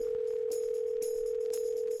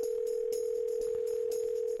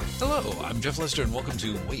Hello, I'm Jeff Lester, and welcome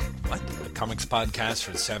to Wait, What? A comics podcast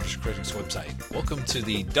for the Savage Critics website. Welcome to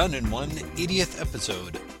the done-in-one 80th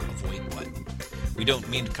episode of Wait, What? We don't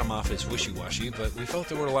mean to come off as wishy-washy, but we felt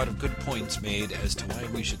there were a lot of good points made as to why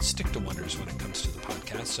we should stick to wonders when it comes to the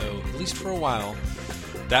podcast, so at least for a while,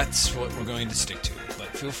 that's what we're going to stick to. But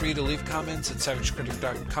feel free to leave comments at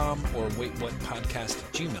savagecritic.com or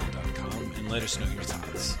waitwhatpodcast@gmail.com and let us know your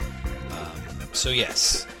thoughts. So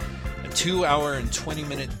yes, a 2-hour and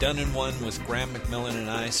 20-minute done-in-one with Graham McMillan and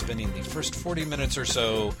I spending the first 40 minutes or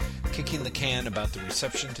so kicking the can about the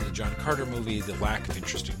reception to the John Carter movie, the lack of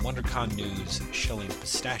interesting WonderCon news, shelling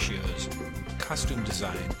pistachios, costume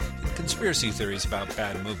design, and conspiracy theories about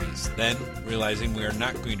bad movies. Then, realizing we are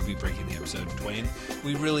not going to be breaking the episode in twain,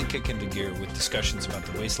 we really kick into gear with discussions about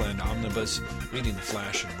the Wasteland Omnibus, reading The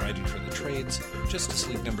Flash and writing for the trades, Justice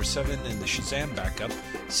League number 7 and the Shazam backup,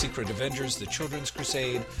 Secret Avengers, The Children's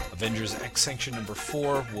Crusade, Avengers X Sanction number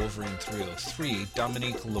 4, Wolverine 303,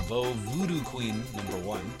 Dominique Laveau Voodoo Queen number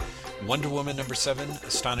 1, Wonder Woman number 7,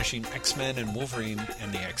 Astonishing X-Men and Wolverine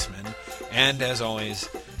and the X-Men, and as always,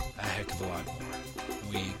 a heck of a lot more.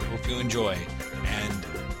 We hope you enjoy, and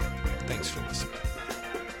thanks for listening.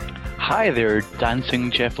 Hi there, Dancing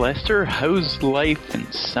Jeff Lester. How's life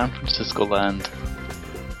in San Francisco land?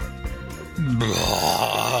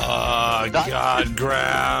 Oh, God,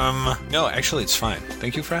 Graham. No, actually, it's fine.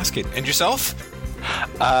 Thank you for asking. And yourself?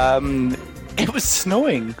 It was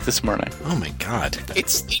snowing this morning. Oh my God.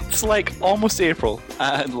 It's like almost April,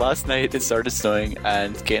 and last night it started snowing,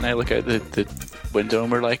 and Kate and I look out the window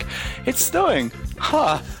and we're like, it's snowing.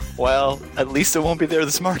 Huh. Well, at least it won't be there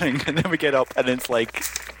this morning. And then we get up and it's like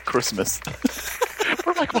Christmas.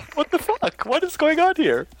 We're like, what the fuck? What is going on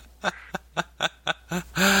here?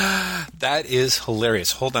 That is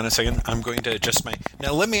hilarious. Hold on a second. I'm going to adjust my...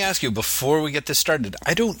 Now, let me ask you, before we get this started,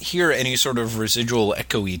 I don't hear any sort of residual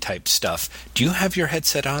echoey type stuff. Do you have your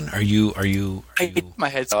headset on? Are you... I had my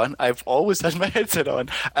headset on. I've always had my headset on.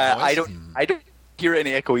 I don't hear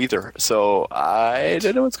any echo either, so I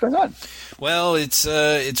don't know what's going on. Well, it's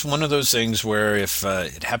one of those things where if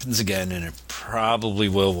it happens again, and it probably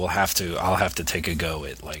will, I'll have to take a go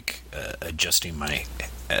at adjusting my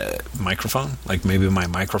microphone. Like maybe my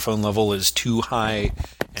microphone level is too high,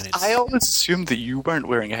 and I always assumed that you weren't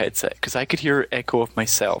wearing a headset because I could hear echo of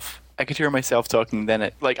myself. I could hear myself talking,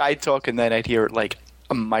 then I'd talk and then I'd hear it like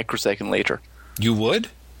a microsecond later. You would?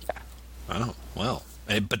 Yeah. Oh well.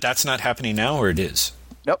 But that's not happening now, or it is?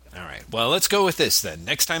 Nope. All right. Well, let's go with this then.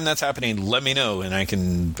 Next time that's happening, let me know, and I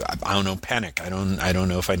don't know, panic. I don't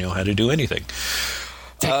know if I know how to do anything.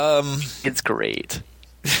 It's great.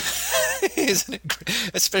 Isn't it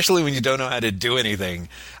great? Especially when you don't know how to do anything.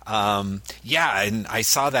 Yeah, and I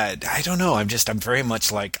saw that. I don't know. I'm very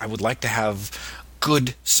much like, I would like to have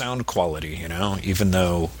good sound quality, even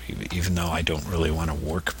though I don't really want to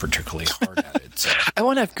work particularly hard at it. So. I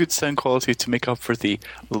want to have good sound quality to make up for the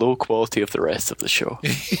low quality of the rest of the show.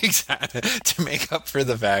 Exactly. To make up for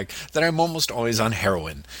the fact that I'm almost always on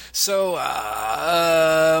heroin. So,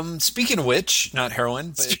 speaking of which, not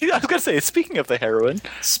heroin, but... I was going to say, speaking of the heroin,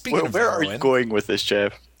 where are you going with this,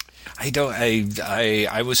 Jeff?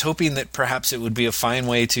 I was hoping that perhaps it would be a fine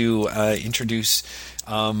way to introduce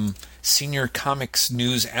senior comics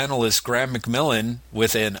news analyst Graham McMillan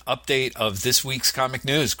with an update of this week's comic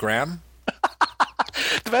news. Graham?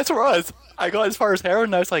 The best was, I got as far as heroin,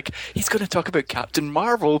 and I was like, he's going to talk about Captain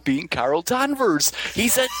Marvel being Carol Danvers. He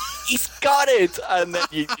said he's got it, and then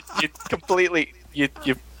you completely you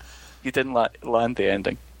didn't land the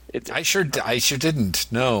ending. I sure didn't.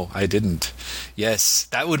 No, I didn't. Yes,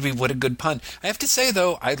 that would be what a good pun. I have to say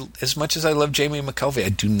though, as much as I love Jamie McKelvey, I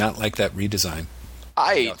do not like that redesign.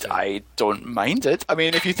 I don't mind it. I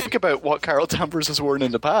mean, if you think about what Carol Danvers has worn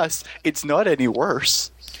in the past, it's not any worse.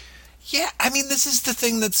 Yeah, I mean, this is the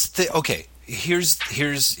thing okay. Here's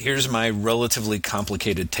my relatively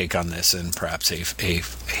complicated take on this, and perhaps a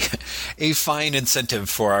fine incentive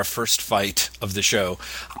for our first fight of the show.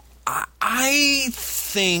 I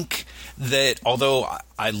think that although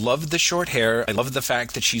I love the short hair, I love the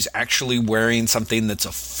fact that she's actually wearing something that's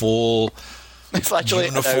a full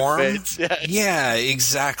uniform. Yes. Yeah,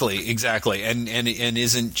 exactly, and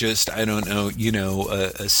isn't just, I don't know,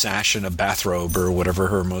 a sash and a bathrobe or whatever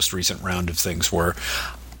her most recent round of things were.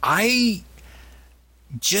 It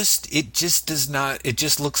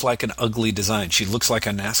just looks like an ugly design. She looks like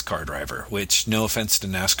a NASCAR driver, which, no offense to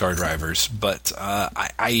NASCAR drivers, but are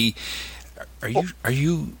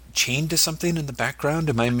you chained to something in the background?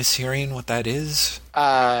 Am I mishearing what that is?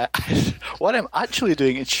 What I'm actually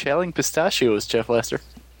doing is shelling pistachios, Jeff Lester.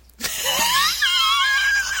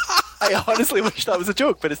 I honestly wish that was a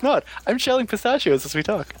joke, but it's not. I'm shelling pistachios as we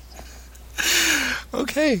talk.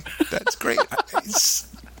 Okay, that's great.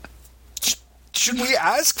 Should we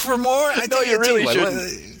ask for more? No, you really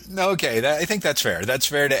shouldn't. No, okay, I think that's fair. That's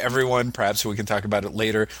fair to everyone. Perhaps we can talk about it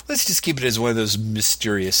later. Let's just keep it as one of those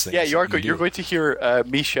mysterious things. Yeah, you're going to hear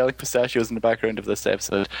me shelling pistachios in the background of this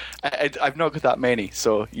episode. I've not got that many,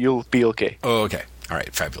 so you'll be okay. Oh, okay. All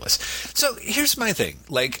right, fabulous. So here's my thing.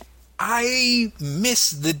 Like, I miss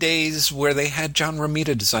the days where they had John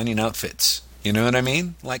Romita designing outfits. You know what I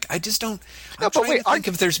mean? Like, I just don't... think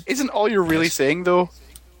if there's... Isn't all you're really saying, though,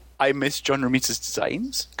 I miss John Romita's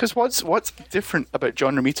designs? Because what's different about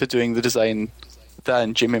John Romita doing the design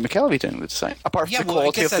than Jamie McKelvey doing the design? Apart from the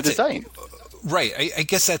quality of the design. Right, I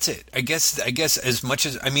guess that's it. I guess as much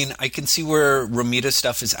as... I mean, I can see where Romita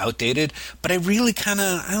stuff is outdated, but I really kind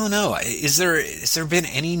of... I don't know. Has there been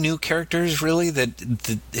any new characters, really, that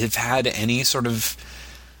have had any sort of...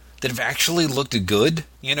 that have actually looked good?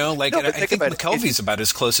 You know? Like, I think McKelvey's about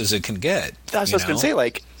as close as it can get. That's what I was going to say.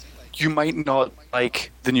 Like, you might not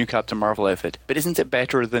like the new Captain Marvel outfit, but isn't it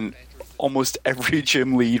better than almost every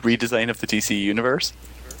Jim Lee redesign of the DC universe?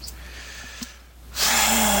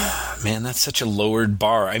 Man, that's such a lowered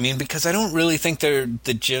bar. I mean, because I don't really think they're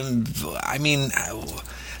the Jim... I mean,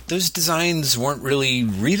 those designs weren't really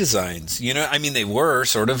redesigns. You know, I mean, they were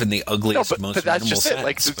sort of in the ugliest, most but that's just sense, it.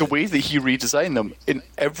 Like, the way that he redesigned them in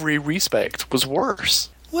every respect was worse.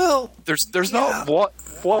 Well, there's not what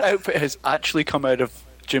outfit has actually come out of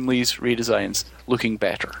Jim Lee's redesigns looking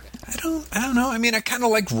better. I don't know. I mean, I kind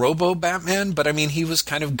of like Robo Batman, but I mean, he was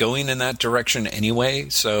kind of going in that direction anyway.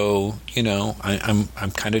 So, you know, I'm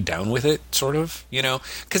kind of down with it, sort of. You know,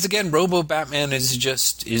 because again, Robo Batman is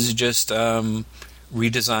just redesigned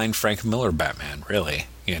Frank Miller Batman, really.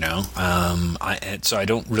 You know, so I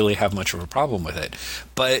don't really have much of a problem with it,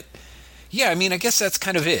 but. Yeah, I mean, I guess that's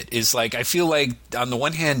kind of it. Is like, I feel like on the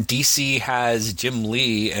one hand, DC has Jim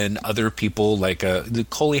Lee and other people like the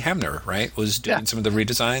Coley Hamner, right, was doing some of the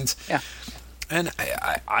redesigns. Yeah, and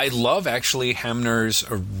I love actually Hamner's.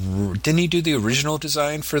 Didn't he do the original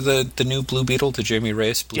design for the new Blue Beetle, the Jamie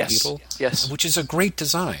Reyes Blue Beetle? Yes, which is a great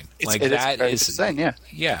design. It is a great design. Yeah,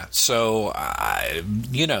 yeah. So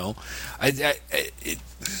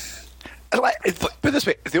put it this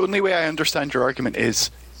way: the only way I understand your argument is.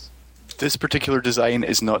 This particular design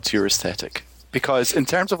is not to your aesthetic. Because in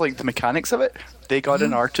terms of like the mechanics of it, they got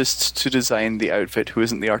an artist to design the outfit who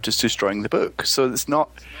isn't the artist who's drawing the book. So it's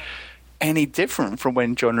not any different from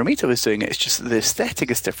when John Romita was doing it. It's just the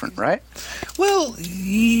aesthetic is different, right? Well,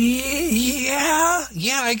 yeah,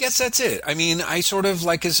 I guess that's it. I mean, I sort of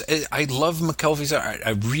like I love McKelvey's art.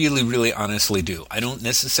 I really, really honestly do. I don't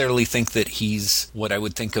necessarily think that he's what I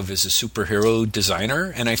would think of as a superhero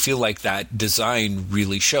designer, and I feel like that design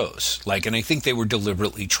really shows. Like, and I think they were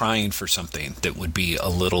deliberately trying for something that would be a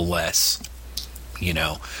little less, you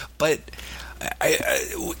know, but...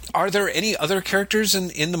 are there any other characters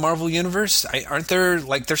in the Marvel Universe? Aren't there,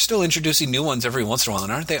 like, they're still introducing new ones every once in a while,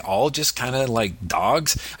 and aren't they all just kind of like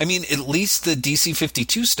dogs? I mean, at least the DC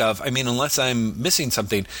 52 stuff, I mean, unless I'm missing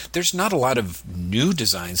something, there's not a lot of new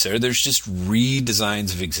designs there. There's just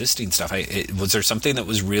redesigns of existing stuff. Was there something that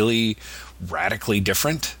was really radically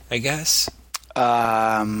different, I guess?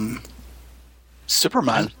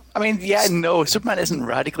 Superman. I mean, Superman isn't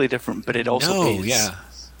radically different, but it also is. Yeah.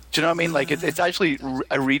 Do you know what I mean? Like, it's actually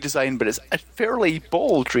a redesign, but it's a fairly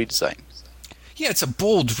bold redesign. Yeah, it's a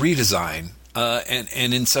bold redesign,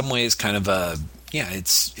 and in some ways kind of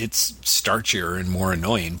it's starchier and more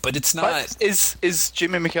annoying, but it's not... But is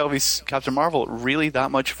Jimmy McKelvey's Captain Marvel really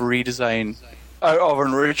that much of a redesign, of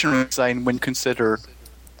an original design when consider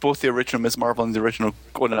both the original Ms. Marvel and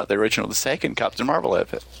the second Captain Marvel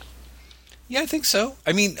outfit? Yeah, I think so.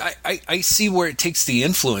 I mean, I see where it takes the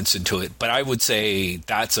influence into it, but I would say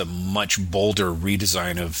that's a much bolder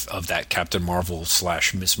redesign of that Captain Marvel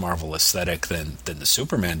 / Miss Marvel aesthetic than the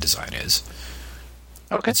Superman design is.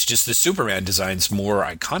 Okay. It's just the Superman design's more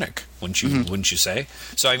iconic, wouldn't you say?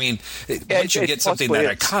 So, I mean, once you get something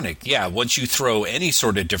that iconic, once you throw any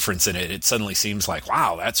sort of difference in it, it suddenly seems like,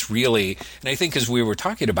 wow, that's really... And I think as we were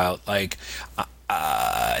talking about, like...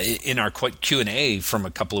 in our Q&A from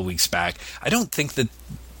a couple of weeks back, I don't think that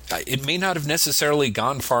it may not have necessarily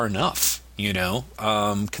gone far enough, you know,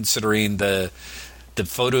 considering the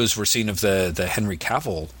photos we're seeing of the Henry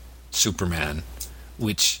Cavill Superman,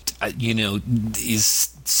 which, you know, is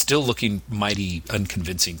still looking mighty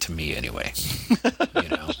unconvincing to me anyway. You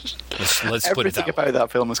know, let's put it that way. Everything about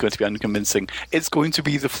that film is going to be unconvincing. It's going to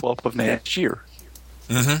be the flop of next year.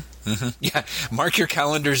 Yeah, mark your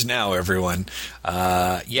calendars now, everyone.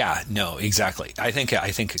 No, exactly. I think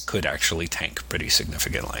it could actually tank pretty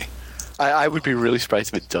significantly. I would be really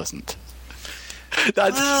surprised if it doesn't.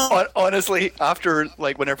 That's honestly, after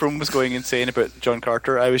like when everyone was going insane about John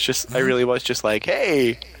Carter, I really was just like,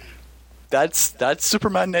 hey, that's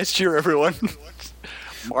Superman next year, everyone.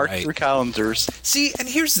 Mark your calendars. See, and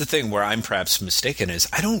here's the thing where I'm perhaps mistaken is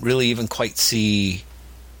I don't really even quite see.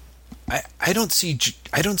 I don't see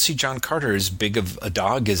John Carter as big of a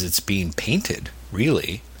dog as it's being painted.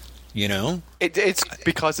 Really, you know, it's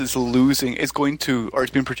because it's going to, or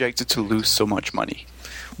it's been projected to lose so much money.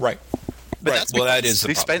 Right. But that's well, that is the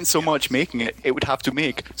problem. Spent so much making it; it would have to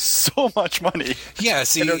make so much money. Yeah,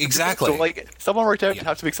 see, exactly. So, like, someone worked out it'd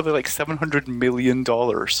have to make something like $700 million.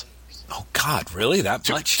 Oh God, really? That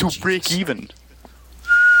much to break even?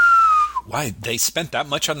 Why they spent that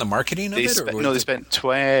much on the marketing of it? They spent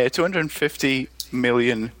 $250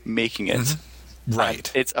 million making it. Mm-hmm.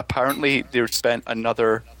 Right. It's apparently they spent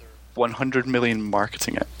another $100 million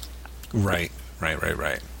marketing it. Right.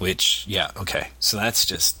 Which, yeah, okay. So that's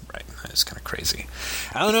just right. That's kind of crazy.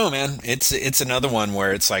 I don't know, man. It's another one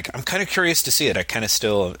where it's like I'm kind of curious to see it. I kind of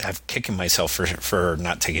still have kicking myself for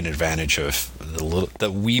not taking advantage of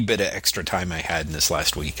the wee bit of extra time I had in this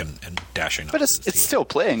last week and dashing. But it's still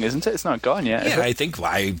playing, isn't it? It's not gone yet. Yeah, I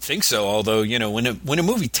think so. Although when a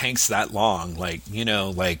movie tanks that long, like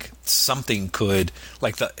something could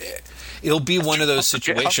it'll be one of those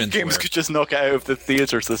situations. Games could just knock it out of the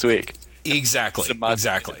theaters this week. Exactly.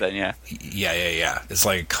 Then, yeah. It's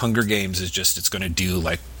like Hunger Games it's going to do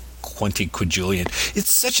like 20 quadrillion.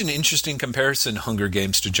 It's such an interesting comparison, Hunger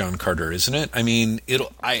Games to John Carter, isn't it? I mean,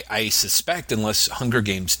 I suspect unless Hunger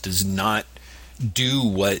Games does not do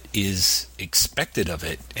what is expected of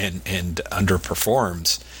it and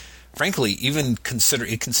underperforms, frankly, even consider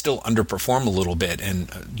it can still underperform a little bit and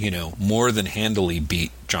more than handily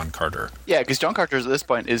beat John Carter. Yeah, because John Carter at this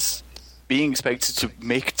point is being expected to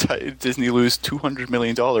make Disney lose $200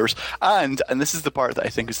 million, and this is the part that I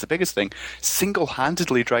think is the biggest thing,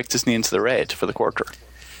 single-handedly dragged Disney into the red for the quarter.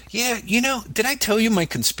 Yeah, did I tell you my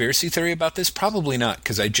conspiracy theory about this? Probably not,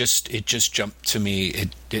 because it just jumped to me.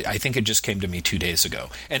 I think it just came to me 2 days ago,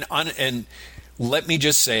 and let me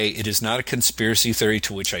just say, it is not a conspiracy theory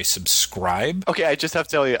to which I subscribe. Okay, I just have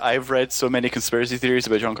to tell you, I've read so many conspiracy theories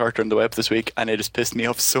about John Carter on the web this week, and it has pissed me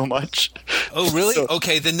off so much. Oh, really?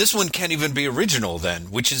 Okay, then this one can't even be original then,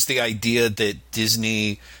 which is the idea that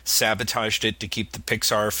Disney sabotaged it to keep the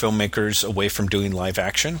Pixar filmmakers away from doing live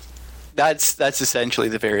action? That's essentially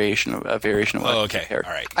the variation of what okay. All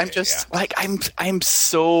right.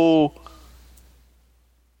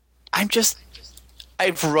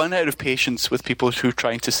 I've run out of patience with people who are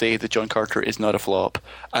trying to say that John Carter is not a flop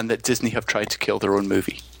and that Disney have tried to kill their own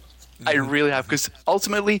movie. Mm-hmm. I really have, because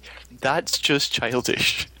ultimately, that's just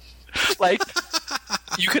childish. Like,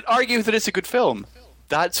 you could argue that it's a good film.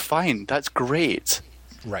 That's fine. That's great.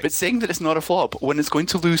 Right. But saying that it's not a flop when it's going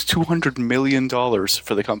to lose $200 million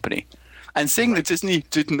for the company, and saying that Disney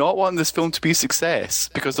did not want this film to be a success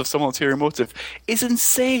because of some ulterior motive is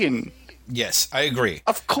insane. Yes, I agree.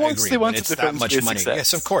 Of course they wanted the film to be a success.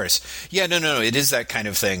 Yes, of course. Yeah, no. It is that kind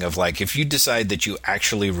of thing of like, if you decide that you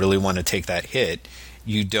actually really want to take that hit,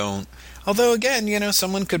 you don't. Although, again,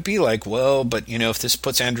 someone could be like, well, but, if this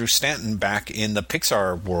puts Andrew Stanton back in the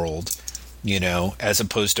Pixar world, as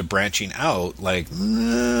opposed to branching out, like,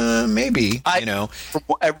 maybe, From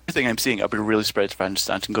everything I'm seeing, I'll be really surprised if Andrew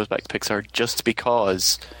Stanton goes back to Pixar just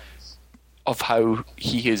because of how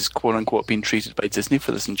he is, quote-unquote, being treated by Disney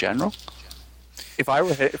for this in general. If I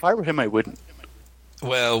were him, I wouldn't.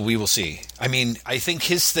 Well, we will see. I mean, I think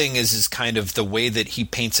his thing is kind of the way that he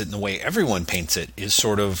paints it and the way everyone paints it is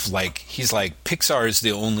sort of like, he's like, Pixar is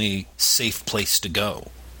the only safe place to go,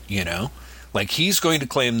 Like, he's going to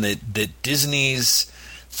claim that Disney's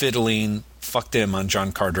fiddling fucked him on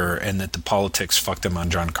John Carter and that the politics fucked him on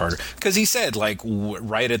John Carter. Because he said, like,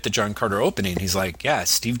 right at the John Carter opening, he's like, yeah,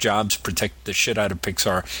 Steve Jobs protected the shit out of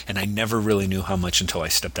Pixar, and I never really knew how much until I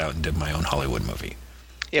stepped out and did my own Hollywood movie.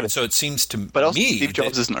 Yeah, but so it seems to but also me Steve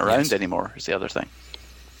Jobs isn't around anymore, is the other thing.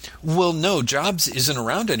 Well, no, Jobs isn't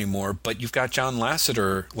around anymore, but you've got John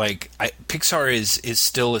Lasseter. Like, Pixar is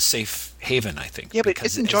still a safe haven, I think. Yeah, but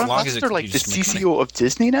isn't John Lasseter like the CCO of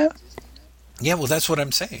Disney now? Yeah, well, that's what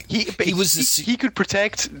I'm saying. He could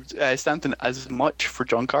protect Stanton as much for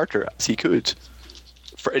John Carter as he could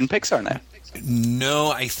in Pixar now.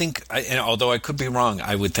 No, I think, and although I could be wrong,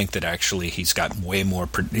 I would think that actually he's got way more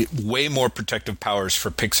protective powers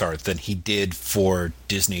for Pixar than he did for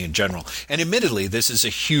Disney in general. And admittedly, this is a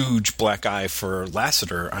huge black eye for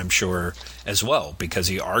Lasseter, I'm sure, as well, because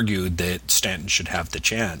he argued that Stanton should have the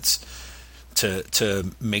chance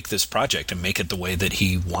to make this project and make it the way that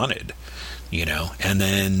he wanted. And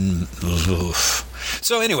then, oof.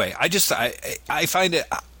 So anyway, I find it,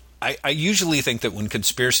 I usually think that when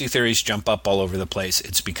conspiracy theories jump up all over the place,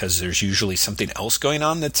 it's because there's usually something else going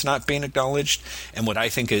on that's not being acknowledged. And what I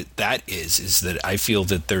think that is that I feel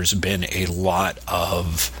that there's been a lot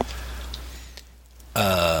of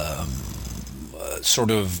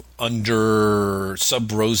sort of under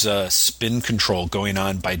sub rosa spin control going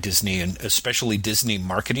on by Disney, and especially Disney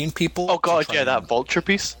marketing people. Oh god, yeah, that Vulture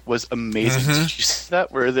piece was amazing. Did you see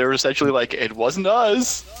that? Where they're essentially like, it wasn't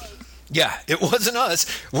us. Yeah, it wasn't us.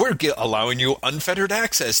 We're allowing you unfettered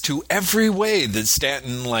access to every way that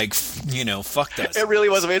Stanton, fucked us. It really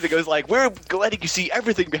was amazing. It was like, we're letting you see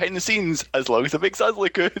everything behind the scenes as long as it makes us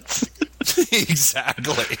look good.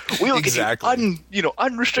 Exactly. We'll give you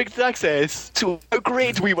unrestricted access to how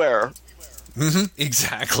great we were.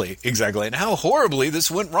 Exactly. And how horribly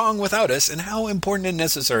this went wrong without us, and how important and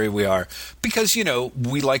necessary we are. Because,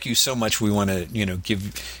 we like you so much, we want to,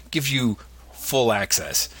 give you full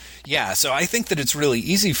access. Yeah, so I think that it's really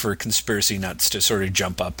easy for conspiracy nuts to sort of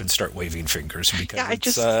jump up and start waving fingers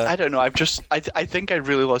because I don't know. I think I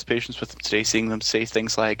really lost patience with them today, seeing them say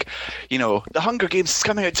things like, the Hunger Games is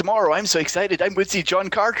coming out tomorrow. I'm so excited. I'm going to see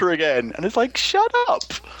John Carter again. And it's like, shut up.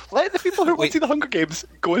 Let the people who want to see the Hunger Games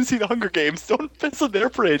go and see the Hunger Games. Don't piss on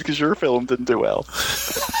their parade because your film didn't do well.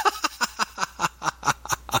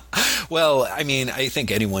 Well, I mean, I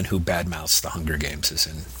think anyone who badmouths the Hunger Games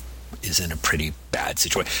is in a pretty bad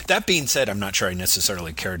situation. That being said, I'm not sure I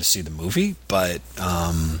necessarily care to see the movie, but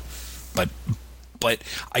I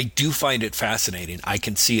do find it fascinating. I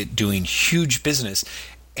can see it doing huge business,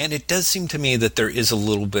 and it does seem to me that there is a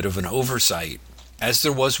little bit of an oversight, as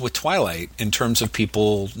there was with Twilight, in terms of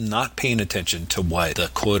people not paying attention to what the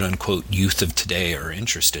quote-unquote youth of today are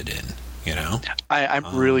interested in,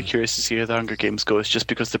 I'm really curious to see how the Hunger Games goes, just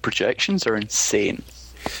because the projections are insane.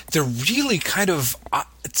 They're really kind of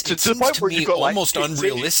it seems to the point where you've got almost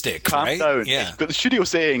unrealistic, calm right? Down. Yeah, you've got the studio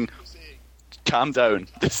saying, "Calm down.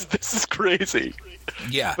 This is crazy."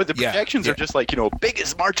 Yeah, but the projections are just like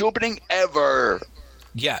biggest March opening ever.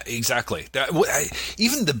 Yeah, exactly.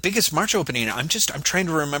 Even the biggest March opening. I'm trying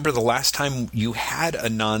to remember the last time you had a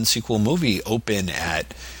non-sequel movie open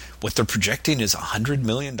at what they're projecting is $100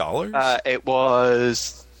 million. It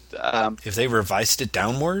was. If they revised it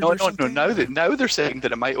downward? No. Now they're saying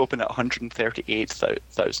that it might open at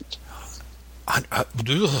 138,000.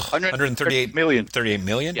 138 million. 38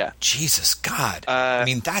 million? Yeah. Jesus God. I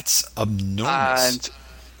mean, that's enormous. And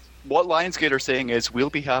what Lionsgate are saying is, we'll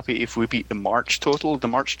be happy if we beat the March total.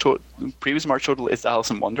 The previous March total is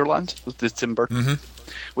Alice in Wonderland with the Tim Burton,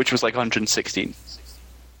 which was like 116.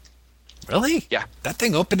 Really? Yeah. That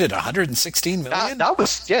thing opened at 116 million? That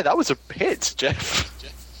was a hit, Jeff.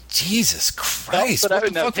 Jesus Christ. What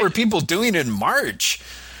the fuck were people doing in March?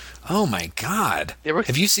 Oh my God.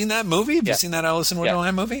 Have you seen that movie? Have you seen that Alice in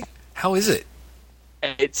Wonderland movie? How is it?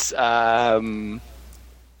 It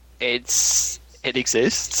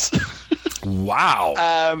exists.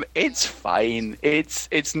 Wow. It's fine.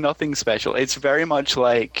 It's nothing special. It's very much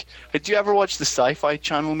like, do you ever watch the Sci-Fi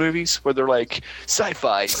Channel movies where they're like,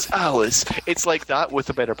 sci-fi's Alice? It's like that with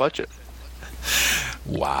a better budget.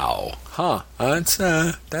 Wow. Huh. That's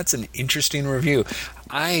an interesting review.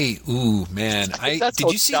 Did you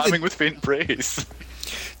see damning with faint praise?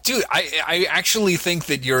 Dude, I actually think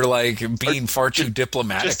that you're being far too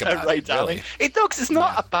diplomatic about it. Really. It's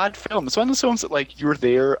not a bad film. It's one of those films that you're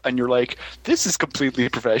there and you're like, this is completely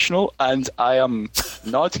professional and I am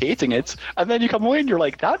not hating it. And then you come away and you're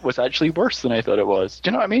like, that was actually worse than I thought it was. Do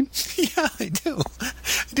you know what I mean? Yeah, I do.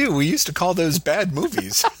 We used to call those bad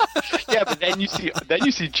movies. Yeah, but then you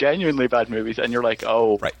see genuinely bad movies and you're like,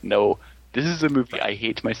 oh, right. No, this is a movie I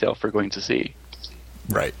hate myself for going to see.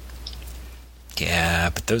 Right. Yeah,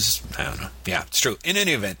 but those, I don't know. Yeah, it's true. In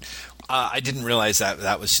any event, I didn't realize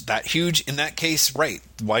that was that huge. In that case, right,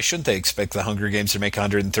 why shouldn't they expect the Hunger Games to make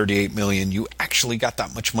 $138 million? You actually got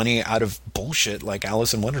that much money out of bullshit like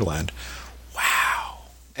Alice in Wonderland. Wow.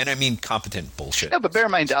 And I mean competent bullshit. Yeah, but bear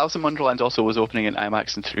in mind, Alice in Wonderland also was opening in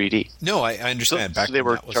IMAX and 3D. No, I understand. So they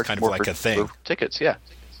were that was kind of like a thing. Tickets, yeah.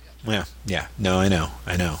 Yeah. No, I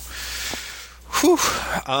know. Whew.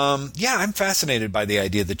 Yeah, I'm fascinated by the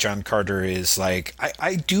idea that John Carter is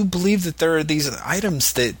I do believe that there are these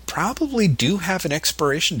items that probably do have an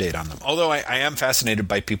expiration date on them. Although I am fascinated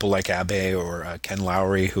by people like Abe or Ken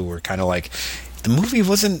Lowry, who were kind of the movie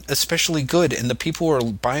wasn't especially good and the people were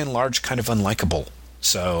by and large kind of unlikable.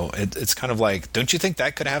 So it's kind of don't you think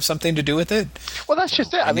that could have something to do with it? Well, that's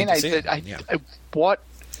just it. I mean,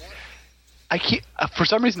 for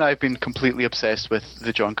some reason I've been completely obsessed with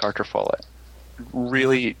the John Carter Fallout.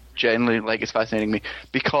 Really, genuinely, it's fascinating me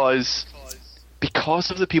because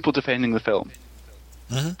of the people defending the film.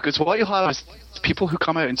 Because what you'll have is people who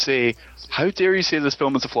come out and say, "How dare you say this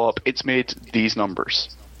film is a flop? It's made these numbers."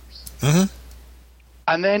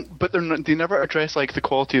 And then, but they never address like the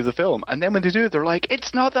quality of the film. And then when they do, they're like,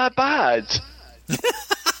 "It's not that bad." Do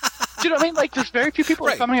you know what I mean? Like, there's very few people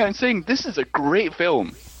coming out and saying this is a great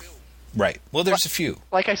film. Right. Well, there's a few.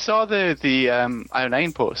 Like, I saw the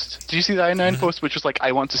IO9 post. Did you see the IO9 post, which was like,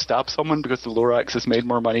 "I want to stab someone because the Lorax has made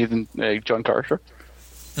more money than John Carter"?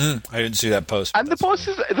 I didn't see that post. And the post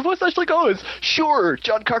actually goes, "Sure,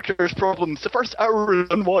 John Carter's problems. The first hour is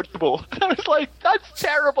unwatchable." And I was like, "That's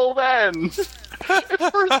terrible." Then, if the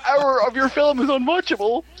first hour of your film is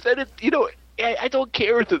unwatchable, then I don't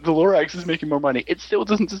care that the Lorax is making more money. It still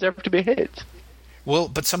doesn't deserve to be a hit. Well,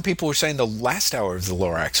 but some people were saying the last hour of the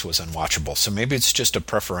Lorax was unwatchable, so maybe it's just a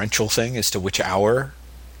preferential thing as to which hour.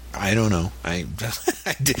 I don't know.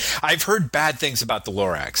 I've heard bad things about the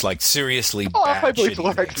Lorax, like seriously bad. I believe the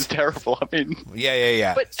Lorax things. is terrible. I mean,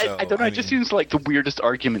 yeah. But so, I don't know. It just seems like the weirdest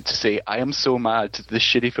argument to say, "I am so mad that this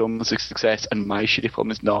shitty film is a success and my shitty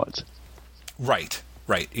film is not." Right.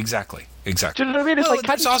 Exactly. Do you know what I mean? It's like,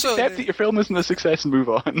 can't you just accept that your film isn't a success and move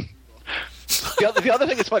on? The other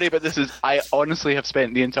thing that's funny about this is I honestly have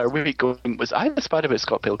spent the entire week going, was I this bad about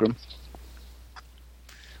Scott Pilgrim?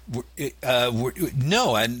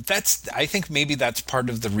 No, and I think maybe that's part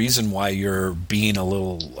of the reason why you're being a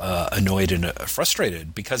little annoyed and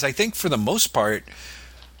frustrated, because I think for the most part,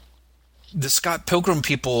 the Scott Pilgrim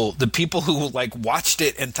people, the people who like watched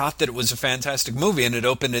it and thought that it was a fantastic movie and it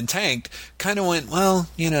opened and tanked, kind of went, well,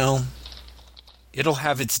 it'll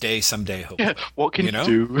have its day someday, hopefully. Yeah, what can you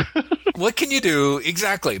do? What can you do?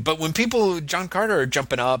 Exactly. But when people, John Carter, are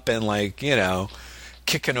jumping up and like,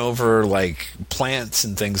 kicking over like plants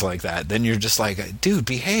and things like that, then you're just like, dude,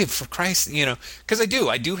 behave, for Christ, because I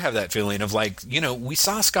do have that feeling of like, we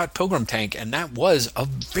saw Scott Pilgrim tank and that was a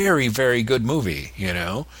very, very good movie,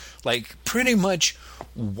 like pretty much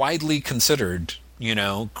widely considered,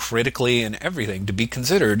 critically and everything, to be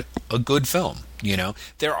considered a good film.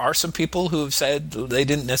 There are some people who have said they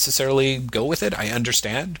didn't necessarily go with it. I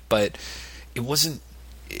understand, but it wasn't.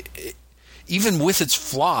 Even with its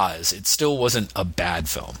flaws, it still wasn't a bad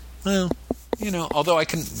film. Well, although I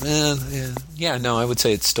can, I would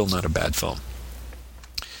say it's still not a bad film.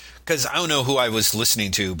 Because I don't know who I was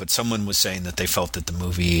listening to, but someone was saying that they felt that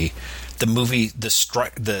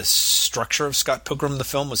the structure of Scott Pilgrim, the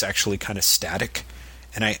film, was actually kind of static,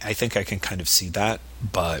 and I think I can kind of see that,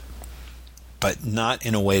 but not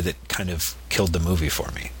in a way that kind of killed the movie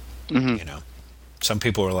for me. Some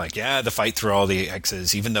people were like, yeah, the fight through all the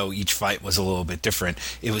X's, even though each fight was a little bit different,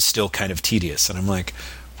 it was still kind of tedious. And I'm like,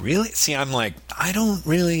 really? See, I'm like, I don't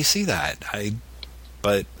really see that. I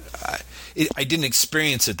didn't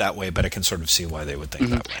experience it that way, but I can sort of see why they would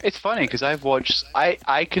think that way. It's funny because I've watched.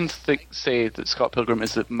 I can say that Scott Pilgrim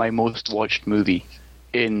is my most watched movie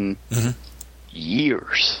in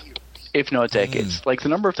years, if not decades. Like the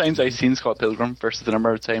number of times I've seen Scott Pilgrim versus the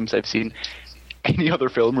number of times I've seen any other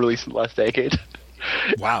film released in the last decade.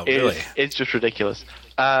 Wow, really? It's just ridiculous.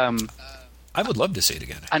 I would love to see it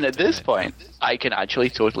again. And at this point, I can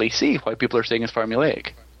actually totally see why people are saying it's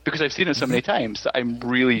formulaic. Because I've seen it so many times that I'm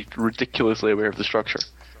really ridiculously aware of the structure.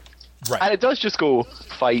 Right. And it does just go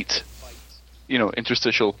fight,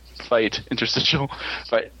 interstitial, fight, interstitial,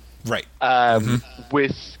 fight. Right.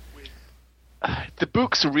 With the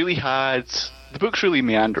books really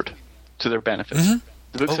meandered to their benefit.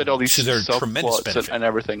 The books had all these subplots and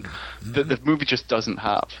everything that the movie just doesn't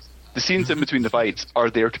have. The scenes in between the fights are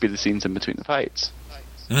there to be the scenes in between the fights.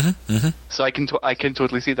 So I can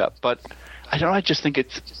totally see that. But I don't know, I just think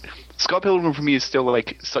Scott Pilgrim for me is still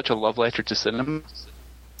like such a love letter to cinema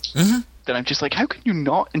that I'm just like, how can you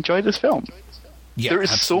not enjoy this film? Yeah, there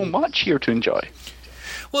is so much here to enjoy.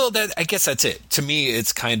 Well, I guess that's it. To me,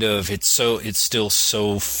 it's still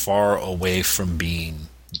so far away from being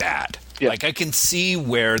bad. Yeah. Like, I can see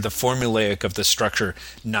where the formulaic of the structure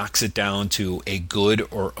knocks it down to a good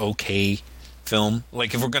or okay film.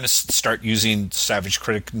 Like, if we're going to start using Savage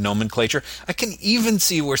Critic nomenclature, I can even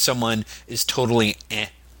see where someone is totally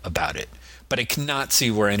about it. But I cannot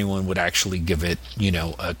see where anyone would actually give it,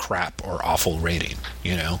 a crap or awful rating,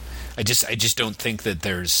 I just don't think that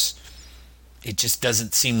it just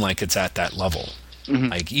doesn't seem like it's at that level.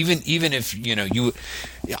 Like even if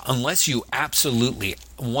unless you absolutely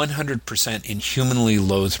 100% inhumanly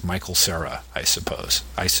loathe Michael Cera, I suppose.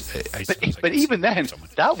 But even then,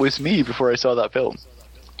 that was me before I saw that film.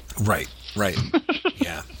 Right.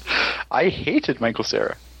 Yeah. I hated Michael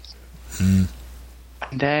Cera. And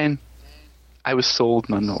then I was sold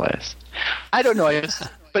nonetheless. I don't know.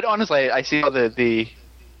 But honestly, I see all the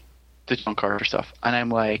John Carter stuff, and I'm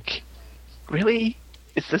like, really?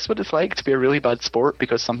 Is this what it's like to be a really bad sport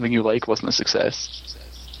because something you like wasn't a success?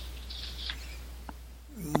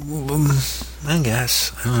 I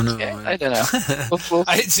guess. I don't know. Yeah, I don't know. We'll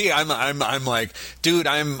I see. I'm like, dude.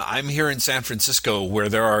 I'm here in San Francisco where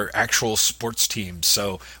there are actual sports teams.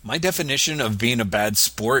 So my definition of being a bad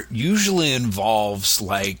sport usually involves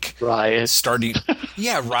like riots.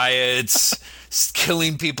 Riots,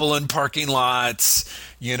 killing people in parking lots.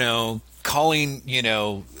 Calling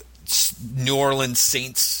New Orleans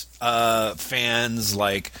Saints fans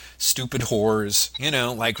like stupid whores.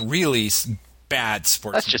 Like really bad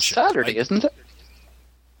sportsmanship. That's just Saturday, isn't it?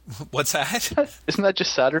 What's that? Isn't that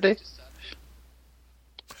just Saturday?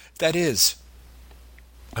 That is.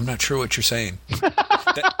 I'm not sure what you're saying.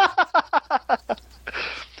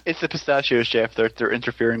 It's the pistachios, Jeff. They're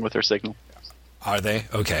interfering with our signal. Are they?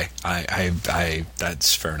 Okay. I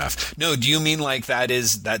that's fair enough. No, do you mean like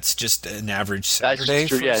that's just an average Saturday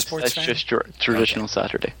for a sports fan? That's just your traditional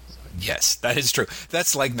Saturday. Yes, that is true.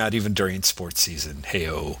 That's like not even during sports season.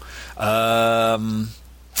 Hey-o.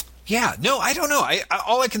 Yeah, no, I don't know.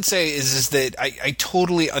 All I can say is that I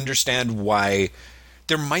totally understand why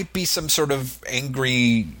there might be some sort of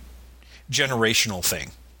angry generational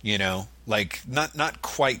thing, like not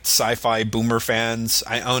quite sci-fi boomer fans.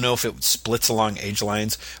 I don't know if it splits along age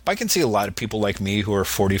lines, but I can see a lot of people like me who are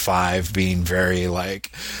 45 being very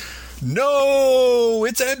like, no,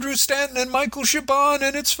 it's Andrew Stanton and Michael Chabon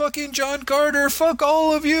and it's fucking John Carter. Fuck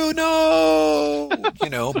all of you. No,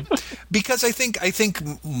 because I think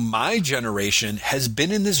my generation has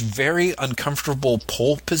been in this very uncomfortable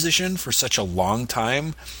pole position for such a long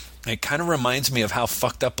time. It kind of reminds me of how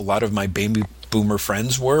fucked up a lot of my baby boomer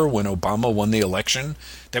friends were when Obama won the election.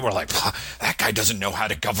 They were like, that guy doesn't know how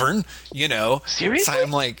to govern, Seriously? So I'm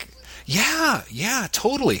like, yeah,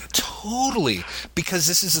 totally. Because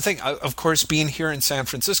this is the thing. Of course, being here in San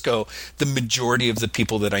Francisco, the majority of the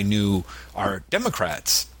people that I knew are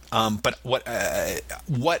Democrats. But what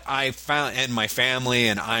I found, and my family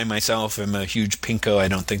and I myself am a huge pinko. I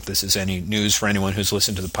don't think this is any news for anyone who's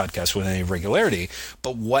listened to the podcast with any regularity.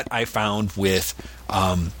 But what I found with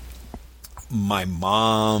my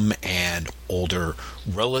mom and older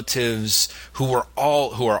relatives who are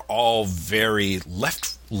all very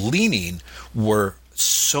left leaning were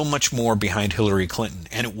so much more behind Hillary Clinton,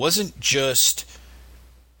 and it wasn't just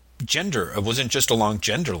gender. It wasn't just along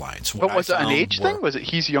gender lines. But was it an age thing? Was it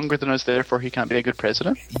he's younger than us, therefore he can't be a good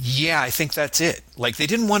president? Yeah, I think that's it. Like, they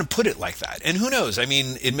didn't want to put it like that. And who knows? I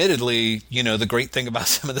mean, admittedly, the great thing about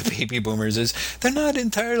some of the baby boomers is they're not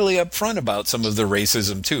entirely upfront about some of the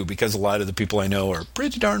racism, too, because a lot of the people I know are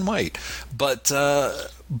pretty darn white. But the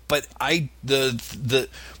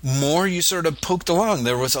more you sort of poked along,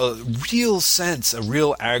 there was a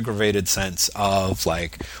real aggravated sense of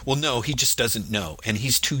like, well, no, he just doesn't know, and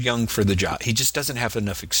he's too young for the job. He just doesn't have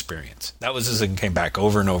enough experience. That was as it came back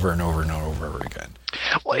over and over and over and over again.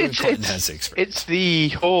 Well, it's the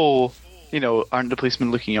whole, aren't the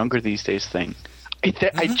policemen looking younger these days thing.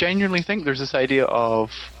 I genuinely think there's this idea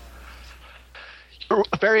of, you're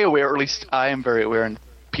very aware, or at least I am very aware, and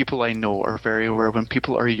people I know are very aware when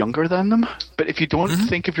people are younger than them. But if you don't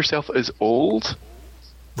think of yourself as old,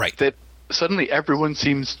 right, that suddenly everyone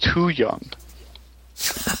seems too young.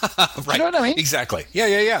 Right. You know what I mean? Exactly.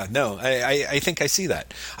 Yeah. No, I think I see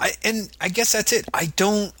that. I guess that's it.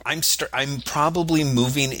 I'm probably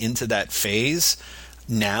moving into that phase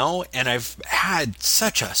now, and I've had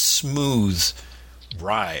such a smooth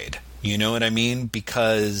ride. You know what I mean?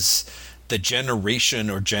 Because the generation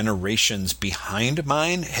or generations behind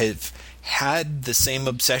mine have had the same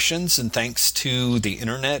obsessions, and thanks to the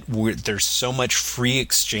internet, there's so much free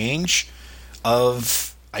exchange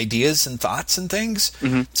of ideas and thoughts and things.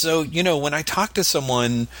 So, when I talk to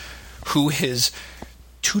someone who is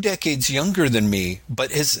 2 decades younger than me,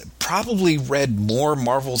 but has probably read more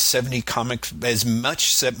Marvel 70 comics, as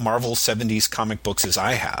much Marvel 70s comic books as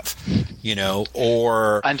I have,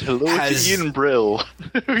 or and hello to Ian Brill.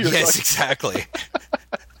 Yes, exactly.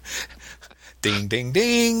 Ding, ding,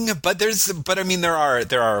 ding. But I mean, there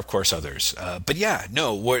are of course others. But yeah,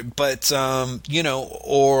 no. Or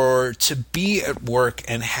to be at work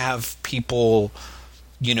and have people,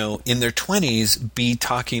 in their 20s be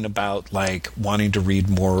talking about like wanting to read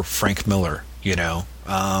more Frank Miller,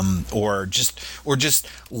 or just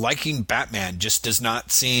liking Batman just does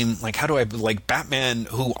not seem like, how do I like Batman,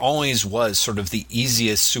 who always was sort of the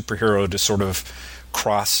easiest superhero to sort of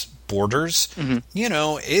cross borders,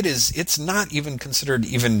 it's not even considered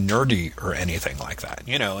even nerdy or anything like that,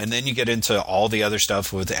 and then you get into all the other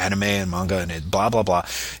stuff with anime and manga and blah, blah, blah.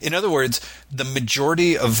 In other words, the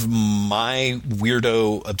majority of my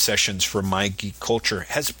weirdo obsessions for my geek culture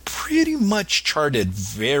has pretty much charted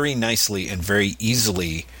very nicely and very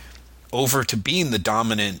easily over to being the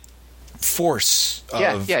dominant force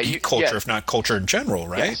of geek culture, if not culture in general,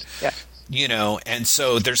 right? Yes. And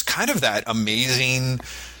so there's kind of that amazing.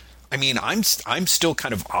 I mean, I'm still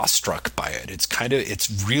kind of awestruck by it.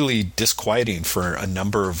 It's really disquieting for a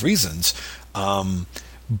number of reasons.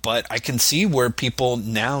 But I can see where people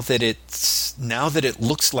now that it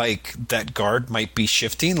looks like that guard might be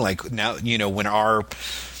shifting, like now, when our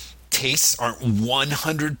tastes aren't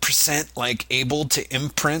 100% like able to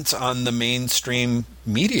imprint on the mainstream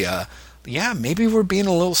media. Yeah, maybe we're being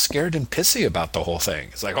a little scared and pissy about the whole thing.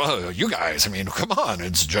 It's like, oh, you guys, I mean, come on.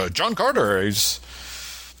 It's John Carter. It's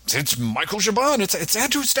Michael Chabon. It's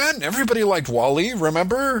Andrew Stanton. Everybody liked Wally.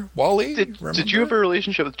 Remember Wally? Did you have a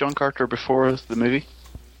relationship with John Carter before the movie?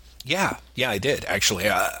 Yeah, I did, actually.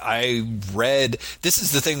 I read... This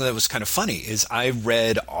is the thing that was kind of funny, is I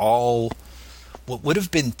read all... what would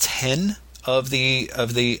have been 10 of the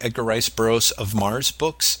Edgar Rice Burroughs of Mars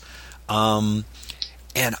books.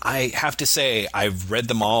 And I have to say, I've read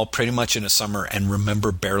them all pretty much in a summer and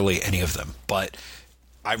remember barely any of them. But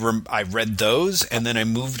I read those, and then I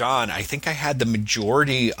moved on. I think I had the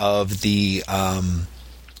majority of the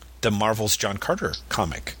Marvel's John Carter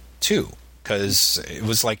comic, too. Because it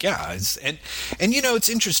was like, and it's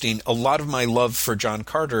interesting. A lot of my love for John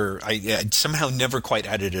Carter, I somehow never quite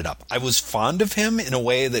added it up. I was fond of him in a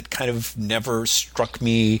way that kind of never struck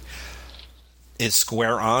me is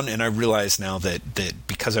square on, and I realize now that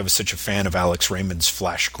because I was such a fan of Alex Raymond's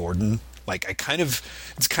Flash Gordon, like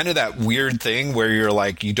it's kind of that weird thing where you're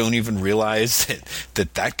like, you don't even realize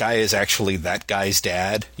that guy is actually that guy's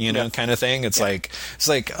dad, kind of thing. It's like,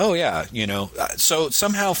 oh yeah, so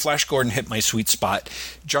somehow Flash Gordon hit my sweet spot.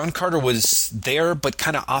 John Carter was there, but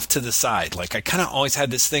kind of off to the side. Like I kind of always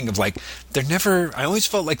had this thing of like, I always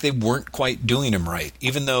felt like they weren't quite doing him right,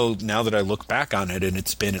 even though now that I look back on it, and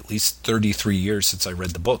it's been at least 33 years since I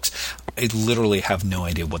read the books, I literally have no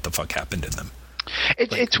idea what the fuck happened in them.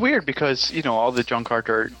 It's weird because, all the John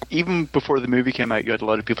Carter, even before the movie came out, you had a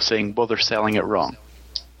lot of people saying, well, they're selling it wrong.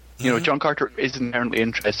 John Carter is inherently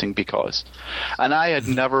interesting because... And I had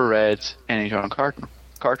never read any John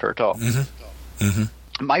Carter at all. Mm-hmm.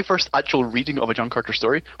 Mm-hmm. My first actual reading of a John Carter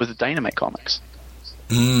story was the Dynamite comics.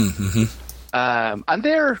 Mm-hmm. And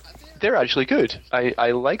they're actually good.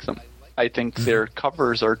 I like them. I think their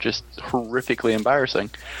covers are just horrifically embarrassing.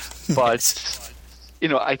 But...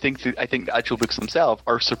 I think the actual books themselves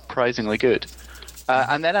are surprisingly good.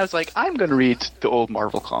 And then I was like, I'm going to read the old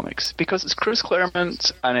Marvel comics because it's Chris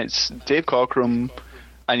Claremont and it's Dave Cockrum,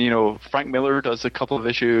 and Frank Miller does a couple of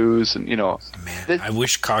issues, and Man, I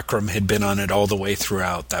wish Cockrum had been on it all the way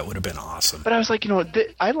throughout. That would have been awesome. But I was like,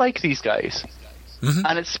 I like these guys. Mm-hmm.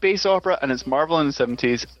 And it's space opera and it's Marvel in the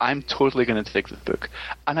 70s. I'm totally going to take this book.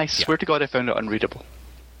 And I swear to God, I found it unreadable.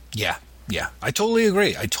 Yeah. I totally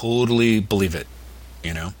agree. I totally believe it.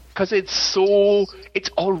 Because it's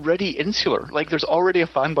already insular. Like, there's already a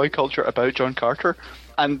fanboy culture about John Carter,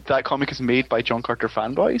 and that comic is made by John Carter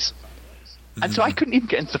fanboys. Mm-hmm. And so I couldn't even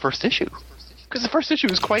get into the first issue. Because the first issue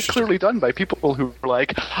was quite clearly done by people who were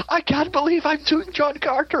like, I can't believe I'm doing John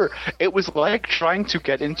Carter. It was like trying to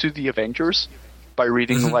get into the Avengers by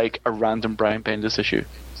reading, like, a random Brian Bendis issue.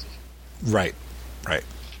 Right.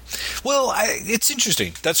 Well, it's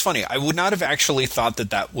interesting. That's funny. I would not have actually thought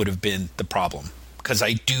that would have been the problem. Because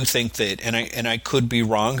I do think that, and I could be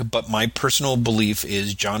wrong, but my personal belief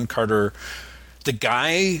is John Carter,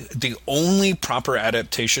 the only proper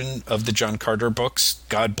adaptation of the John Carter books,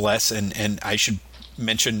 God bless, and I should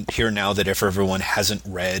mention here now that if everyone hasn't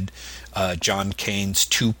read John Kane's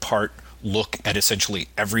 2-part look at essentially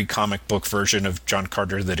every comic book version of John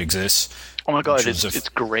Carter that exists. Oh my God, it's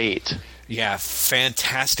great. Yeah,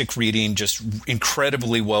 fantastic reading, just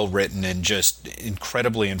incredibly well written and just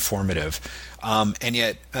incredibly informative. And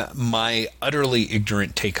yet, my utterly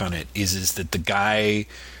ignorant take on it is that the guy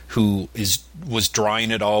who was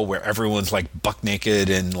drawing it all, where everyone's like buck naked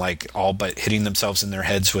and like all but hitting themselves in their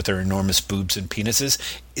heads with their enormous boobs and penises,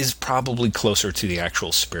 is probably closer to the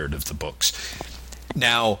actual spirit of the books.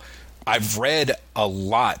 Now, I've read a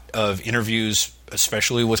lot of interviews,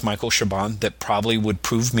 especially with Michael Chabon, that probably would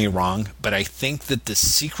prove me wrong, but I think that the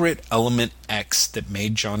secret element X that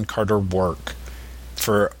made John Carter work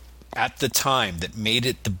for at the time, that made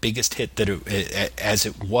it the biggest hit that as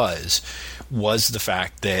it was the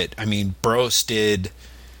fact that, I mean, Burroughs did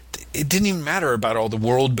it didn't even matter about all the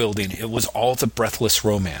world building. It was all the breathless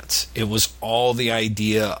romance. It was all the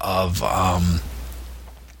idea of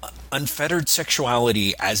unfettered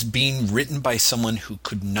sexuality as being written by someone who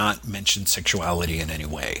could not mention sexuality in any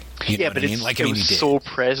way. You know what but I mean? it was so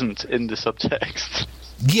present in the subtext.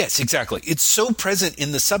 Yes, exactly. It's so present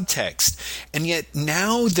in the subtext, and yet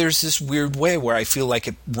now there's this weird way where I feel like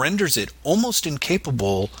it renders it almost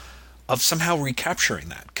incapable of somehow recapturing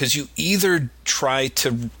that. Because you either try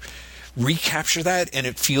to recapture that and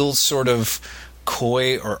it feels sort of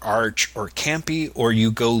coy or arch or campy, or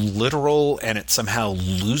you go literal and it somehow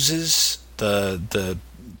loses the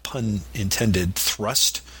pun intended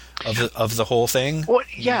thrust of the whole thing. Well,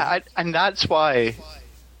 yeah, and that's why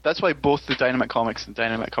both the Dynamite comics and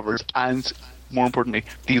Dynamite covers, and more importantly,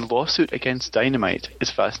 the lawsuit against Dynamite is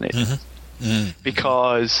fascinating.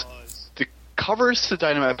 Because the covers to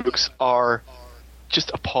Dynamite books are just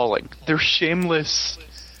appalling. They're shameless.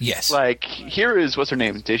 Yes. Like, here is, what's her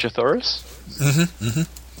name? Deja Thoris?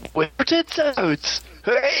 With her tits out!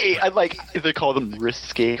 Hey! And, like, they call them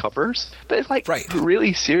risque covers. But it's like,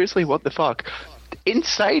 really, seriously, what the fuck?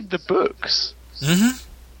 Inside the books,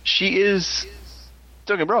 she is...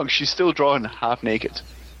 Don't get me wrong, she's still drawn half naked.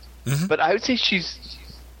 But I would say she's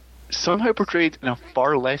somehow portrayed in a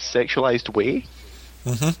far less sexualized way.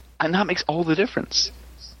 And that makes all the difference.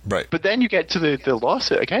 Right. But then you get to the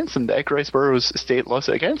lawsuit against them, the Edgar Rice Burroughs estate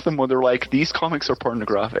lawsuit against them, where they're like, these comics are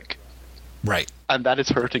pornographic. Right. And that is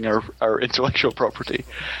hurting our intellectual property.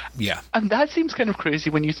 Yeah. And that seems kind of crazy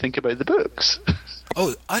when you think about the books.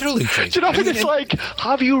 Oh, utterly crazy. Do you know what I mean? It's like,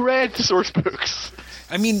 have you read the source books?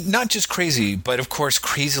 I mean, not just crazy, but of course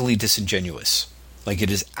crazily disingenuous. Like, it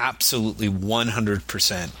is absolutely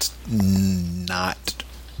 100% not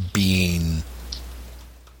being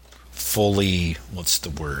fully, what's the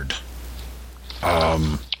word?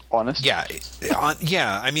 Honest? Yeah.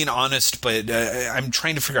 I mean, honest, but I'm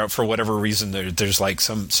trying to figure out, for whatever reason, there's like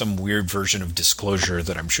some weird version of disclosure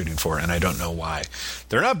that I'm shooting for, and I don't know why.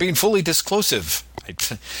 They're not being fully disclosive.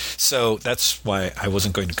 So that's why I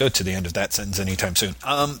wasn't going to go to the end of that sentence anytime soon.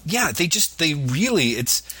 They really,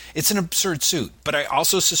 it's an absurd suit. But I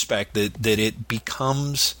also suspect that it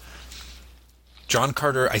becomes... John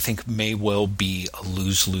Carter, I think, may well be a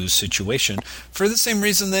lose-lose situation for the same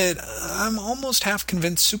reason that I'm almost half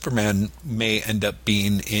convinced Superman may end up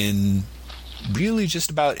being in really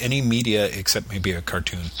just about any media except maybe a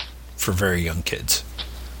cartoon for very young kids.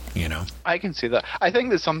 You know, I can see that. I think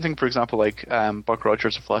that something, for example, like Buck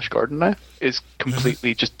Rogers of Flash Gordon now is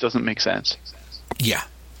completely just doesn't make sense. Yeah,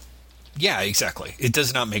 exactly. It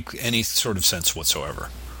does not make any sort of sense whatsoever.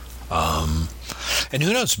 And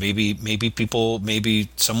who knows? Maybe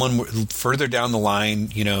someone further down the line,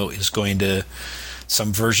 you know, is going to,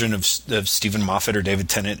 some version of Stephen Moffat or David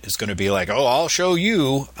Tennant is going to be like, oh, I'll show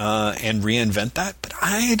you, and reinvent that. But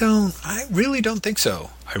I really don't think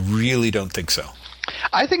so. I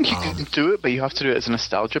I think you can do it, but you have to do it as a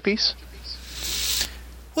nostalgia piece.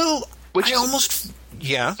 Well,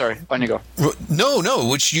 yeah. Sorry, on you go. No,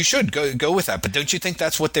 which you should go with that. But don't you think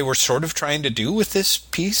that's what they were sort of trying to do with this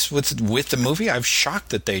piece, with the movie? I'm shocked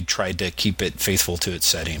that they tried to keep it faithful to its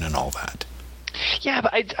setting and all that. Yeah,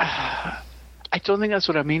 but I don't think that's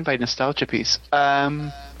what I mean by nostalgia piece.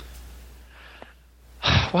 What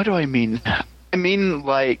do I mean? I mean,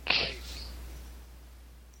 like...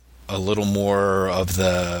 a little more of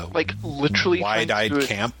the, like, literally wide-eyed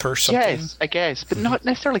camp or something? Yes, I guess. But not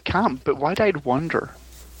necessarily camp, but wide-eyed wonder.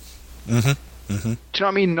 Do you know what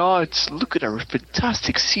I mean? Not, look at our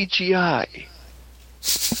fantastic CGI.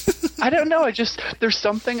 I don't know, there's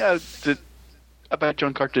something about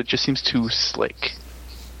John Carter that just seems too slick.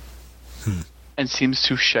 And seems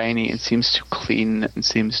too shiny, and seems too clean, and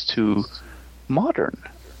seems too modern.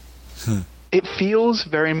 It feels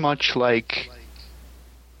very much like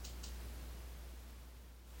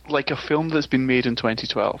a film that's been made in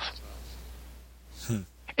 2012.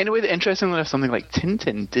 In a way that, interestingly enough, something like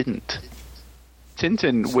Tintin didn't.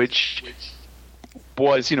 Tintin, which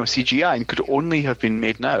was, CGI and could only have been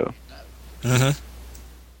made now,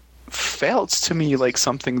 felt to me like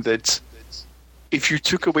something that, if you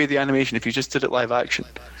took away the animation, if you just did it live action,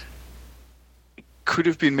 could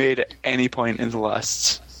have been made at any point in the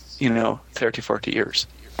last, 30, 40 years.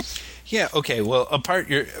 Yeah, okay. Well, apart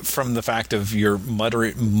from the fact of you're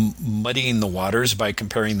muddying the waters by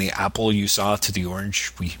comparing the apple you saw to the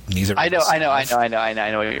orange neither. I know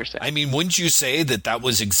what you're saying. I mean, wouldn't you say that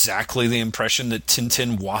was exactly the impression that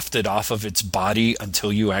Tintin wafted off of its body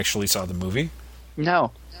until you actually saw the movie?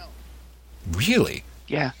 No. Really?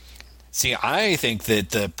 Yeah. See, I think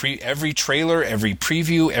that every trailer, every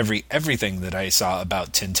preview, everything that I saw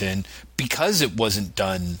about Tintin, because it was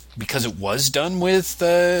done with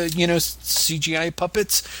CGI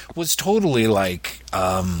puppets, was totally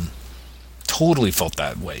totally felt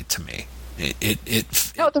that way to me.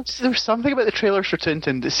 There's something about the trailers for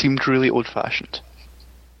Tintin that seemed really old-fashioned.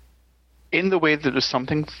 In the way that there's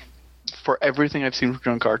something for everything I've seen from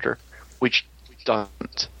John Carter, which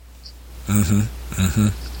doesn't.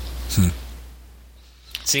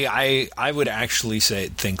 See, I would actually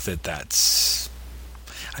think that's...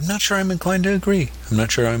 I'm not sure I'm inclined to agree.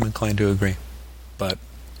 But,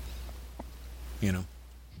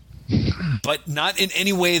 but not in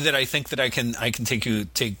any way that I think that I can take you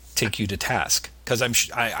to task. Because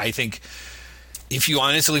I think if you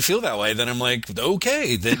honestly feel that way, then I'm like,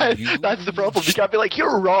 okay, then that's the problem. You can't be like,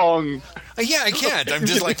 you're wrong. Yeah, I can't. I'm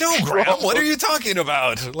just like, no, Graham, what are you talking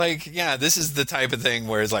about? Like, yeah, this is the type of thing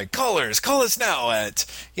where it's like, call us now at...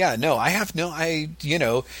 Yeah, no,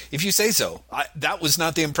 if you say so. That was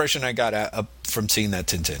not the impression I got from seeing that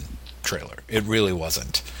Tintin trailer. It really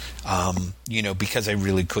wasn't. Because I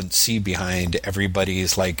really couldn't see behind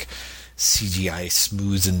everybody's, like, CGI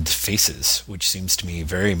smoothened faces, which seems to me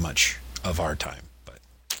very much of our time. But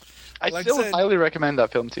I still highly recommend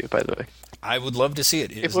that film to you, by the way. I would love to see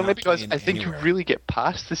it. If only because I think you really get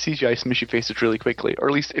past the CGI smushy faces really quickly, or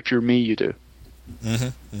at least if you're me, you do.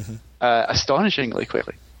 Astonishingly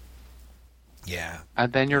quickly. Yeah.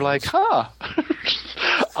 And then you're like,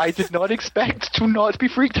 I did not expect to not be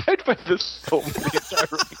freaked out by this film the entire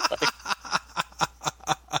running time.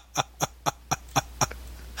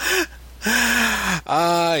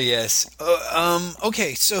 Yes.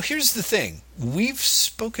 Okay, so here's the thing. We've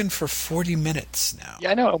spoken for 40 minutes now. Yeah,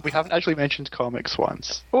 I know. We haven't actually mentioned comics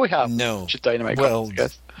once. Well, we have. No. Just Dynamite comics, I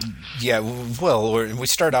guess. Yeah, we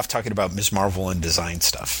started off talking about Ms. Marvel and design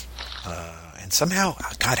stuff. And somehow,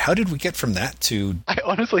 God, how did we get from that to... I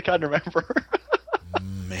honestly can't remember.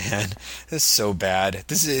 Man, this is so bad.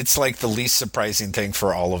 It's like the least surprising thing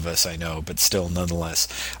for all of us, I know, but still, nonetheless.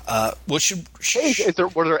 Were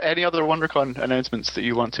there any other WonderCon announcements that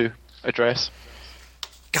you want to address?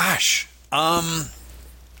 Gosh, what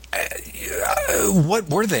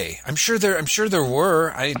were they? I'm sure there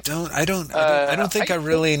were. I don't think I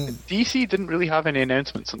really. DC didn't really have any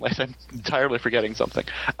announcements, unless I'm entirely forgetting something.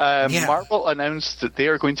 Marvel announced that they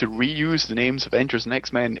are going to reuse the names Avengers and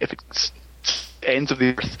X-Men if it's Ends of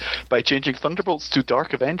the Earth by changing Thunderbolts to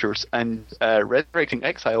Dark Avengers and resurrecting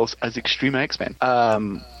Exiles as Extreme X-Men,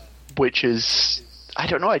 which is, I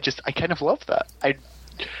don't know, I kind of love that. I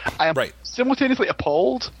am simultaneously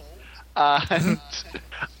appalled and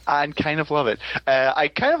kind of love it. I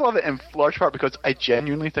kind of love it in large part because I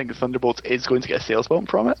genuinely think Thunderbolts is going to get a sales bump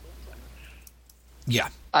from it. Yeah.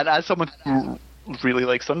 And as someone who really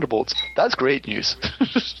likes Thunderbolts, that's great news.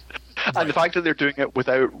 And the fact that they're doing it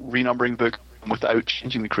without renumbering the book, without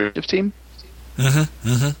changing the creative team,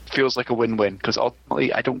 feels like a win-win. Because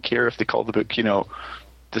ultimately, I don't care if they call the book,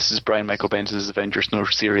 this is Brian Michael Bendis' Avengers. No,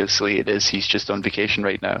 seriously, it is. He's just on vacation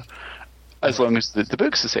right now. As long as the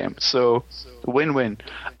book's the same. So, win-win.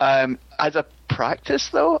 As a practice,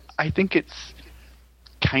 though, I think it's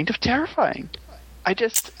kind of terrifying.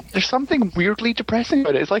 There's something weirdly depressing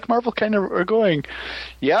about it. It's like Marvel kind of are going,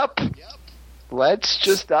 yep. Let's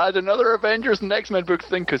just add another Avengers and X-Men book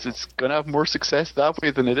thing because it's going to have more success that way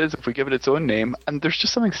than it is if we give it its own name. And there's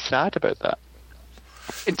just something sad about that.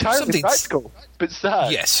 Entirely practical, but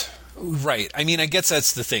sad. Yes, right. I mean, I guess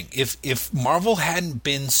that's the thing. If Marvel hadn't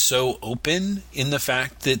been so open in the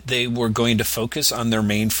fact that they were going to focus on their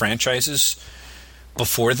main franchises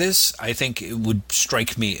before this, I think it would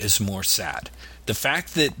strike me as more sad. The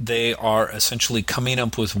fact that they are essentially coming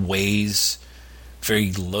up with ways...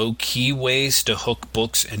 very low-key ways to hook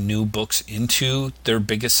books and new books into their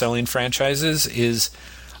biggest selling franchises is,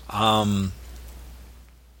 I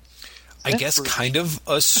guess, kind of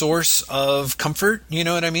a source of comfort. You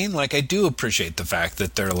know what I mean? Like, I do appreciate the fact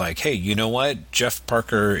that they're like, hey, you know what? Jeff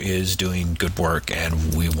Parker is doing good work,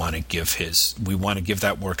 and we want to give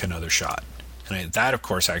that work another shot. And that, of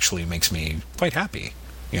course, actually makes me quite happy.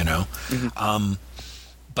 Mm-hmm.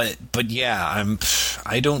 But yeah,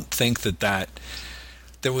 I don't think that.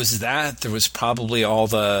 There was that. There was probably all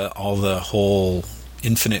the whole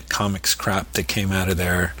Infinite Comics crap that came out of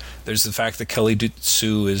there. There's the fact that Kelly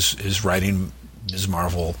Sue is writing Ms.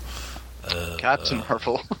 Marvel. Captain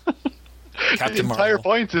Marvel. Captain Marvel. The entire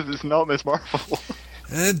point is it's not Ms. Marvel.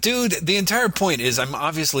 Dude, the entire point is I'm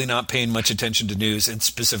obviously not paying much attention to news, and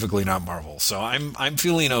specifically not Marvel. So I'm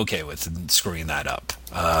feeling okay with screwing that up.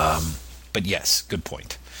 But yes, good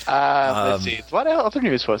point. Let's see. What other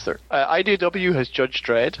news was there? IDW has Judge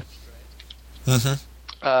Dredd.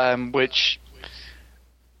 which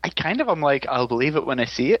I kind of am like, I'll believe it when I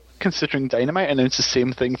see it, considering Dynamite announced the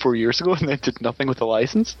same thing 4 years ago and then did nothing with the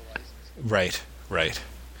license. Right.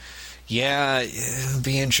 Yeah, it'll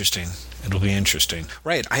be interesting.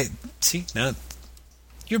 Right, I see, now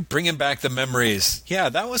you're bringing back the memories. Yeah,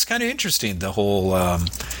 that was kind of interesting, the whole, I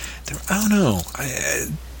don't know.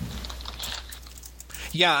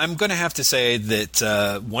 Yeah, I'm going to have to say that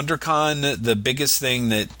WonderCon, the biggest thing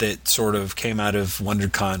that sort of came out of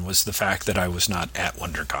WonderCon was the fact that I was not at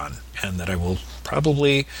WonderCon, and that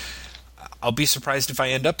I'll be surprised if I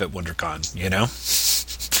end up at WonderCon,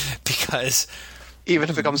 because...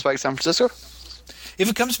 Even if it comes back to San Francisco? If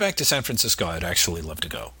it comes back to San Francisco, I'd actually love to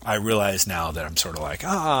go. I realize now that I'm sort of like,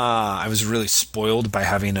 I was really spoiled by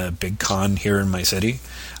having a big con here in my city.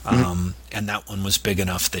 And that one was big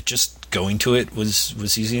enough that just going to it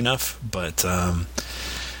was easy enough. But yeah,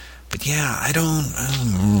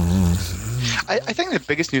 I think the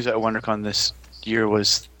biggest news out of WonderCon this year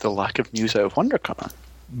was the lack of news out of WonderCon.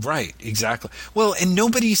 Right, exactly. Well, and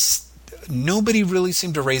nobody really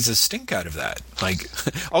seemed to raise a stink out of that. Like,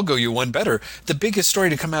 I'll go you one better. The biggest story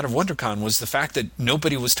to come out of WonderCon was the fact that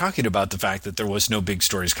nobody was talking about the fact that there was no big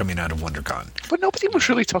stories coming out of WonderCon. But nobody was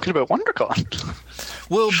really talking about WonderCon.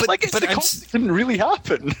 Well, but it didn't really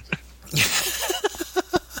happen.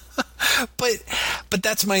 But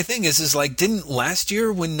that's my thing is like, didn't last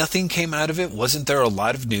year when nothing came out of it, wasn't there a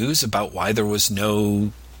lot of news about why there was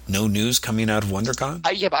no news coming out of WonderCon?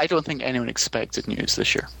 Yeah, but I don't think anyone expected news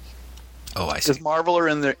this year. Oh, I see. Because Marvel are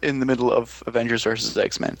in the middle of Avengers versus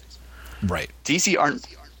X-Men. Right. DC aren't.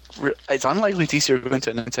 It's unlikely DC are going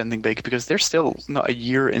to announce anything big because they're still not a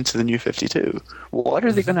year into the New 52. What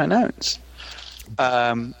are they going to announce?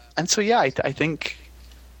 And so yeah, I think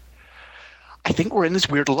we're in this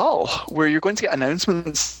weird lull where you're going to get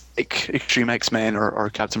announcements like Extreme X-Men or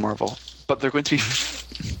Captain Marvel, but they're going to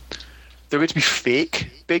be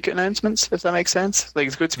fake big announcements, if that makes sense. Like,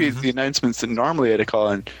 it's going to be the announcements that normally at a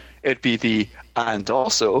con it'd be the and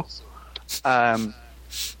also,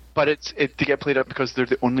 but it to get played up because they're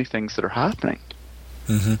the only things that are happening.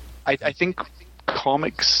 I think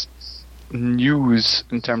comics news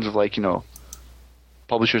in terms of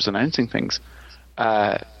publishers announcing things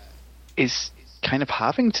is kind of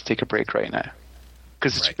having to take a break right now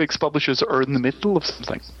because big publishers are in the middle of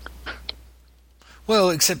something.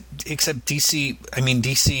 Well, except DC. I mean,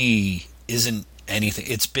 DC isn't anything.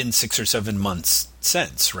 It's been 6 or 7 months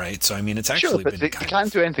since, right? So I mean, it's actually but they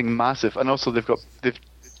can't do anything massive, and also they've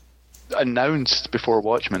announced before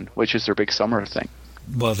Watchmen, which is their big summer thing.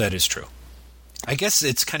 Well, that is true. I guess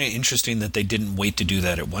it's kind of interesting that they didn't wait to do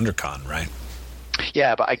that at WonderCon, right?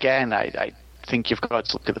 Yeah, but again, I think you've got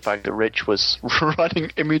to look at the fact that Rich was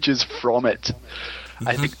running images from it.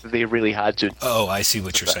 I think they really had to. Oh, I see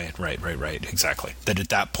what you're saying. Right. Exactly. That at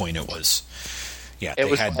that point it was... Yeah,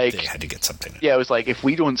 they had to get something. Yeah, it was like, if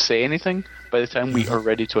we don't say anything by the time we are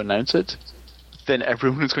ready to announce it, then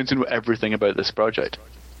everyone is going to know everything about this project.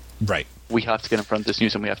 Right. We have to get in front of this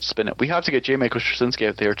news and we have to spin it. We have to get J. Michael Straczynski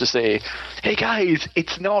out there to say, hey guys,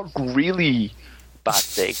 it's not really bad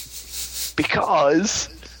thing. Because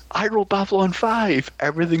I wrote Babylon 5.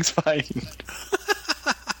 Everything's fine.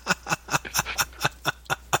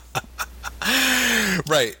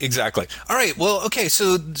 Right, exactly. All right, well, okay,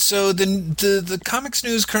 so the comics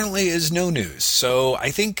news currently is no news. So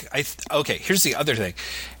I think okay, here's the other thing.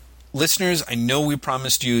 Listeners, I know we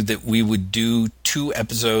promised you that we would do 2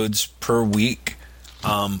 episodes per week.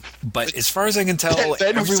 But as far as I can tell,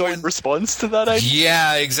 everyone responds to that idea.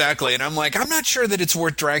 Yeah, exactly. And I'm like, I'm not sure that it's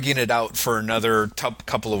worth dragging it out for another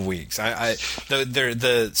couple of weeks.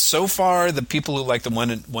 So far, the people who like the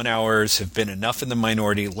 1 hours have been enough in the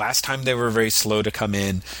minority. Last time they were very slow to come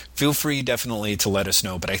in. Feel free, definitely, to let us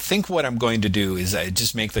know. But I think what I'm going to do is I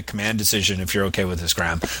just make the command decision, if you're okay with this,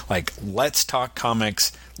 Graham. Like, let's talk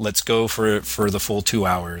comics. Let's go for the full 2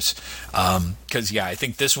 hours. Because I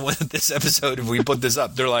think this episode, if we put this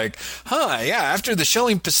up, they're like, after the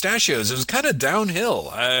shelling pistachios, it was kind of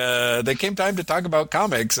downhill. They came time to talk about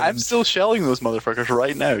comics. I'm still shelling those motherfuckers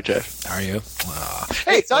right now, Jeff. Are you?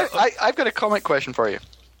 Hey, I've got a comic question for you.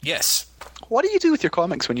 Yes. What do you do with your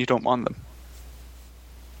comics when you don't want them?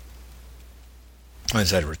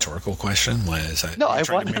 Is that a rhetorical question? Why is that? No, I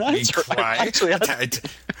want an answer.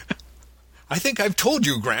 I think I've told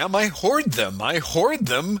you, Graham. I hoard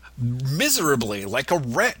them miserably, like a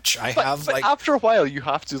wretch. But after a while, you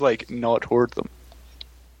have to not hoard them.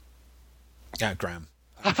 Yeah, Graham.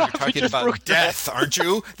 You're talking about death, aren't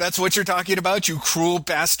you? That's what you're talking about, you cruel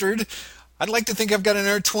bastard. I'd like to think I've got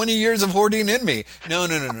another 20 years of hoarding in me. No.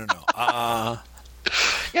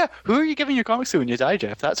 Yeah, who are you giving your comics to when you die,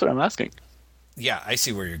 Jeff? That's what I'm asking. Yeah, I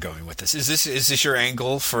see where you're going with this. Is this your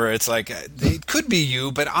angle for? It's like it could be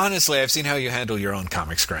you, but honestly, I've seen how you handle your own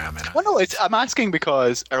comics, Graham. And Well, no, I'm asking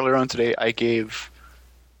because earlier on today I gave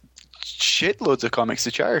shitloads of comics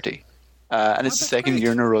to charity. And it's the that's second great.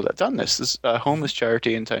 year in a row that I've done this. There's a homeless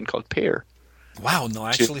charity in town called Pear. wow, and they'll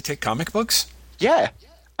actually take comic books. Yeah.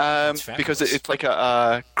 That's Because fabulous. it's like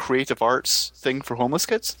a creative arts thing for homeless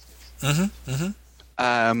kids.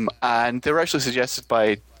 And they were actually suggested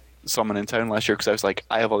by someone in town last year because I was like,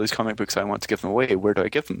 I have all these comic books I want to give them away. Where do I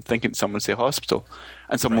give them? Thinking someone would say hospital.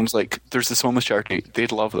 And someone was like, there's this homeless charity.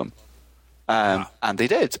 They'd love them. And they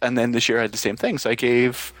did. And then this year I had the same thing. So I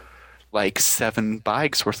gave like 7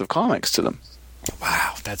 bags worth of comics to them.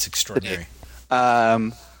 Wow, that's extraordinary.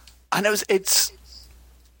 And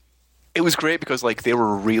it was great because like they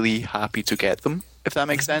were really happy to get them, if that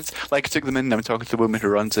makes sense. Like I took them in and I'm talking to the woman who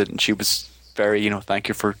runs it and she was very, thank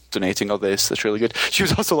you for donating all this. That's really good. She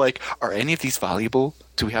was also like, are any of these valuable?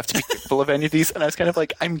 Do we have to be careful of any of these? And I was kind of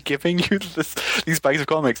like, I'm giving you these bags of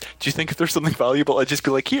comics. Do you think if there's something valuable, I'd just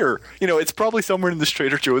be like, here, it's probably somewhere in this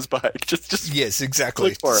Trader Joe's bag. Just Yes, exactly.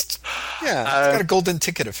 click for it. Yeah, it's got a golden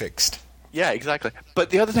ticket affixed. Yeah, exactly. But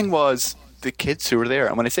the other thing was the kids who were there,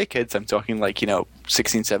 and when I say kids, I'm talking like,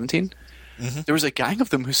 16, 17. There was a gang of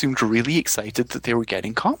them who seemed really excited that they were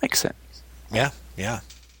getting comics in, Yeah, yeah.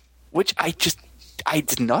 which I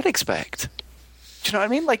did not expect. Do you know what I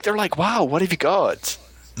mean? Like, they're like, wow, what have you got?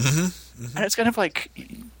 And it's kind of like,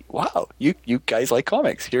 wow, you guys like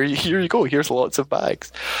comics. Here you go. Here's lots of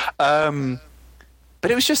bags. But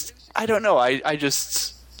it was just, I don't know. I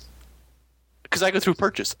just... Because I go through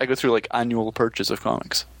purchase. I go through like annual purchase of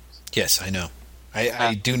comics. Yes, I know.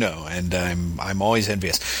 I do know, and I'm always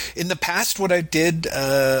envious. In the past, what I did,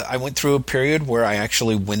 I went through a period where I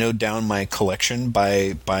actually winnowed down my collection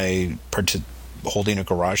by holding a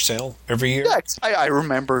garage sale every year. Yeah, I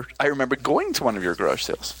remember going to one of your garage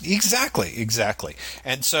sales. Exactly.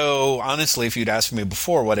 And so, honestly, if you'd asked me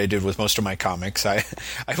before what I did with most of my comics, I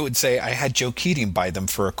would say I had Joe Keating buy them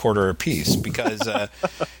for $quarter a piece because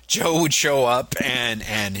Joe would show up and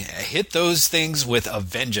hit those things with a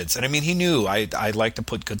vengeance. And I mean, he knew I'd like to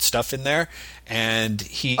put good stuff in there, and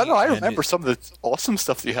he... I know, I remember some of the awesome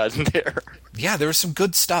stuff that you had in there. Yeah, there was some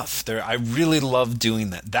good stuff there. I really love doing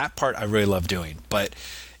that. That part I really love doing. But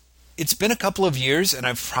it's been a couple of years, and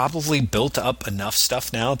I've probably built up enough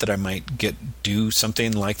stuff now that I might do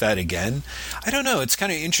something like that again. I don't know. It's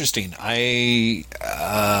kind of interesting. Because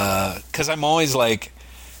I'm always like,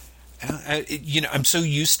 I'm so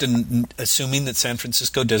used to assuming that San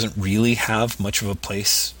Francisco doesn't really have much of a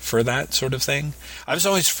place for that sort of thing. I was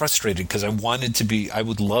always frustrated because I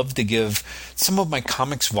would love to give some of my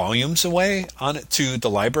comics volumes away to the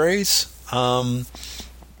libraries.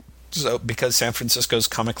 So because San Francisco's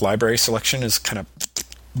comic library selection is kind of,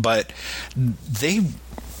 but they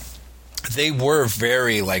were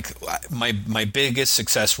very like my biggest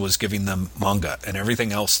success was giving them manga, and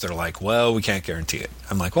everything else they're like, well, we can't guarantee it.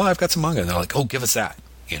 I'm like, well, I've got some manga, and they're like, oh, give us that,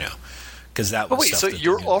 because that was. But wait, stuff so that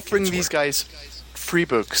you're the offering kids these were. guys free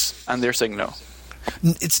books, and they're saying no?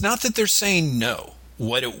 It's not that they're saying no.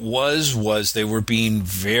 What it was they were being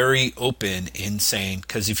very open in saying,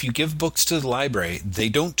 because if you give books to the library, they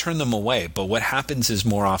don't turn them away. But what happens is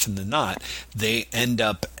more often than not, they end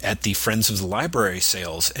up at the Friends of the Library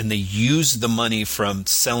sales, and they use the money from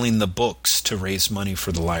selling the books to raise money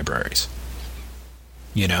for the libraries.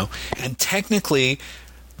 And technically,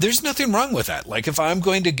 there's nothing wrong with that. Like, if I'm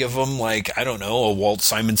going to give them, like, I don't know, a Walt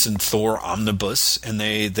Simonson Thor omnibus, and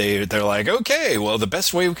they're like, okay, well, the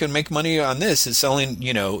best way we can make money on this is selling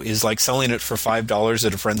it for $5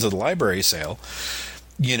 at a Friends of the Library sale.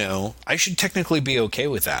 I should technically be okay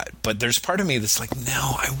with that. But there's part of me that's like,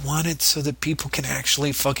 no, I want it so that people can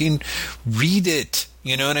actually fucking read it.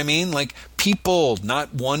 You know what I mean? Like, people,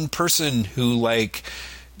 not one person who, like,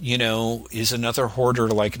 is another hoarder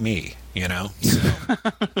like me,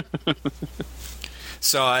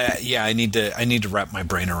 So I need to wrap my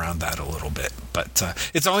brain around that a little bit. But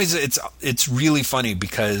it's really funny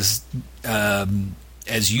because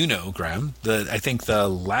as you know, Graham, I think the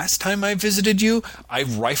last time I visited you, I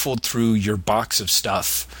rifled through your box of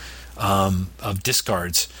stuff, of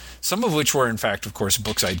discards. Some of which were, in fact, of course,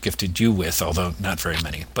 books I'd gifted you with, although not very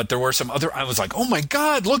many. But there were some other... I was like, oh, my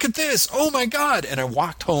God, look at this. Oh, my God. And I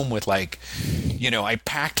walked home with, like, I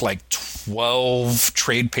packed, like, 12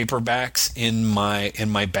 trade paperbacks in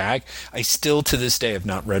my bag. I still, to this day, have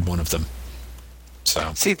not read one of them.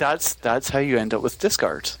 So See, that's how you end up with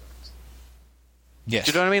discards. Yes.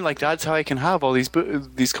 Do you know what I mean? Like, that's how I can have all these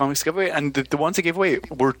these comics to give away. And the ones I gave away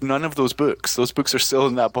were none of those books. Those books are still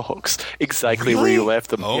in that box, exactly where you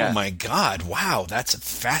left them. Oh yeah. my God! Wow, that's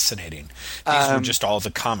fascinating. These were just all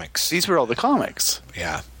the comics. These were all the comics.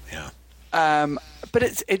 Yeah, yeah. But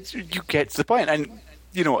it's you get to the point, and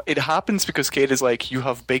you know it happens because Kate is like, you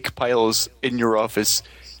have big piles in your office,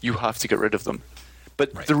 you have to get rid of them.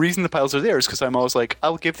 But Right. the reason the piles are there is because I'm always like,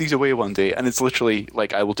 I'll give these away one day, and it's literally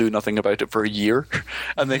like I will do nothing about it for a year,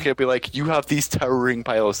 and they could be like, you have these towering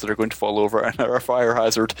piles that are going to fall over and are a fire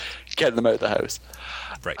hazard. Get them out of the house.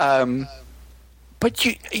 Right. But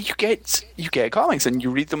you get comics and you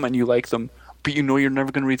read them and you like them, but you know you're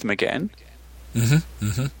never going to read them again.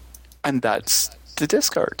 And that's the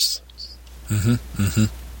discards. I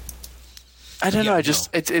don't know. Yeah, I just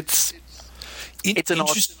it's an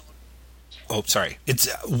odd. Oh, sorry.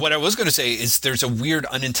 It's what I was going to say is there's a weird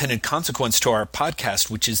unintended consequence to our podcast,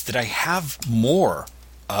 which is that I have more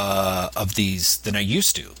of these than I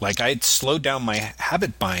used to. Like I had slowed down my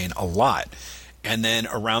habit buying a lot. And then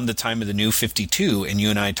around the time of the new 52 and you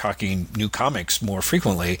and I talking new comics more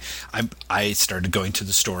frequently, I started going to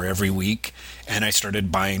the store every week and I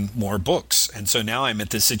started buying more books. And so now I'm at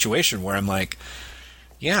this situation where I'm like,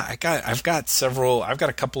 yeah, I've got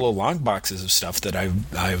a couple of long boxes of stuff that I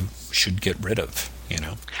should get rid of, you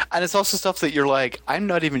know. And it's also stuff that you're like, I'm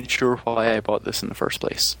not even sure why I bought this in the first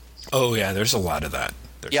place. Oh yeah, there's a lot of that.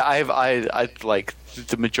 Yeah, I like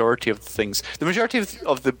the majority of the things. The majority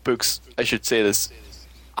of the books, I should say this,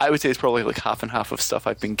 I would say it's probably like half and half of stuff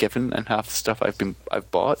I've been given and half the stuff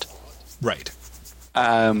I've bought. Right.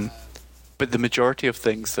 But the majority of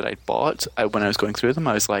things that I bought, when I was going through them,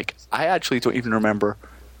 I was like, I actually don't even remember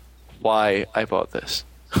why I bought this.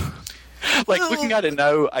 Looking at it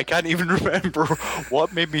now, I can't even remember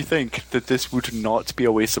what made me think that this would not be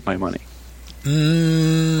a waste of my money.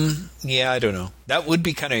 Yeah, I don't know. That would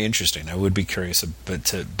be kind of interesting. I would be curious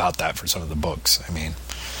about that for some of the books. I mean,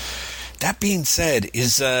 that being said,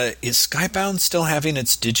 is Skybound still having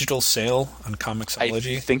its digital sale on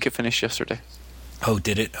Comixology? I think it finished yesterday. Oh,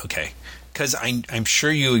 did it? Okay. Because I'm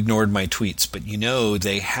sure you ignored my tweets, but you know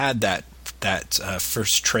they had that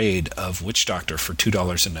first trade of Witch Doctor for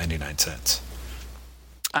 $2.99.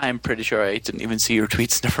 I'm pretty sure I didn't even see your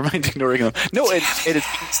tweets. Never mind ignoring them. No, it has been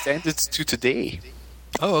extended to today.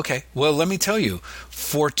 Oh, okay. Well, let me tell you,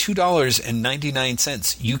 for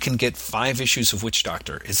 $2.99, you can get 5 issues of Witch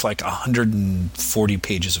Doctor. It's like 140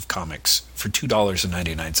 pages of comics for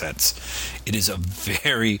 $2.99. It is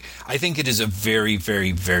I think it is a very,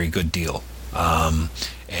 very, very good deal.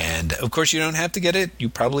 And of course, you don't have to get it. You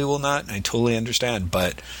probably will not. I totally understand.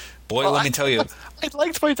 But boy, let me tell you. I'd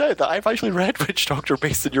like to point out that I've actually read Witch Doctor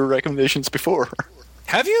based on your recommendations before.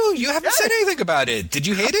 Have you? You haven't said anything about it. Did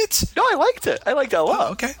you hate it? No, I liked it. I liked it a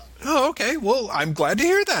lot. Oh, okay. Well, I'm glad to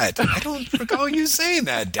hear that. I don't recall you saying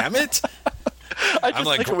that, damn it. I just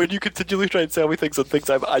like it when you continually try and sell me things on things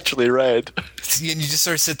I've actually read. And you just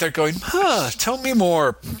sort of sit there going, tell me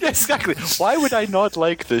more. Yes, exactly. Why would I not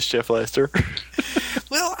like this, Jeff Lester?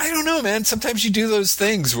 Well, I don't know, man. Sometimes you do those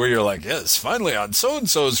things where you're like, yes, finally on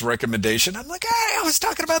so-and-so's recommendation. I'm like, hey, I was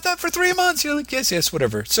talking about that for 3 months. You're like, yes,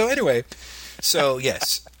 whatever. So anyway,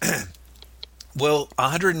 yes. Well,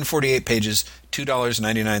 148 pages,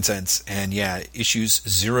 $2.99, and yeah, issues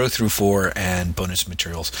 0 through 4 and bonus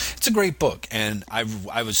materials. It's a great book, and I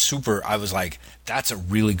was like, that's a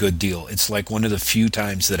really good deal. It's like one of the few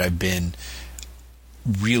times that I've been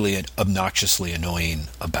really obnoxiously annoying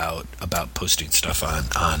about posting stuff on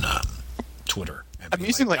Twitter.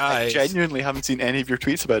 Amusingly, I genuinely haven't seen any of your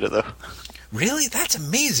tweets about it, though. Really? That's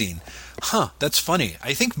amazing. That's funny.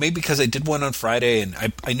 I think maybe because I did one on Friday, and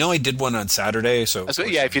I know I did one on Saturday. So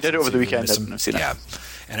yeah, if you did it over the weekend, I wouldn't have seen it. Yeah,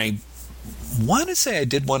 and I want to say I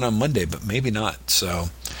did one on Monday, but maybe not. So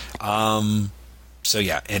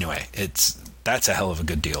yeah. Anyway, that's a hell of a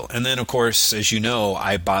good deal. And then, of course, as you know,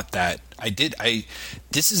 I bought that.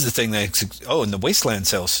 This is the thing that. Oh, and the Wasteland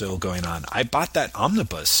sale is still going on. I bought that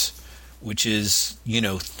omnibus, which is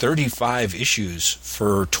 35 issues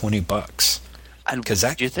for $20. And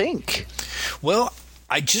what do you think? Well,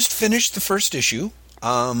 I just finished the first issue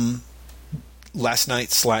last night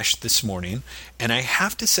 / this morning, and I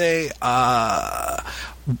have to say, I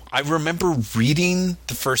remember reading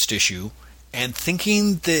the first issue and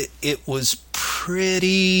thinking that it was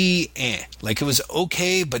pretty like it was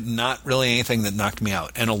okay, but not really anything that knocked me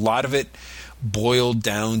out. And a lot of it boiled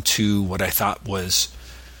down to what I thought was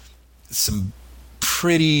some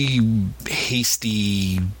pretty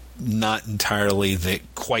hasty, not entirely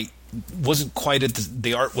quite quite at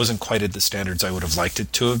the art wasn't quite at the standards I would have liked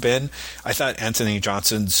it to have been. I thought Anthony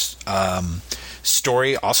Johnson's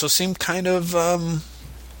story also seemed kind of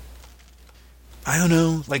I don't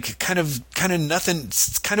know, like kind of nothing.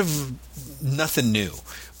 It's kind of nothing new.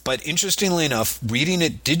 But interestingly enough, reading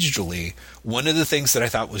it digitally, one of the things that I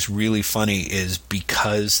thought was really funny is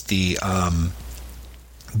because the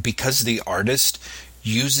artist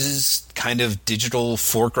uses kind of digital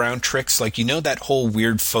foreground tricks, like, you know, that whole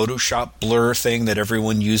weird Photoshop blur thing that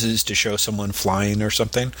everyone uses to show someone flying or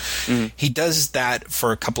something. He does that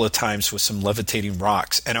for a couple of times with some levitating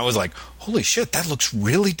rocks, and I was like, holy shit, that looks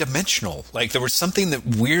really dimensional. Like, there was something that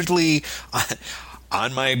weirdly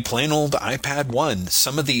on my plain old iPad 1,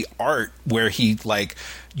 some of the art where he, like,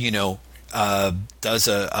 you know, does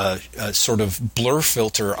a sort of blur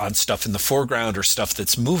filter on stuff in the foreground or stuff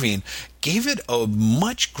that's moving, gave it a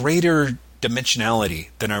much greater dimensionality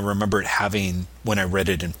than I remember it having when I read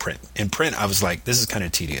it in print. In print, I was like, this is kind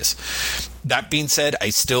of tedious. That being said,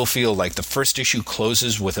 I still feel like the first issue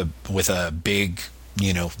closes with a big,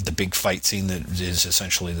 you know, the big fight scene that is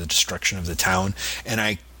essentially the destruction of the town, and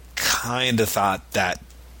I kind of thought that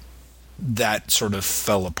sort of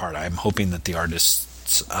fell apart. I'm hoping that the artist's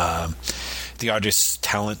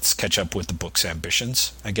talents catch up with the book's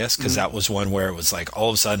ambitions, I guess, because that was one where it was like all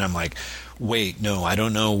of a sudden I'm like, wait, no, I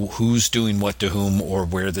don't know who's doing what to whom or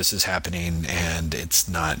where this is happening, and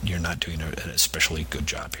you're not doing an especially good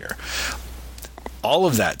job here. All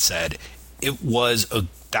of that said, it was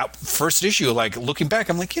that first issue, like, looking back,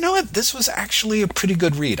 I'm like, you know what, this was actually a pretty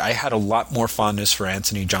good read. I had a lot more fondness for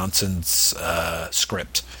Anthony Johnson's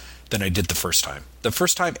script than I did the first time. The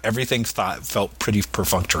first time, everything felt pretty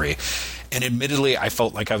perfunctory. And admittedly, I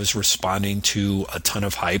felt like I was responding to a ton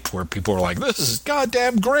of hype where people were like, this is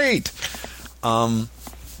goddamn great.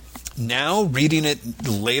 Now, reading it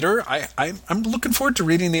later, I'm looking forward to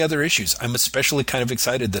reading the other issues. I'm especially kind of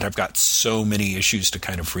excited that I've got so many issues to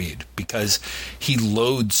kind of read, because he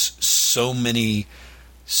loads so many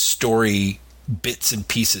story bits and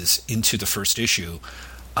pieces into the first issue.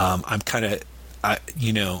 I'm kind of...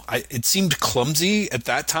 it seemed clumsy at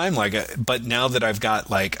that time, but now that I've got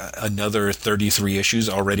like another 33 issues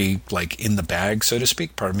already like in the bag, so to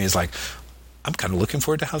speak, part of me is like, I'm kind of looking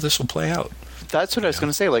forward to how this will play out. That's what I was going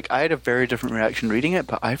to say. Like, I had a very different reaction reading it,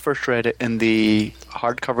 but I first read it in the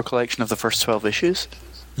hardcover collection of the first 12 issues.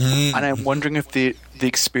 And I'm wondering if the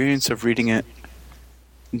experience of reading it,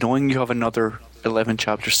 knowing you have another 11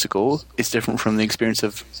 chapters to go, is different from the experience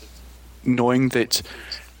of knowing that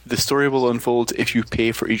the story will unfold if you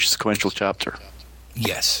pay for each sequential chapter.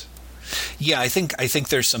 Yes. Yeah, I think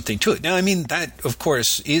there's something to it. Now, I mean, that, of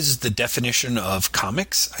course, is the definition of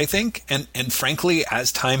comics, I think. And frankly,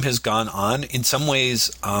 as time has gone on, in some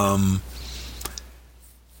ways, what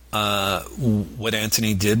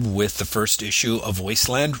Anthony did with the first issue of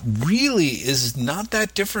Wasteland really is not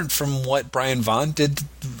that different from what Kay Vaughan did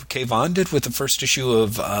with the first issue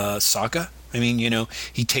of Saga. I mean, you know,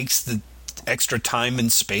 he takes the extra time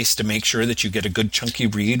and space to make sure that you get a good chunky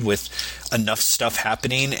read with enough stuff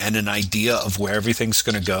happening and an idea of where everything's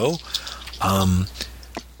going to go.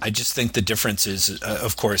 I just think the difference is,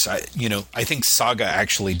 of course, I think Saga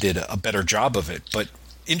actually did a better job of it. But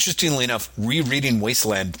interestingly enough, rereading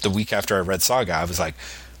Wasteland the week after I read Saga, I was like,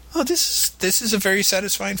 oh, this is a very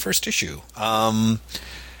satisfying first issue.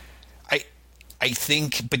 I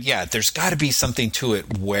think, but yeah, there's got to be something to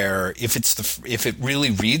it where if it really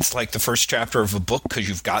reads like the first chapter of a book because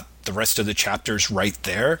you've got the rest of the chapters right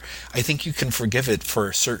there, I think you can forgive it for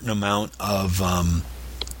a certain amount of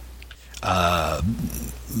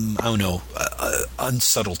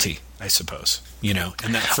unsubtlety, I suppose. You know,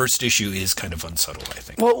 and that first issue is kind of unsubtle, I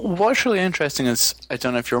think. Well, what's really interesting is, I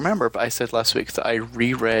don't know if you remember, but I said last week that I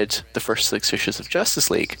reread the first 6 issues of Justice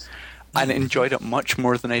League and enjoyed it much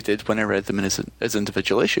more than I did when I read them as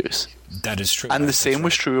individual issues. That is true. And the same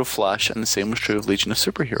was true of Flash, and the same was true of Legion of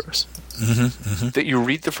Superheroes. That you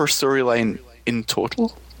read the first storyline in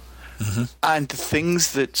total, and the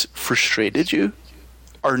things that frustrated you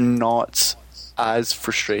are not as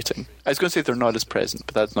frustrating. I was going to say they're not as present,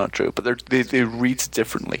 but that's not true. But they read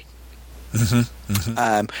differently.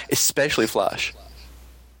 Especially Flash.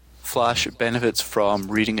 Flash benefits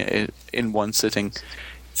from reading it in one sitting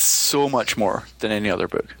so much more than any other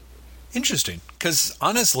book. Interesting, because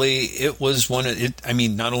honestly, it was I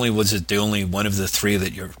mean, not only was it the only one of the 3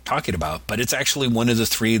 that you're talking about, but it's actually one of the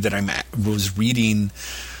 3 that I was reading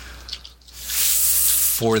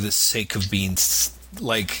for the sake of being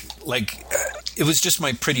like it was just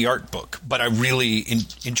my pretty art book, but I really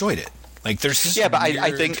enjoyed it. Like, there's this but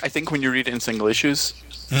I think when you read it in single issues,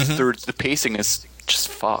 the pacing is just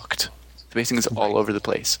fucked. The pacing is all over the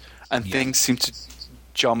place. and things seem to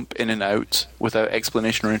jump in and out without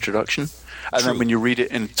explanation or introduction. And then when you read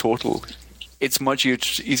it in total, it's much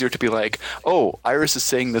easier to be like, oh, Iris is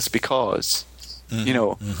saying this because,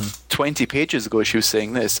 20 pages ago she was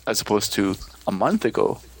saying this, as opposed to a month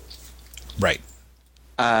ago. Right.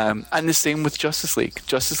 And the same with Justice League.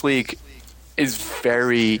 Justice League is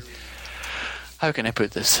very, how can I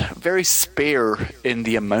put this? Very spare in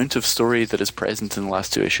the amount of story that is present in the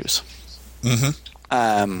last 2 issues.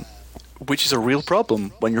 Which is a real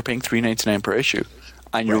problem when you're paying $3.99 per issue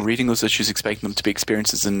and you're reading those issues expecting them to be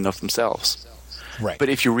experiences in and of themselves. Right. But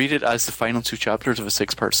if you read it as the final 2 chapters of a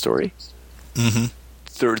 6-part story,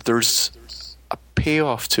 there's a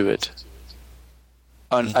payoff to it,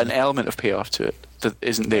 an element of payoff to it that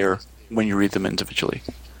isn't there when you read them individually.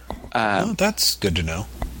 That's good to know.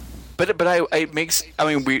 But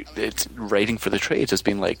it's writing for the trade has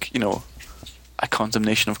been like, a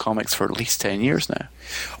condemnation of comics for at least 10 years now.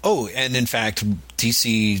 Oh, and in fact,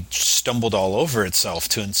 DC stumbled all over itself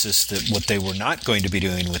to insist that what they were not going to be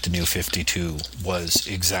doing with the New 52 was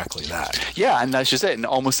exactly that. Yeah, and that's just it. In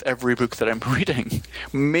almost every book that I'm reading,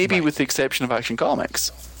 maybe with the exception of Action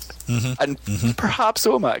Comics. And perhaps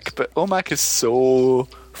OMAC, but OMAC is so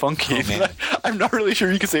funky. Oh, I'm not really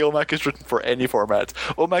sure you can say OMAC is written for any format.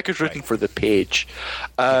 OMAC is written for the page.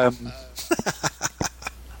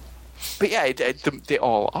 But yeah, they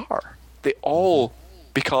all are. They all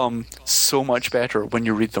become so much better when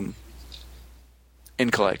you read them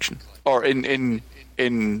in collection. Or in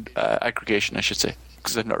aggregation, I should say.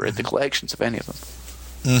 Because I've not read the collections of any of them.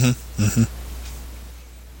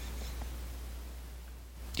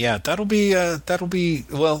 Yeah, that'll be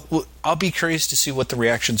well, I'll be curious to see what the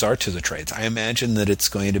reactions are to the trades. I imagine that it's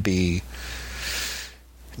going to be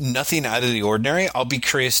nothing out of the ordinary. I'll be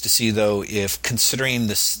curious to see, though, if considering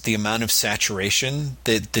the amount of saturation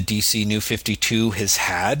that the DC New 52 has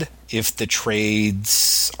had, if the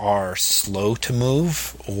trades are slow to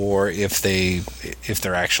move, or if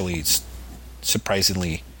they're actually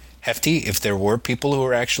surprisingly hefty, if there were people who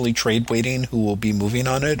are actually trade waiting who will be moving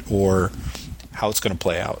on it, or how it's going to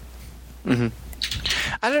play out. I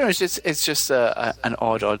don't know. It's just an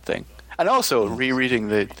odd thing. And also, rereading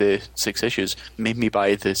the 6 issues made me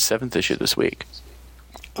buy the 7th issue this week,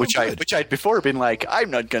 which I'd before been like,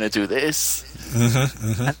 I'm not going to do this.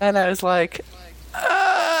 And then I was like,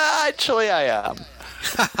 actually, I am.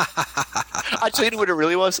 Actually, you know what it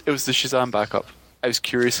really was? It was the Shazam backup. I was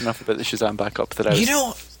curious enough about the Shazam backup that I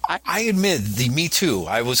was... I admit, me too.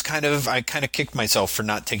 I kind of kicked myself for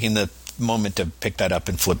not taking the moment to pick that up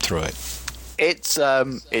and flip through it. It's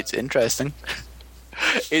interesting.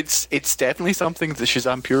 It's definitely something the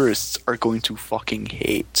Shazam purists are going to fucking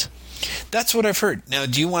hate. That's what I've heard. Now,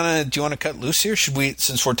 do you want to cut loose here? Should we,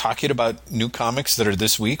 since we're talking about new comics that are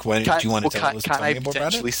this week, do you want to tell us can I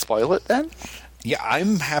potentially spoil it then? Yeah,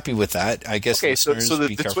 I'm happy with that. I guess. Okay, so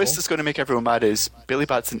the twist that's going to make everyone mad is Billy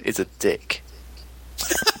Batson is a dick.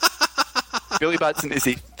 Billy Batson is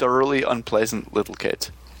a thoroughly unpleasant little kid.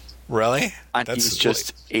 Really? And he's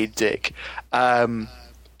just a dick.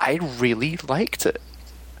 I really liked it.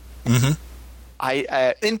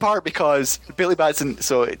 I in part because Billy Batson.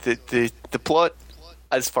 So the plot,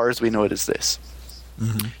 as far as we know it, is this: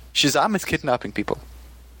 Shazam is kidnapping people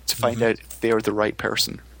to find out if they are the right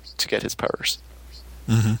person to get his powers.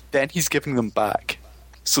 Then he's giving them back.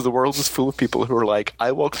 So the world is full of people who are like,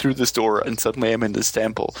 I walked through this door and suddenly I'm in this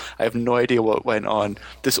temple. I have no idea what went on.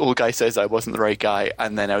 This old guy says I wasn't the right guy,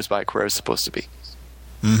 and then I was back where I was supposed to be.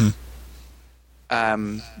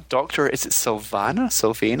 Doctor, is it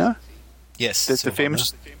Sylvana? Yes. The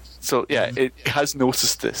famous. So yeah, it has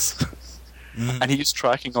noticed this, and he's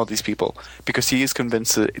tracking all these people because he is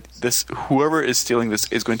convinced that whoever is stealing this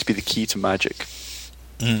is going to be the key to magic.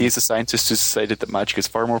 He is a scientist who's decided that magic is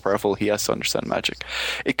far more powerful. He has to understand magic.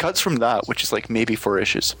 It cuts from that, which is like maybe 4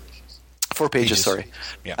 pages. Sorry.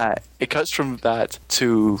 Yeah. It cuts from that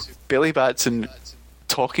to Billy Batson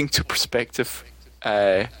talking to prospective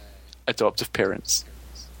adoptive parents,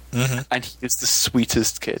 and he is the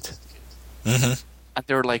sweetest kid. And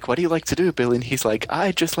they're like, what do you like to do, Billy? And he's like,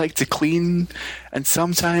 I just like to clean, and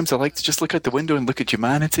sometimes I like to just look out the window and look at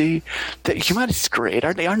humanity. Humanity's great,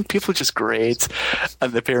 aren't they? Aren't people just great?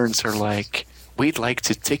 And the parents are like, we'd like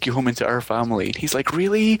to take you home into our family. And he's like,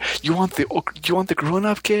 really? You want the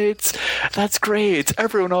grown-up kids? That's great.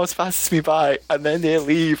 Everyone always passes me by, and then they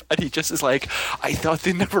leave. And he just is like, I thought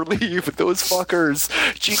they'd never leave. Those fuckers.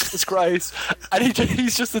 Jesus Christ. And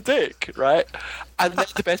he's just a dick, right? And then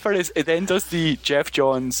the best part is, it then does the Jeff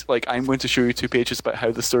Johns, like, I'm going to show you 2 pages about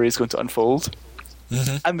how the story is going to unfold.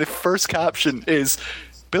 And the first caption is,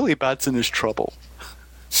 Billy Batson is trouble.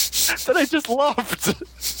 That I just loved.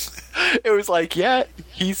 It was like, yeah,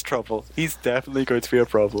 he's trouble. He's definitely going to be a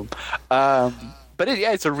problem. But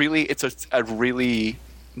it's a really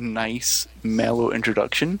nice, mellow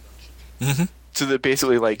introduction to the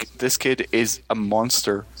basically like this kid is a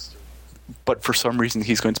monster, but for some reason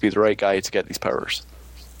he's going to be the right guy to get these powers.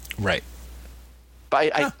 Right.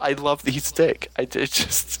 But I love that he's a dick.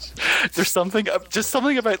 There's something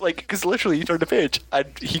about like, because literally you turn the page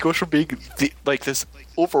and he goes from being like this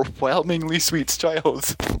overwhelmingly sweet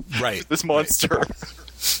child, right, to this monster.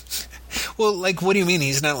 Right. Well, like, what do you mean?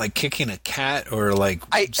 He's not like kicking a cat or like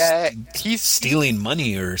he's stealing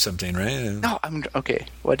money or something, right? No, okay.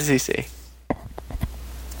 What does he say?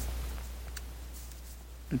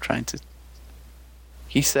 I'm trying to.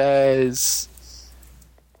 He says,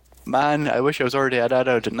 "Man, I wish I was already out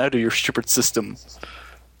of your stupid system."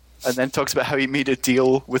 And then talks about how he made a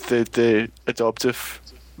deal with the adoptive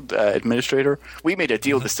administrator. We made a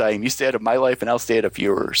deal this time. You stay out of my life, and I'll stay out of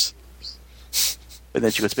yours. And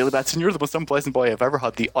then she goes, "Billy Batson, you're the most unpleasant boy I've ever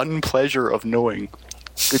had the unpleasure of knowing.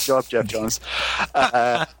 Good job, Jeff Johns."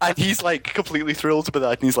 And he's like completely thrilled about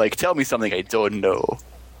that. And he's like, "Tell me something I don't know."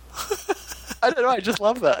 I don't know. I just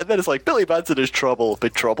love that. And then it's like, Billy Batson is trouble,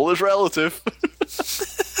 but trouble is relative.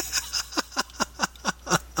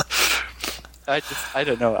 I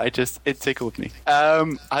don't know. It tickled me.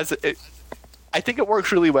 I think it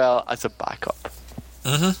works really well as a backup.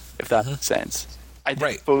 If that makes sense. I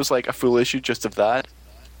think if it was like a full issue just of that,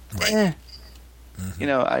 right? You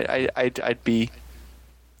know, I'd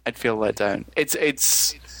feel let down. It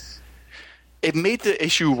made the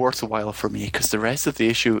issue worthwhile for me because the rest of the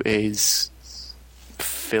issue is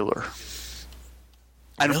filler.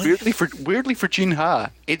 And really? weirdly for Gene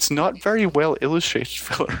Ha, it's not very well illustrated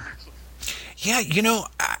filler. Yeah, you know,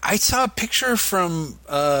 I saw a picture from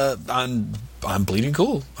on Bleeding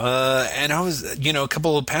Cool, and I was, you know, a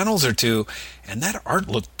couple of panels or two, and that art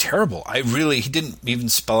looked terrible. He didn't even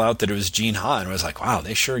spell out that it was Gene Ha, and I was like, wow,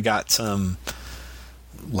 they sure got some,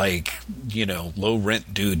 like, you know, low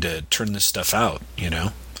rent dude to turn this stuff out, you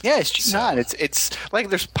know? Yeah, it's Gene Ha, and it's like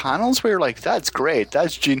there's panels where you're like, that's great,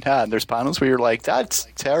 that's Gene Ha, and there's panels where you're like, that's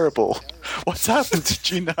terrible. What's happened to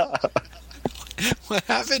Gene Ha? What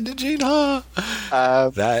happened to Gene Ha?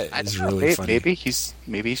 That is really funny. Maybe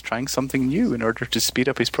he's trying something new in order to speed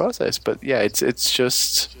up his process. But yeah, it's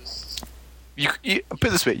just you put it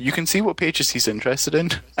this way: you can see what pages he's interested in,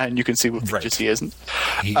 and you can see what pages he isn't.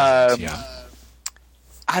 Yeah.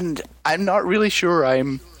 And I'm not really sure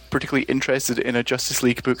I'm particularly interested in a Justice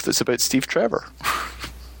League book that's about Steve Trevor.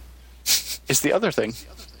 Is the other thing,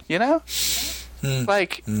 you know?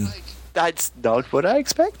 That's not what I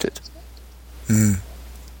expected.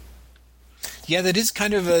 Yeah, that is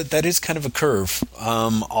kind of a curve.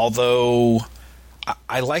 Although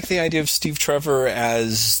I like the idea of Steve Trevor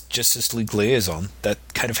as Justice League liaison. That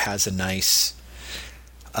kind of has a nice.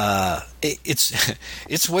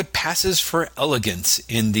 It's what passes for elegance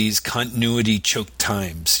in these continuity choked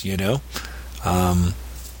times. You know,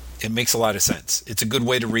 it makes a lot of sense. It's a good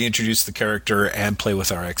way to reintroduce the character and play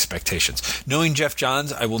with our expectations. Knowing Jeff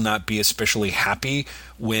Johns, I will not be especially happy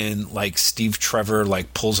when, like, Steve Trevor,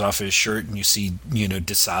 like, pulls off his shirt and you see, you know,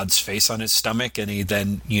 Desaad's face on his stomach, and he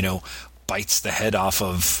then, you know, bites the head off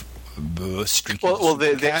of Streaky. Well,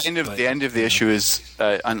 the end of the issue is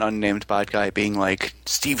an unnamed bad guy being like,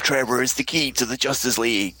 Steve Trevor is the key to the Justice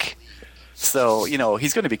League. So, you know,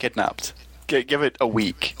 he's going to be kidnapped. Give it a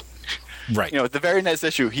week. Right. You know, at the very next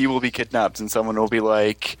issue, he will be kidnapped, and someone will be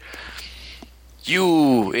like,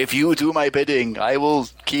 if you do my bidding, I will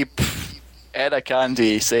keep Etta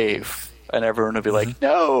Candy safe. And everyone will be like,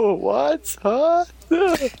 no, what? Huh?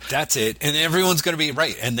 That's it. And everyone's going to be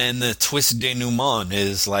right. And then the twist denouement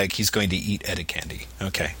is like he's going to eat Etta Candy.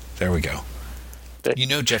 Okay, there we go. You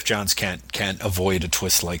know Jeff Johns can't avoid a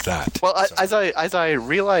twist like that. Well, so. as I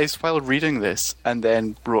realized while reading this, and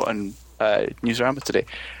then wrote on Newsarama today,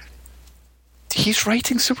 he's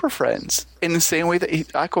writing Super Friends in the same way that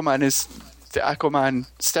Aquaman is the Aquaman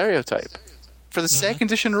stereotype. For the second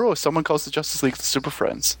edition in a row, someone calls the Justice League the Super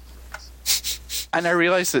Friends. And I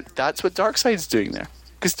realized that that's what Darkseid's doing there.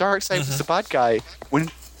 Because Darkseid was the bad guy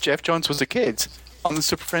when Jeff Johns was a kid on the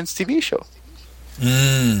Super Friends TV show.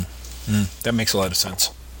 That makes a lot of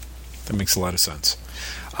sense.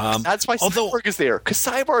 That's why Cyborg is there. Because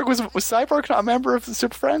Cyborg was Cyborg not a member of the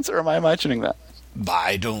Super Friends, or am I imagining that?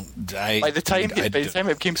 By the time it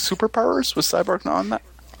became superpowers, was Cyborg not on that?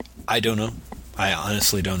 I don't know. I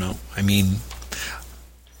honestly don't know. I mean,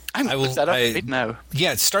 I will set up right now.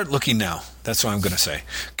 Yeah, start looking now. That's what I'm going to say.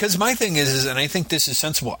 Because my thing is, and I think this is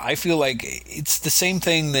sensible, I feel like it's the same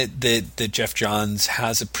thing that Jeff Johns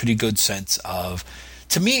has a pretty good sense of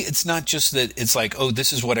to me, it's not just that it's like, oh,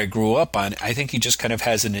 this is what I grew up on. I think he just kind of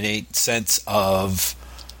has an innate sense of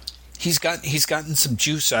he's gotten some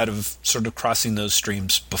juice out of sort of crossing those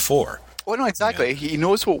streams before. Well, no, exactly. Yeah. He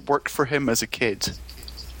knows what worked for him as a kid.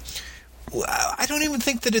 Well, I don't even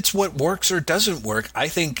think that it's what works or doesn't work. I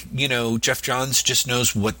think, Jeff Johns just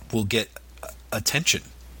knows what will get attention,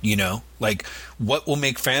 like what will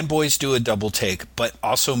make fanboys do a double take, but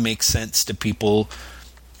also make sense to people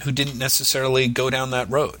who didn't necessarily go down that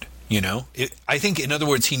road, I think, in other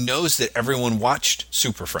words, he knows that everyone watched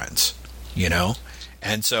Super Friends,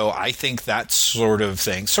 and so I think that sort of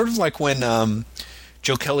thing, sort of like when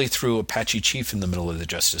Joe Kelly threw Apache Chief in the middle of the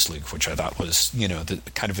Justice League, which I thought was, the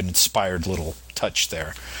kind of an inspired little touch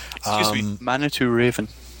there. Excuse me, Manitou Raven.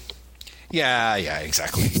 Yeah,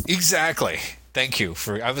 exactly. Exactly. Thank you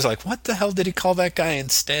I was like, what the hell did he call that guy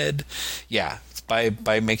instead? Yeah,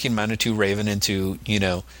 by making Manitou Raven into,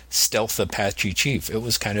 stealth Apache Chief.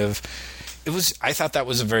 I thought that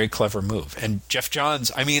was a very clever move. And Jeff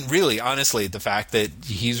Johns, I mean, really, honestly, the fact that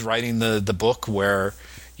he's writing the book where,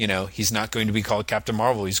 he's not going to be called Captain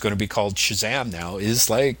Marvel, he's going to be called Shazam now, is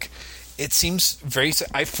like, it seems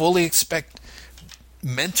I fully expect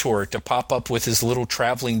Mentor to pop up with his little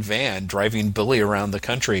traveling van driving Billy around the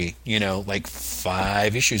country, like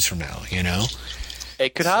 5 issues from now,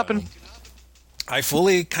 It could happen. I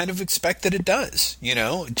fully kind of expect that it does,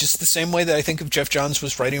 just the same way that I think if Jeff Johns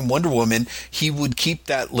was writing Wonder Woman, he would keep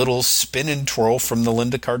that little spin and twirl from the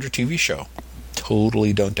Linda Carter TV show.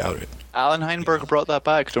 Totally don't doubt it. Alan Heinberg brought that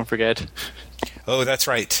back, don't forget. Oh, that's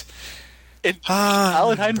right.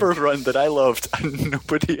 Alan Heinberg run that I loved and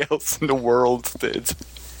nobody else in the world did.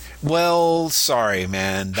 Well, sorry,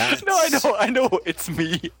 man. No, I know. It's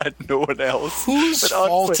me and no one else. Whose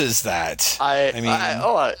fault is that?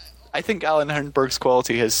 I think Alan Heinberg's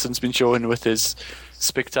quality has since been shown with his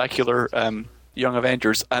spectacular Young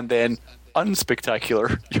Avengers and then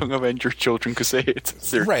unspectacular Young Avengers Children Crusade.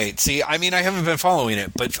 Right. See, I mean, I haven't been following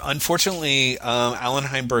it, but unfortunately, Alan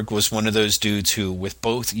Heinberg was one of those dudes who, with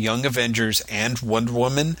both Young Avengers and Wonder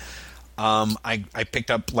Woman, I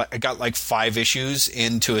got like 5 issues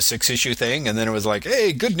into a 6-issue thing, and then it was like,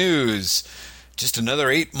 hey, good news. Just another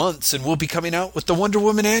 8 months and we'll be coming out with the Wonder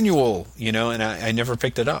Woman annual, and I never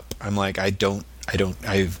picked it up. I'm like, I've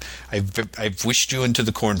wished you into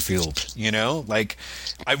the cornfield, like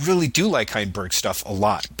I really do like Heinberg stuff a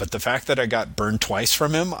lot, but the fact that I got burned twice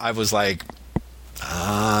from him, I was like,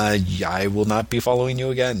 I will not be following you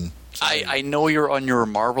again. I know you're on your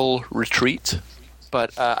Marvel retreat,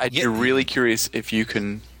 but I'd be really curious if you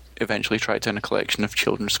can eventually try down a collection of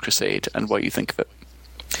Children's Crusade and what you think of it.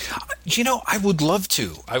 I would love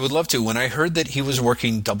to. When I heard that he was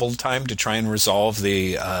working double time to try and resolve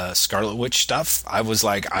the Scarlet Witch stuff, I was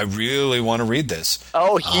like, I really want to read this.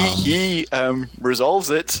 Oh, he resolves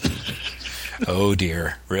it. Oh,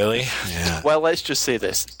 dear. Really? Yeah. Well, let's just say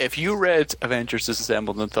this. If you read Avengers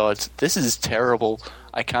Disassembled and thought, this is terrible,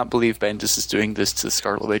 I can't believe Bendis is doing this to the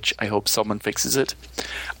Scarlet Witch, I hope someone fixes it.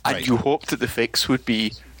 And you hope that the fix would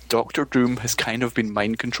be Doctor Doom has kind of been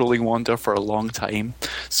mind-controlling Wanda for a long time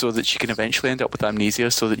so that she can eventually end up with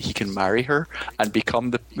amnesia so that he can marry her and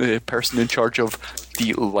become the person in charge of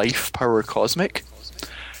the life power cosmic,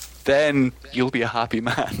 then you'll be a happy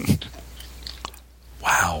man.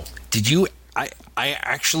 Wow. Did you... I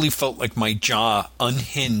actually felt like my jaw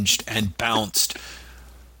unhinged and bounced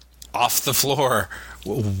off the floor.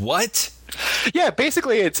 What? Yeah,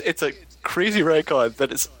 basically it's a crazy record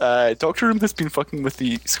that it's Doctor Doom has been fucking with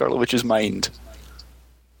the Scarlet Witch's mind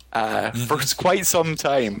for quite some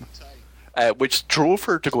time, which drove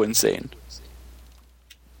her to go insane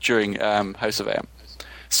during House of M.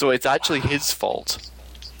 So it's actually his fault.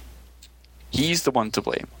 He's the one to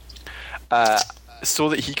blame. So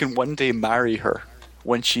that he can one day marry her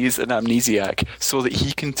when she's an amnesiac, so that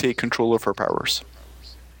he can take control of her powers.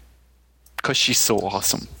 Because she's so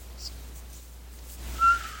awesome.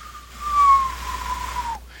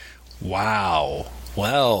 Wow.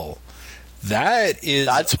 Well, that is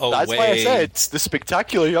that's why I said it's the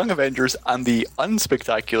spectacular Young Avengers and the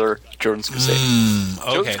unspectacular Children's Crusade.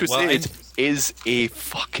 Okay. Children's Crusade is a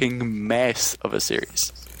fucking mess of a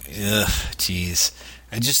series. Ugh, jeez.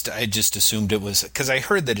 I just assumed it was because I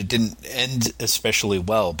heard that it didn't end especially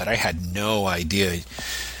well, but I had no idea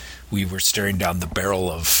we were staring down the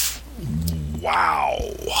barrel of wow.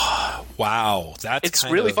 It's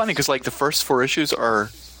really funny because like the first 4 issues are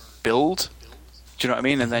build. Do you know what I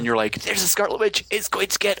mean? And then you're like, "There's a Scarlet Witch. It's going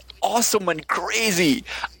to get awesome and crazy,"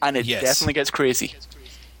 and it definitely gets crazy.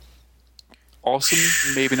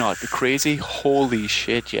 Awesome, maybe not, but crazy. Holy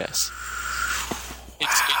shit, yes.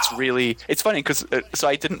 It's really, it's funny because so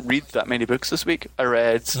I didn't read that many books this week. I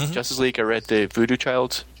read Justice League, I read the Voodoo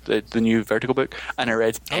Child, the new Vertigo book, and I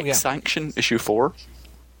read X Sanction issue 4.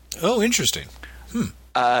 Oh, interesting.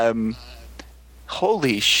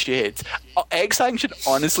 Holy shit! X Sanction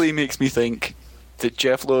honestly makes me think that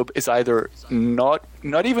Jeff Loeb is either not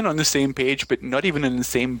even on the same page, but not even in the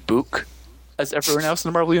same book as everyone else in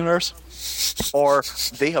the Marvel Universe, or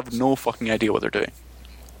they have no fucking idea what they're doing.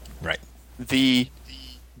 Right. The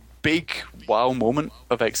big wow moment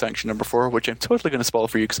of X Sanction number 4, which I'm totally going to spoil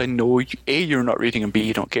for you because I know A, you're not reading, and B,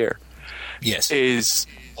 you don't care. Yes. Is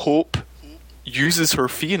Hope uses her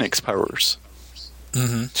Phoenix powers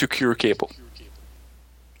to cure Cable.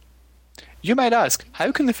 You might ask,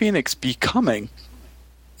 how can the Phoenix be coming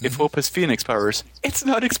if Hope has Phoenix powers? It's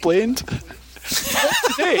not explained.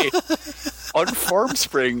 Today, on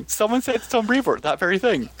Formspring, someone said to Tom Brevoort that very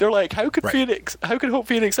thing. They're like, how could Hope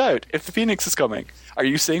Phoenix out if the Phoenix is coming? Are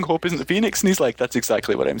you saying Hope isn't the Phoenix? And he's like, that's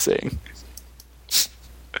exactly what I'm saying.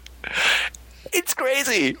 It's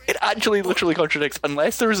crazy. It actually literally contradicts,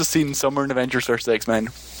 unless there is a scene somewhere in Avengers vs. X-Men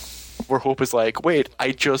where Hope is like, wait,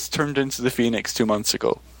 I just turned into the Phoenix 2 months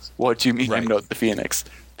ago. What do you mean I'm not the Phoenix?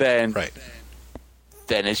 Then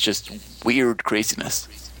it's just weird craziness.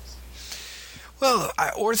 Well,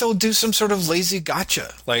 or they'll do some sort of lazy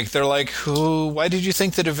gotcha. Like, they're like, why did you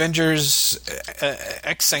think that Avengers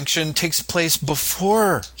X Sanction takes place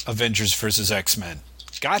before Avengers versus X-Men?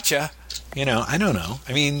 Gotcha. You know, I don't know.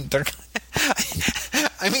 I mean, they're...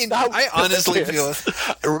 I honestly feel...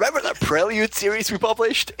 Remember that Prelude series we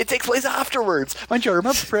published? It takes place afterwards. Mind you, I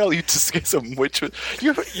remember Prelude to Schism, which...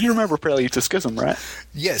 You remember Prelude to Schism, right?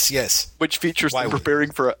 Yes. Which features them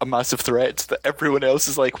preparing for a massive threat that everyone else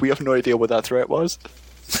is like, we have no idea what that threat was.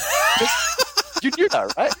 You knew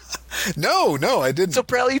that, right? No, I didn't. So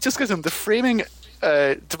Prelude to Schism, the framing...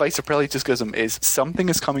 device of Prelude to Schism is something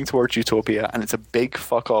is coming towards Utopia and it's a big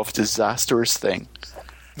fuck-off disastrous thing.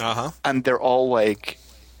 And they're all like,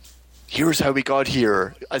 here's how we got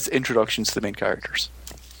here, as introductions to the main characters.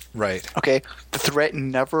 Right. Okay, the threat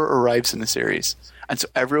never arrives in the series. And so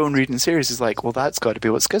everyone reading the series is like, well, that's got to be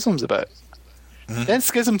what Schism's about. Then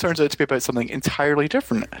Schism turns out to be about something entirely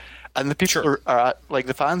different. And the people are like,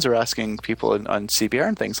 the fans are asking people on CBR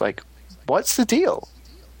and things like, what's the deal?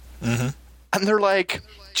 And they're like,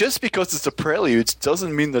 just because it's a prelude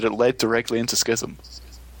doesn't mean that it led directly into Schism.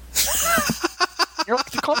 You're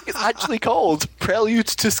like, the comic is actually called Prelude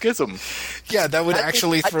to Schism. Yeah, that would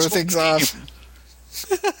actually throw things off.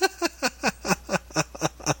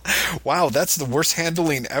 Wow, that's the worst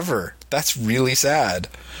handling ever. That's really sad.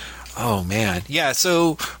 Oh, man. Yeah,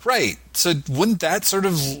 so, right. So wouldn't that sort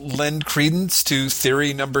of lend credence to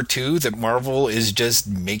theory number 2, that Marvel is just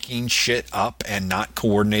making shit up and not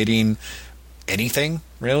coordinating anything,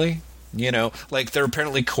 really? You know, like they're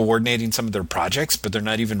apparently coordinating some of their projects, but they're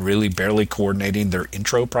not even really barely coordinating their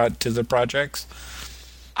intro to the projects.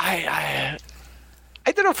 I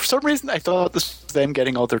don't know. For some reason, I thought this was them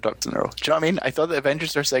getting all their ducks in a row. Do you know what I mean? I thought that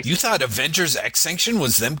Avengers vs. X-Men... You thought Avengers X Sanction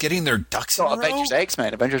was them getting their ducks in a row? Avengers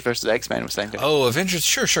X-Men. Avengers vs. X-Men was saying. Oh, Avengers.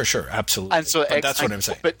 Sure. Absolutely. And so that's what I'm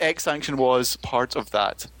saying. But X Sanction was part of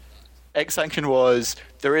that. X Sanction was,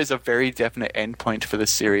 there is a very definite endpoint for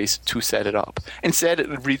this series to set it up. Instead,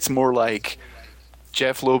 it reads more like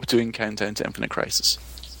Jeff Loeb doing Countdown to Infinite Crisis.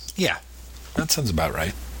 Yeah, that sounds about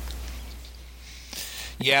right.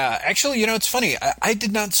 Yeah, actually, you know, it's funny. I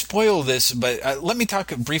did not spoil this, but let me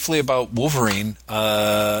talk briefly about Wolverine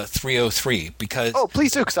 303, because... Oh,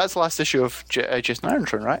 please do, because that's the last issue of Jason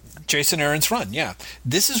Aaron's run, right? Jason Aaron's run, yeah.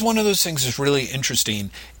 This is one of those things that's really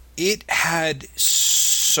interesting. It had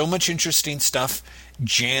so much interesting stuff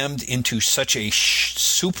jammed into such a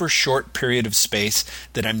super short period of space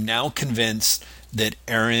that I'm now convinced that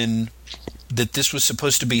that this was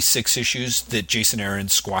supposed to be 6 issues that Jason Aaron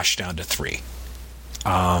squashed down to 3.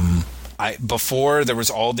 Before there was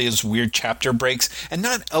all these weird chapter breaks, and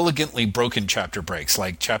not elegantly broken chapter breaks,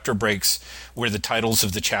 like chapter breaks where the titles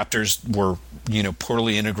of the chapters were, you know,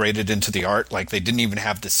 poorly integrated into the art, like they didn't even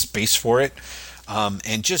have the space for it.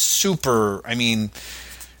 And just super, I mean,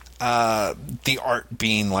 the art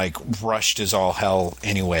being like rushed as all hell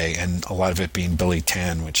anyway, and a lot of it being Billy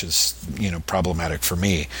Tan, which is, you know, problematic for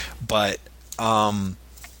me. But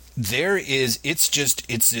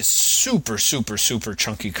it's this super, super, super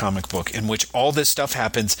chunky comic book in which all this stuff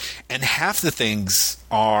happens, and half the things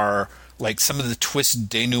are like some of the twist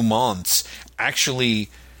denouements actually.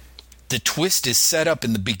 The twist is set up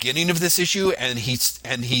in the beginning of this issue, and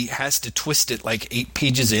he has to twist it like 8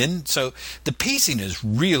 pages in. So the pacing is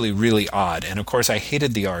really, really odd. And of course, I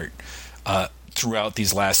hated the art throughout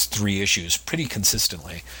these last 3 issues pretty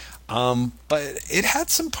consistently. But it had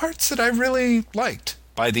some parts that I really liked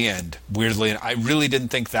by the end. Weirdly, I really didn't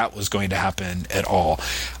think that was going to happen at all.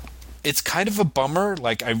 It's kind of a bummer.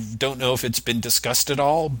 Like, I don't know if it's been discussed at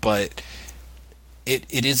all, but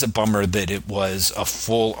it is a bummer that it was a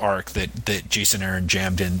full arc that Jason Aaron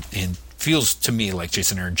jammed in. Feels to me like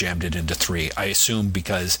Jason Aaron jammed it into 3. I assume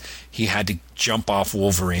because he had to jump off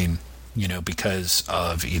Wolverine, because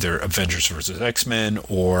of either Avengers vs. X-Men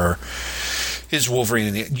or his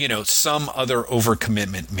Wolverine, some other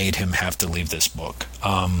overcommitment made him have to leave this book.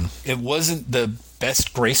 It wasn't the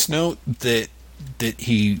best grace note that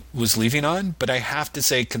he was leaving on, but I have to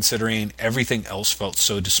say, considering everything else felt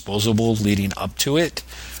so disposable leading up to it,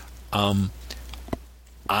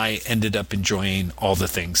 I ended up enjoying all the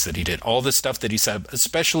things that he did. All the stuff that he said,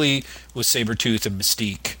 especially with Sabretooth and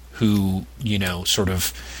Mystique, who, sort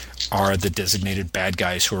of are the designated bad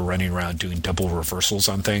guys who are running around doing double reversals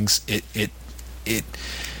on things.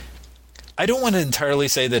 I don't want to entirely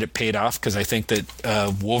say that it paid off, because I think that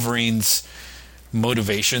Wolverine's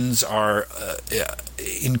motivations are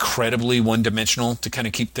incredibly one-dimensional to kind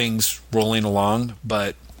of keep things rolling along,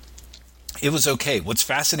 but it was okay. What's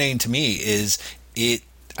fascinating to me is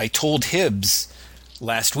I told Hibbs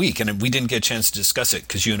last week, and we didn't get a chance to discuss it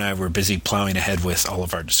because you and I were busy plowing ahead with all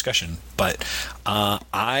of our discussion, but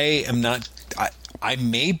I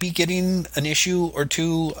may be getting an issue or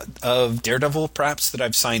two of Daredevil, perhaps, that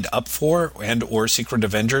I've signed up for, and or Secret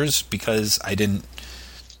Avengers, because I didn't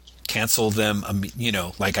cancel them,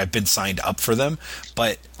 like I've been signed up for them,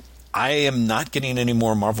 but I am not getting any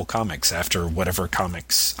more Marvel comics after whatever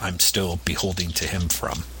comics I'm still beholding to him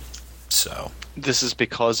from. So this is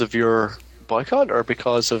because of your boycott, or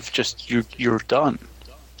because of just you're done?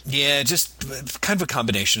 Yeah, just kind of a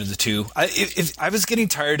combination of the two. I was getting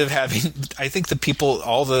tired of having. I think the people,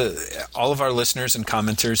 all of our listeners and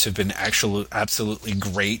commenters have been absolutely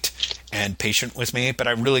great and patient with me, but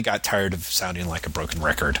I really got tired of sounding like a broken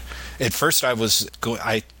record. At first,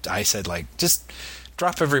 I said, like, just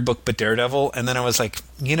drop every book but Daredevil, and then I was like,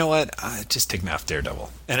 you know what? Just take me off Daredevil.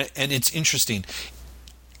 And it's interesting,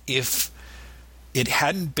 if it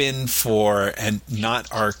hadn't been for, and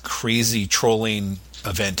not our crazy trolling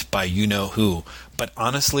event by you-know-who, but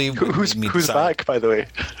honestly... Who's back, by the way?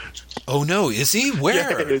 Oh, no, is he?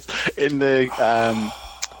 Where? Yeah, in the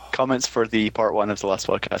comments for the part 1 of the last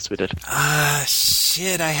podcast we did.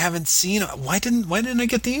 Shit, I haven't seen... Why didn't I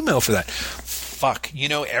get the email for that? Fuck.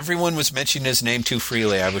 Everyone was mentioning his name too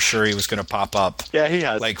freely. I was sure he was going to pop up. Yeah, he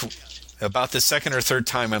has. Like... About the second or third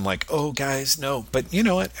time, I'm like, oh, guys, no. But you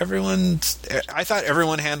know what? I thought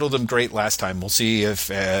everyone handled them great last time. We'll see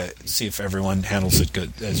if everyone handles it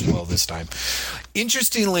good as well this time.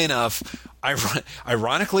 Interestingly enough,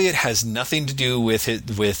 ironically, it has nothing to do with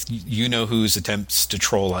you-know-who's attempts to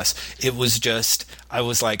troll us. It was just, I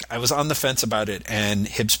was on the fence about it, and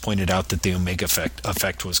Hibbs pointed out that the Omega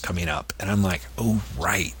effect was coming up. And I'm like, oh,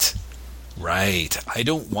 right. I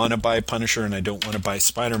don't want to buy Punisher, and I don't want to buy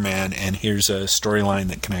Spider-Man, and here's a storyline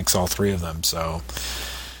that connects all three of them. So,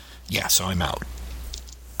 yeah, so I'm out.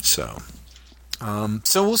 So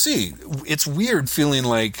we'll see. It's weird feeling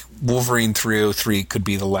like Wolverine 303 could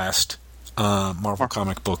be the last Marvel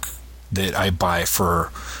comic book that I buy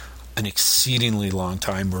for an exceedingly long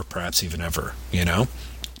time, or perhaps even ever,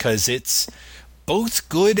 because it's both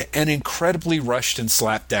good and incredibly rushed and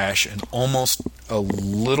slapdash, and almost a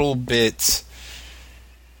little bit,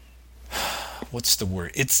 what's the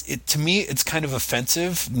word? To me, it's kind of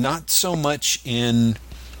offensive. Not so much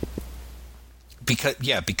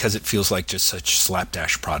because it feels like just such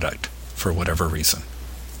slapdash product for whatever reason,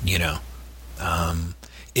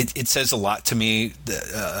 It says a lot to me.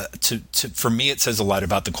 For me, it says a lot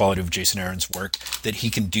about the quality of Jason Aaron's work, that he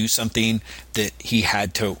can do something that he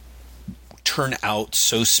had to turn out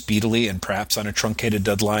so speedily and perhaps on a truncated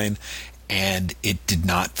deadline, and it did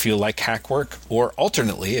not feel like hack work. Or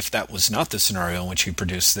alternately, if that was not the scenario in which he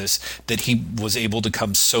produced this, that he was able to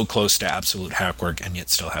come so close to absolute hack work and yet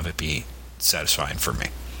still have it be satisfying for me.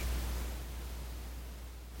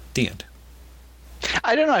 The end.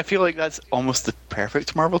 I don't know. I feel like that's almost the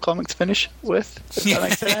perfect Marvel Comics finish with. Yeah,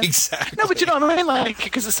 exactly. No, but you know what I mean? Like,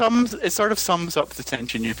 because it sort of sums up the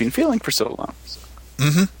tension you've been feeling for so long.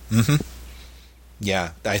 Mm-hmm. Mm-hmm.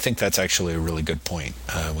 Yeah, I think that's actually a really good point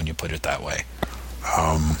when you put it that way.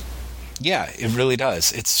 Yeah, it really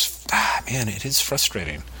does. It is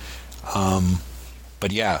frustrating.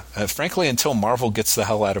 But yeah, frankly, until Marvel gets the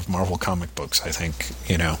hell out of Marvel comic books, I think,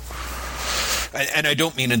 and I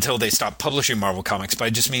don't mean until they stop publishing Marvel comics, but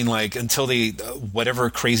I just mean like until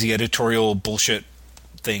whatever crazy editorial bullshit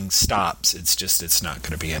thing stops. It's not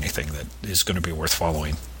going to be anything that is going to be worth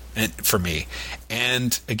following. and for me.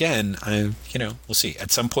 And again, we'll see.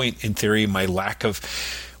 At some point, in theory, my lack of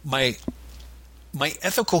my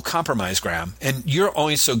ethical compromise, Graham, and you're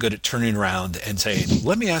always so good at turning around and saying,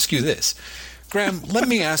 let me ask you this. Graham, let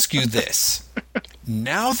me ask you this.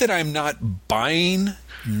 Now that I'm not buying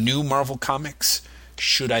new Marvel comics,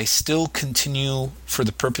 should I still continue, for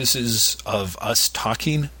the purposes of us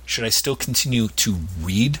talking, should I still continue to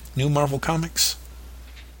read new Marvel comics?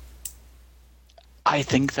 I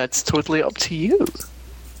think that's totally up to you.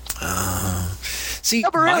 See,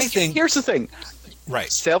 No, but my really, thing... here's the thing.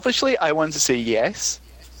 Right. Selfishly, I want to say yes.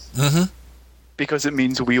 Mm-hmm. Because it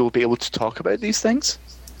means we will be able to talk about these things.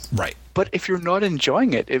 Right. But if you're not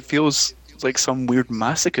enjoying it, it feels like some weird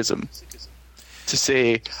masochism to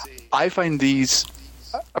say, I find these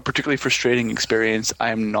a particularly frustrating experience. I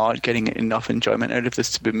am not getting enough enjoyment out of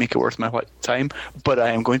this to make it worth my time, but I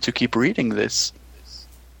am going to keep reading this.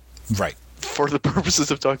 Right. For the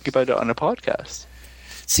purposes of talking about it on a podcast.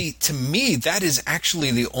 See, to me, that is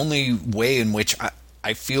actually the only way in which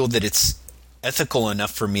I feel that it's ethical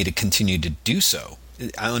enough for me to continue to do so.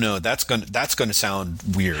 I don't know. That's going to sound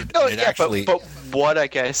weird. No, Actually... but what I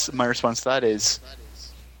guess my response to that is,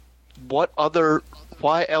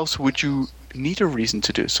 why else would you need a reason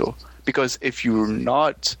to do so? Because if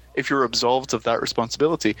you're absolved of that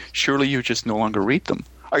responsibility, surely you just no longer read them.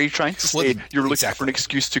 Are you trying to say you're looking for an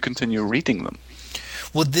excuse to continue reading them?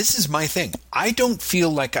 Well, this is my thing. I don't feel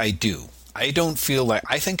like I do. I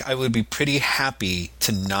think I would be pretty happy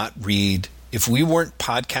to not read. If we weren't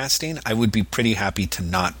podcasting, I would be pretty happy to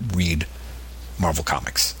not read Marvel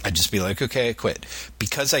Comics. I'd just be like, okay, I quit.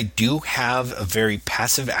 Because I do have a very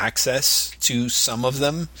passive access to some of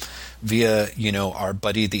them via, our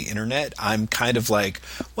buddy the internet. I'm kind of like,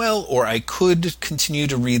 well, or I could continue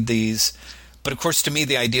to read these. But of course, to me,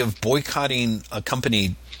 the idea of boycotting a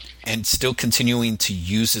company and still continuing to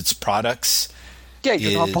use its products... Yeah,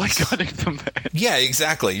 you're not boycotting them then. Yeah,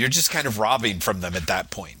 exactly. You're just kind of robbing from them at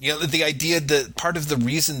that point. The idea that part of the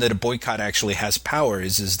reason that a boycott actually has power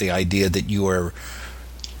is the idea that you're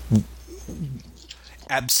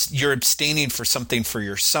abstaining for something for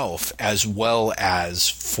yourself as well as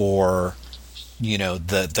for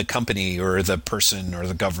the company or the person or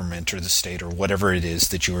the government or the state or whatever it is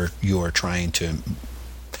that you are trying to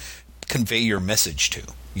convey your message to.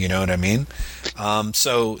 You know what I mean?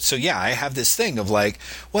 So yeah, I have this thing of like,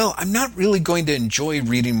 well, I'm not really going to enjoy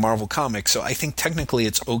reading Marvel Comics, so I think technically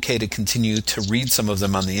it's okay to continue to read some of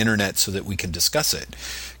them on the internet so that we can discuss it.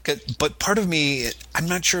 But part of me, I'm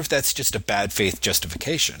not sure if that's just a bad faith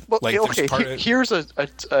justification. Well, okay, here's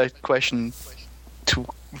a question to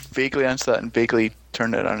vaguely answer that and vaguely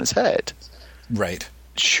turn it on its head. Right.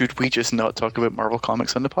 Should we just not talk about Marvel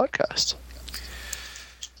Comics on the podcast?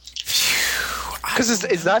 Because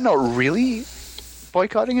is that not really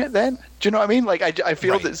boycotting it then? Do you know what I mean? Like, I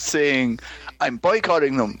feel that saying, I'm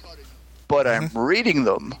boycotting them, but I'm reading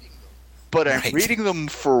them, but I'm reading them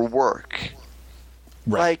for work.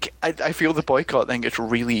 Right. Like, I feel the boycott then gets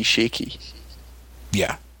really shaky.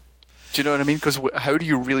 Yeah. Do you know what I mean? Because how do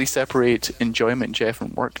you really separate enjoyment, Jeff,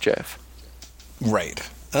 from work, Jeff? Right.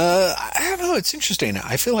 I don't know. It's interesting.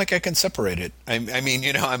 I feel like I can separate it. I mean,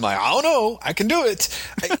 I'm like, I don't know. I can do it.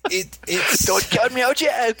 It's Don't count me out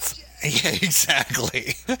yet. Yeah,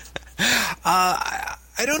 exactly. I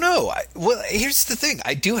don't know. Well, here's the thing.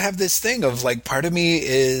 I do have this thing of like, part of me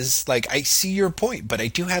is like, I see your point, but I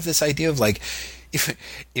do have this idea of like,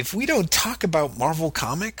 if we don't talk about Marvel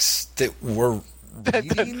Comics that we're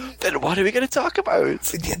reading, then what are we going to talk about?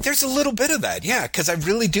 There's a little bit of that, yeah, because I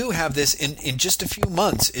really do have this in just a few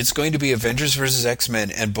months. It's going to be Avengers vs.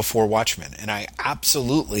 X-Men and Before Watchmen, and I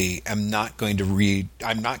absolutely am not going to read.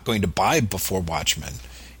 I'm not going to buy Before Watchmen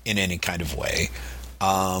in any kind of way.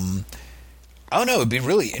 I don't know. It'd be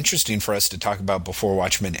really interesting for us to talk about Before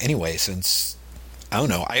Watchmen anyway, since I don't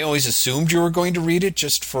know. I always assumed you were going to read it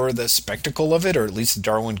just for the spectacle of it, or at least the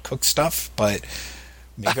Darwin Cook stuff, but.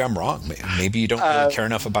 Maybe I'm wrong. Maybe you don't really care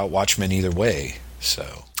enough about Watchmen either way.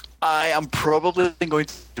 So I am probably going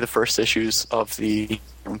to be the first issues of the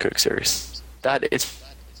Darwin Cook series. That is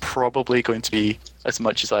probably going to be as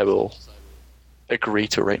much as I will agree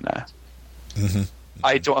to right now. Mm-hmm.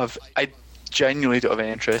 I genuinely don't have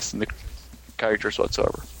any interest in the characters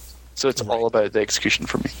whatsoever. So it's all about the execution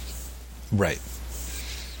for me. Right.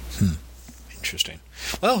 Interesting.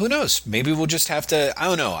 Well, who knows? Maybe we'll just have to... I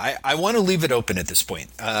don't know. I want to leave it open at this point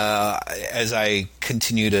as I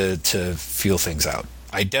continue to feel things out.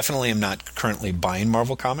 I definitely am not currently buying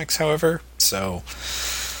Marvel Comics, however, so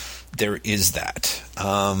there is that.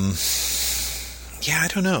 Yeah, I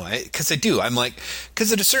don't know. Because I do. I'm like,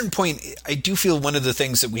 because at a certain point, I do feel one of the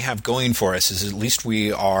things that we have going for us is at least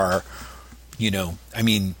we are, I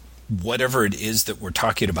mean, whatever it is that we're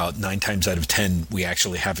talking about, 9 times out of 10, we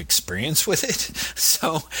actually have experience with it.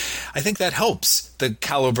 So I think that helps the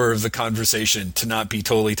caliber of the conversation to not be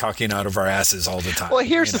totally talking out of our asses all the time. Well,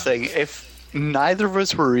 here's the thing. If neither of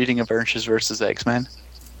us were reading Avengers versus X-Men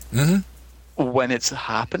when it's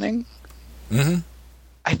happening,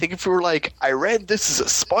 I think if we were like, I read this as a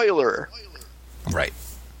spoiler, right,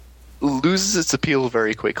 loses its appeal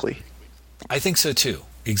very quickly. I think so too.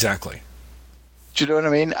 Exactly. Do you know what I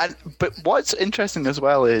mean? But what's interesting as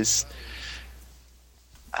well is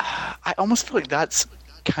I almost feel like that's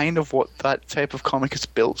kind of what that type of comic is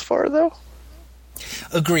built for, though.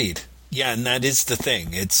 Agreed. Yeah, and that is the thing.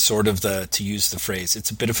 It's sort of to use the phrase,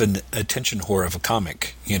 it's a bit of an attention whore of a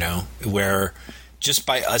comic, where just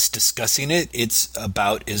by us discussing it, it's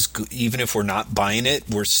about even if we're not buying it,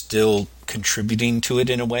 we're still contributing to it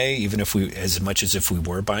in a way, even if as much as if we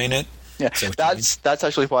were buying it. Yeah, that's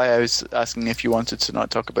actually why I was asking if you wanted to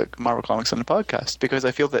not talk about Marvel Comics on the podcast, because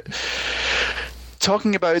I feel that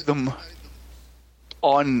talking about them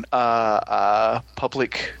on a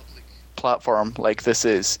public platform like this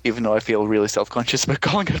is, even though I feel really self-conscious about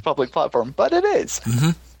calling it a public platform, but it is,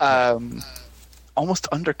 almost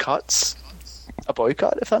undercuts a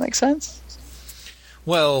boycott, if that makes sense.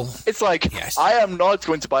 Well, it's like, yes. I am not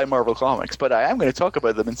going to buy Marvel Comics, but I am going to talk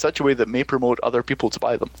about them in such a way that may promote other people to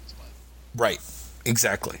buy them. Right,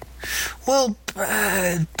 exactly. Well, but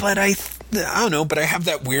I don't know, but I have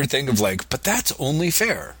that weird thing of like, but that's only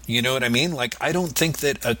fair. You know what I mean? Like, I don't think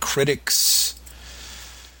that a critic's...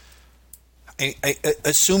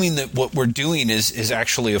 assuming that what we're doing is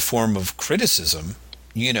actually a form of criticism,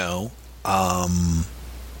 in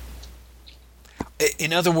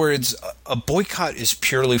other words, a boycott is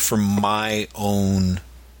purely for my own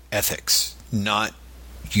ethics, not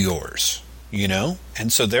yours,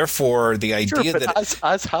 And so therefore the idea that...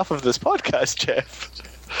 As half of this podcast, Jeff.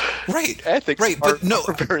 Right. Ethics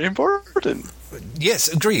are very important. Yes,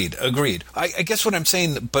 agreed. I guess what I'm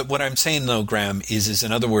saying though, Graham, is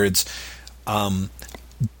in other words,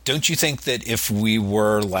 don't you think that if we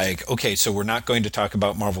were like, okay, so we're not going to talk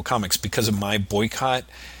about Marvel Comics because of my boycott,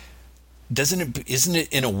 isn't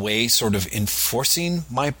it in a way sort of enforcing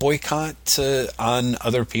my boycott on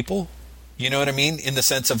other people? You know what I mean? In the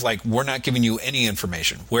sense of like, we're not giving you any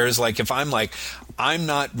information. Whereas like, if I'm like, I'm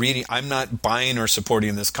not buying or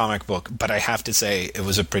supporting this comic book, but I have to say it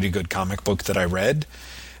was a pretty good comic book that I read,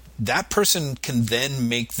 that person can then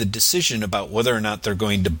make the decision about whether or not they're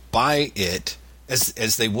going to buy it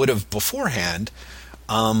as they would have beforehand.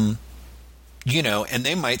 And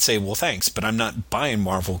they might say, well, thanks, but I'm not buying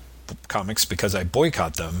Marvel Comics because I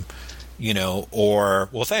boycott them. Or,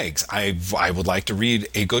 well, thanks, I would like to read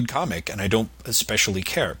a good comic and I don't especially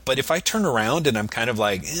care. But if I turn around and I'm kind of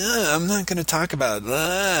like, I'm not going to talk about,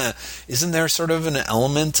 isn't there sort of an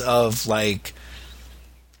element of like,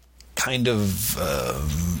 kind of,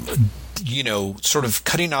 sort of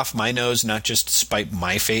cutting off my nose, not just to spite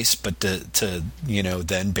my face, but to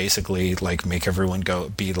then basically like make everyone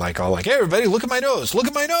be like, all like, hey, everybody, look at my nose,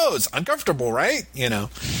 uncomfortable, right?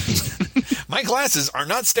 My glasses are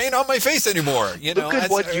not staying on my face anymore. Look at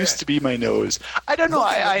what used to be my nose. I don't know.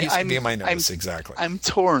 Exactly. I'm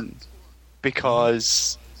torn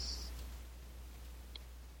because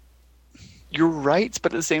you're right,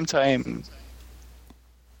 but at the same time,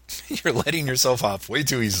 you're letting yourself off way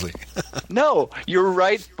too easily. No, you're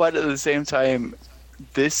right, but at the same time,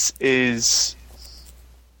 this is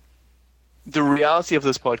the reality of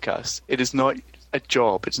this podcast. It is not a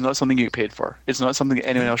job. It's not something you get paid for. It's not something that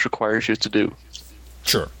anyone else requires you to do.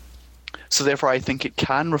 Sure. So therefore, I think it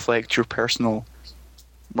can reflect your personal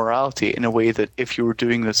morality in a way that if you were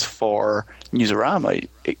doing this for Newsarama,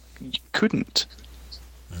 you couldn't.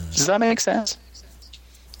 Does that make sense?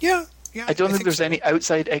 Yeah. I don't think there's any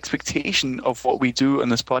outside expectation of what we do on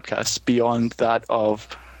this podcast beyond that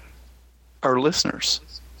of our listeners.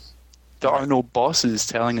 There are no bosses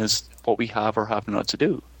telling us what we have or have not to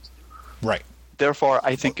do. Right. Therefore,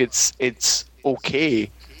 I think it's okay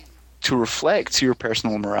to reflect your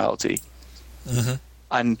personal morality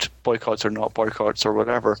and boycotts or not boycotts or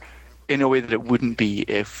whatever in a way that it wouldn't be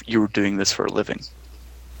if you were doing this for a living.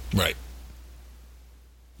 Right.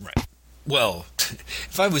 Well,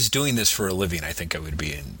 if I was doing this for a living, I think I would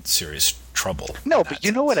be in serious trouble. No, but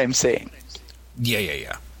you know what I'm saying.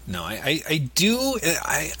 Yeah. No, I do.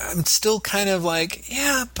 I'm still kind of like,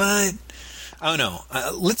 yeah, but I don't know.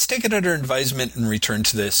 Let's take it under advisement and return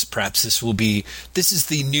to this. Perhaps this is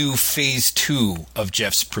the new phase 2 of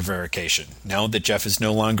Jeff's prevarication. Now that Jeff is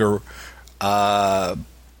no longer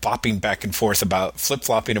bopping back and forth about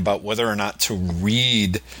flip-flopping about whether or not to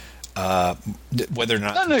read, whether or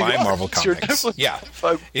not to buy Marvel comics. Yeah,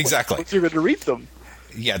 exactly. Once you're going to read them.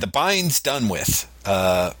 Yeah, the buying's done with.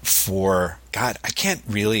 For God, I can't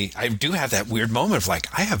really. I do have that weird moment of like,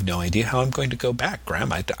 I have no idea how I'm going to go back,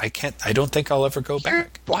 Graham. I can't. I don't think I'll ever go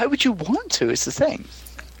back. Why would you want to? Is the thing.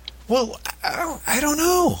 Well, I don't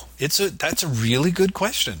know. That's a really good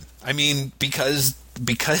question. I mean, because,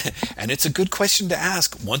 and it's a good question to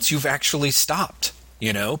ask once you've actually stopped.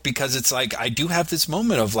 You know, because it's like I do have this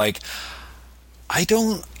moment of like, I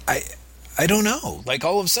don't know. Like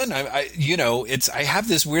all of a sudden, I have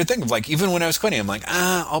this weird thing of like, even when I was quitting, I'm like,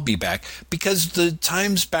 I'll be back. Because the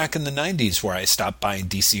times back in the 90s where I stopped buying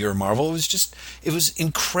DC or Marvel, it was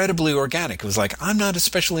incredibly organic. It was like, I'm not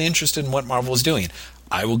especially interested in what Marvel is doing.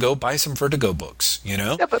 I will go buy some Vertigo books, you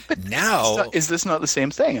know? Yeah, but now... Is this not the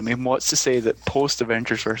same thing? I mean, what's to say that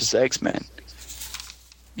post-Avengers versus X-Men,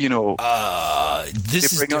 you know,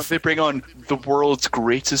 they bring on the world's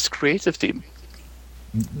greatest creative team.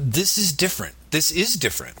 This is different. This is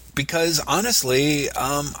different because honestly,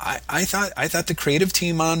 I thought the creative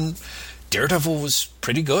team on Daredevil was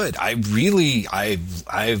pretty good. I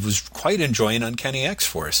was quite enjoying Uncanny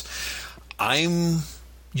X-Force.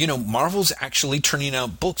 Marvel's actually turning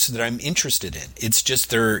out books that I'm interested in. It's just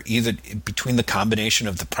they're either between the combination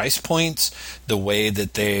of the price points, the way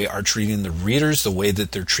that they are treating the readers, the way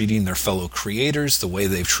that they're treating their fellow creators, the way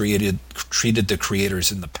they've treated the creators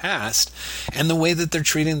in the past, and the way that they're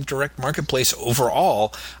treating the direct marketplace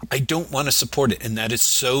overall. I don't want to support it, and that is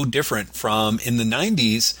so different from in the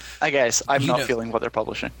 90s. I guess I'm not feeling what they're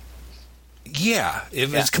publishing. Yeah,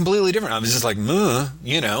 it was completely different. I was just like,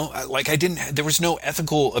 like there was no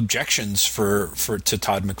ethical objections to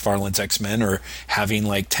Todd McFarlane's X-Men or having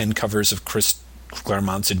like 10 covers of Chris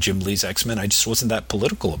Claremont's and Jim Lee's X-Men. I just wasn't that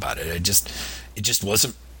political about it. It just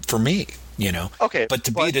wasn't for me, you know. Okay, but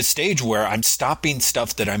to be at a stage where I'm stopping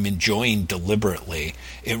stuff that I'm enjoying deliberately,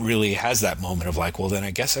 it really has that moment of like, well, then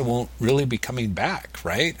I guess I won't really be coming back,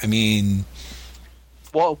 right? I mean,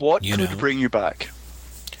 what could bring you back?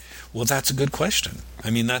 Well, that's a good question.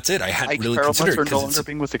 I mean, that's it. I hadn't really considered it. No longer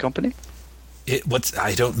being with the company?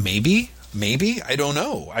 Maybe? I don't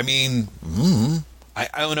know. I mean, I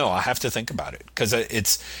don't know. I'll have to think about it because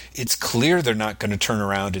it's clear they're not going to turn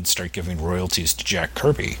around and start giving royalties to Jack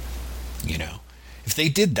Kirby. You know, if they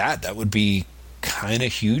did that, that would be kind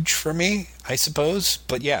of huge for me, I suppose.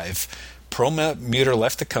 But yeah, if Perlmutter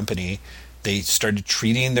left the company, they started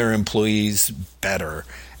treating their employees better,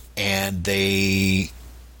 and they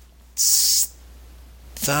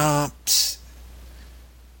stopped.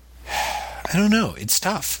 I don't know. It's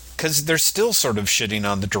tough because they're still sort of shitting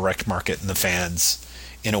on the direct market and the fans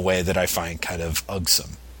in a way that I find kind of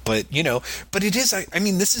ugsome. But, but it is, I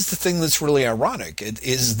mean, this is the thing that's really ironic. It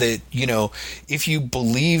is that, if you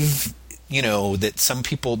believe, that some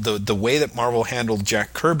people, the way that Marvel handled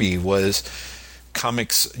Jack Kirby was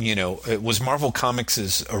comics, it was Marvel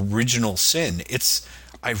Comics' original sin. It's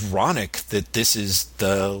ironic that this is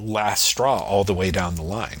the last straw all the way down the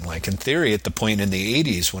line. Like, in theory, at the point in the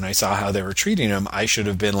 80s when I saw how they were treating him, I should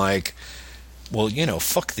have been like, well,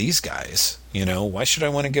 fuck these guys. Why should I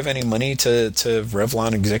want to give any money to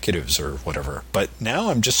Revlon executives or whatever? But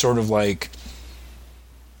now I'm just sort of like,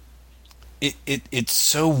 it's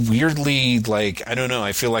so weirdly, like, I don't know,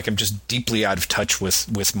 I feel like I'm just deeply out of touch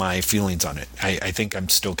with my feelings on it. I think I'm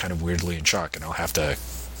still kind of weirdly in shock, and I'll have to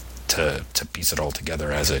piece it all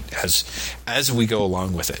together as we go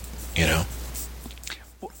along with it,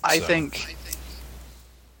 I think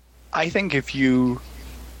if you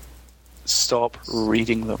stop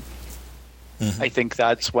reading them, I think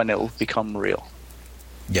that's when it'll become real.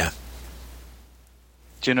 Yeah.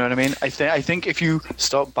 Do you know what I mean? I think if you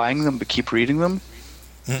stop buying them but keep reading them,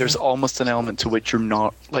 there's almost an element to which you're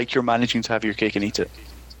not, like, you're managing to have your cake and eat it.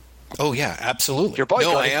 Oh yeah, absolutely. You're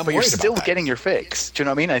boycotting, but you're still getting your fix. Do you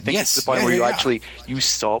know what I mean? I think it's the point where you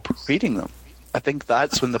stop reading them. I think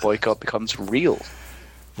that's when the boycott becomes real.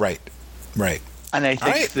 Right. And I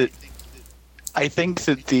think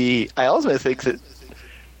I also think that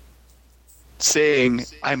saying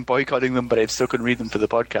I'm boycotting them, but I'm still going to read them for the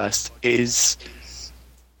podcast is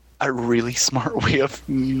a really smart way of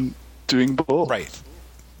doing both. Right.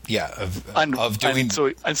 Yeah.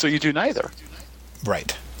 So you do neither.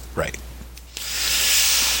 Right.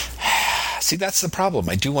 See, that's the problem.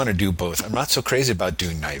 I do want to do both. I'm not so crazy about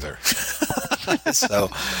doing neither. So,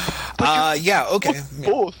 okay.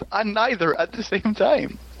 Both and neither at the same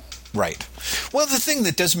time. Right. Well, the thing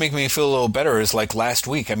that does make me feel a little better is, like, last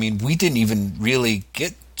week, I mean, we didn't even really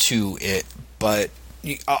get to it, but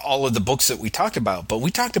all of the books that we talked about, but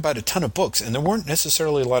we talked about a ton of books, and there weren't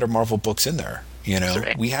necessarily a lot of Marvel books in there. You know,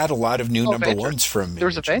 Right. we had a lot of new number Avengers. ones from There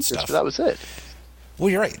was Image and Avengers, stuff. but that was it. Well,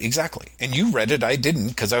 you're right, exactly. And you read it, I didn't,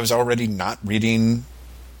 because I was already not reading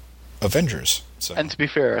Avengers. So. And to be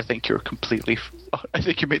fair, I think you're completely. I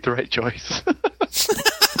think you made the right choice.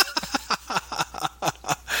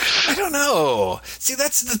 I don't know. See,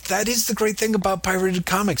 that is the great thing about pirated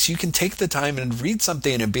comics. You can take the time and read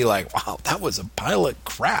something and be like, wow, that was a pile of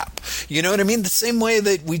crap. You know what I mean? The same way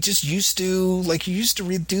that we just used to, like, you used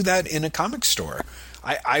to do that in a comic store.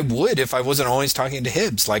 I would, if I wasn't always talking to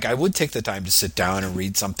Hibbs. Like, I would take the time to sit down and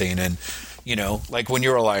read something. And, you know, like when you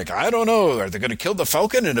were like, I don't know, are they going to kill the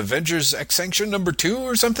Falcon in Avengers Extinction #2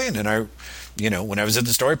 or something? And I, you know, when I was at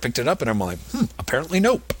the store, I picked it up and I'm like, apparently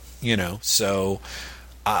nope. You know, so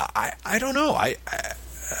I don't know. I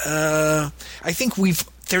think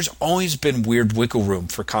there's always been weird wiggle room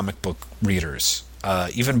for comic book readers,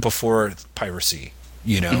 even before piracy.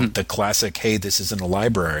 You know, the classic, hey, this isn't a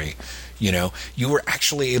library. You know, you were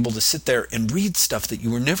actually able to sit there and read stuff that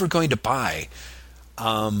you were never going to buy,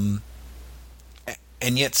 and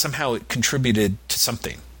yet somehow it contributed to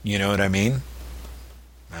something. You know what I mean?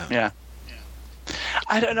 Yeah.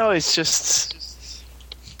 I don't know. It's just.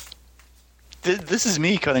 This is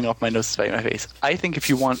me cutting off my nose to spite my face. I think if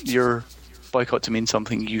you want your boycott to mean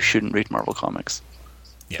something, you shouldn't read Marvel Comics.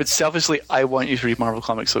 Yes. But selfishly, I want you to read Marvel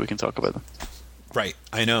Comics so we can talk about them. Right.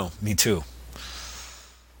 I know. Me too.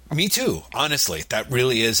 Me too. Honestly, that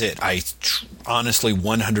really is it. I honestly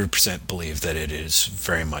 100% believe that it is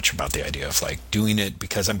very much about the idea of like doing it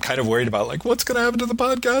because I'm kind of worried about like what's going to happen to the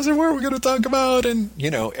podcast and what are we going to talk about. And,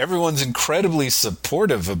 you know, everyone's incredibly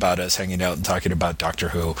supportive about us hanging out and talking about Doctor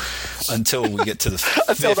Who until we get to the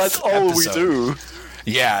Until that's all episode. we do.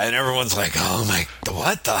 Yeah, and everyone's like, oh my,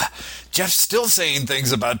 what the? Jeff's still saying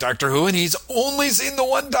things about Doctor Who and he's only seen the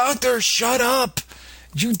one Doctor. Shut up.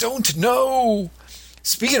 You don't know.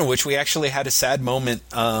 Speaking of which, we actually had a sad moment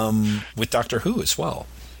with Doctor Who as well.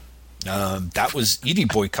 That was Edie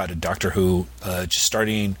boycotted Doctor Who just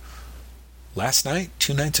starting last night,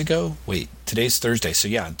 2 nights ago. Wait, today's Thursday, so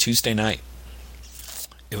yeah, on Tuesday night.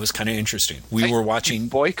 It was kind of interesting. We were watching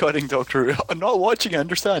Boycotting Doctor Who. I'm not watching, I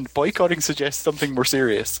understand. Boycotting suggests something more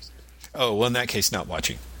serious. Oh, well, in that case, not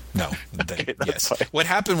watching. No. Okay, that's yes. fine. What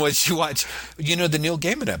happened was you watched, you know, the Neil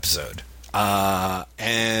Gaiman episode.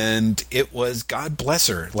 And it was God bless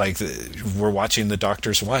her. Like we're watching The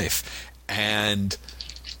Doctor's Wife, and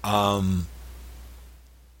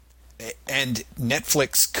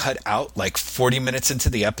Netflix cut out like 40 minutes into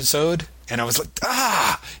the episode, and I was like,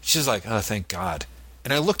 She's like, oh, thank God.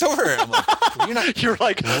 And I looked over and I'm like, well, You're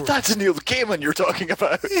like, that's Neil Gaiman you're talking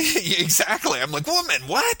about. Exactly. I'm like, woman,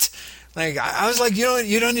 what? Like, I was like,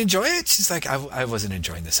 you don't enjoy it? She's like, I wasn't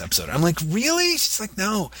enjoying this episode. I'm like, really? She's like,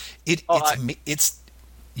 no. It's I have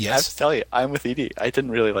yes. to tell you, I'm with Edie. I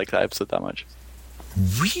didn't really like that episode that much.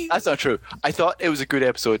 Really? That's not true. I thought it was a good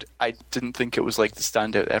episode. I didn't think it was like the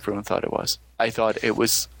standout everyone thought it was. I thought it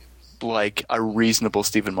was like a reasonable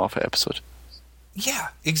Stephen Moffat episode. Yeah,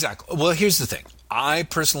 exactly. Well, here's the thing. I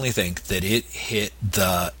personally think that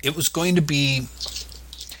it was going to be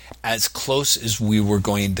as close as we were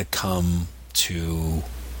going to come to.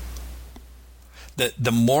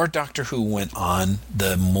 The more Doctor Who went on,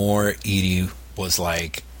 the more Edie was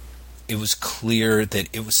like, it was clear that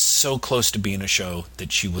it was so close to being a show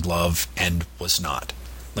that she would love and was not.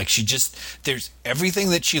 Like there's everything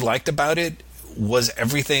that she liked about it was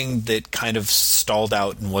everything that kind of stalled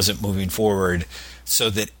out and wasn't moving forward, so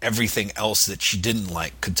that everything else that she didn't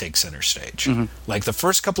like could take center stage. Mm-hmm. Like the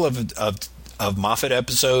first couple of Moffat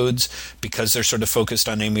episodes, because they're sort of focused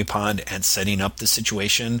on Amy Pond and setting up the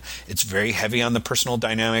situation, it's very heavy on the personal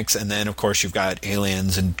dynamics, and then of course you've got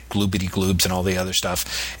aliens and gloobity gloobs and all the other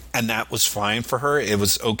stuff, and that was fine for her. It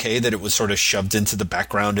was okay that it was sort of shoved into the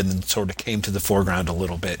background and then sort of came to the foreground a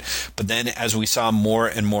little bit. But then as we saw more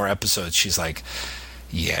and more episodes, she's like,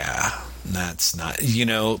 yeah, that's not,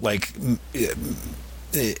 like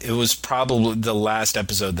it was probably the last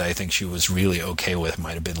episode that I think she was really okay with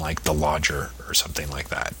might have been like The Lodger or something like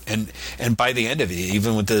that. And by the end of it,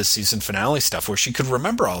 even with the season finale stuff where she could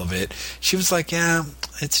remember all of it, she was like, yeah,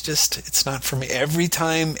 it's not for me. Every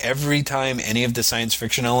time any of the science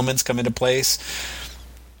fiction elements come into place,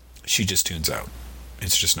 she just tunes out.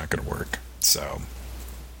 It's just not going to work.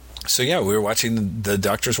 So yeah, we were watching the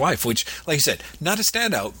Doctor's Wife, which, like I said, not a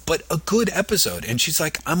standout, but a good episode. And she's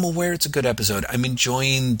like, I'm aware it's a good episode. I'm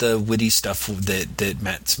enjoying the witty stuff that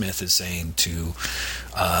Matt Smith is saying to,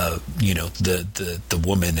 the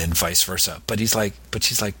woman and vice versa. But she's like,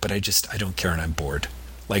 I don't care and I'm bored.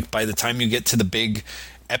 Like by the time you get to the big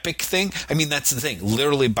epic thing. I mean, that's the thing.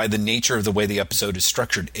 Literally, by the nature of the way the episode is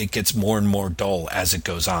structured, it gets more and more dull as it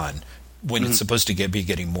goes on when it's supposed to be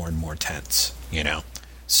getting more and more tense, you know?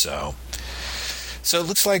 So it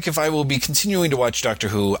looks like if I will be continuing to watch Doctor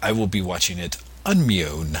Who, I will be watching it on my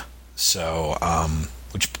own. So,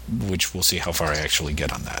 which we'll see how far I actually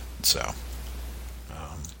get on that. So,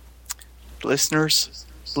 listeners,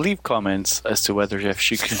 leave comments as to whether Jeff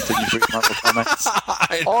should continue to read Marvel Comics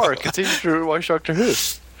or continue to watch Doctor Who.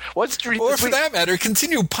 What's the or for that matter,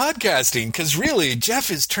 continue podcasting, because really, Jeff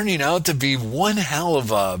is turning out to be one hell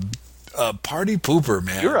of a party pooper,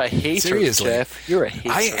 man. You're a hater, seriously. Jeff. You're a hater.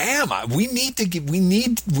 I am. We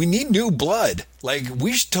need new blood. Like,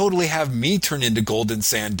 we should totally have me turn into golden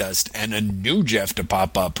sand dust and a new Jeff to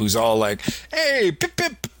pop up who's all like, "Hey, pip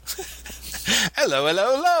pip, hello,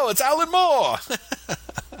 hello, hello, it's Alan Moore."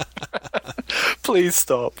 Please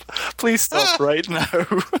stop right now.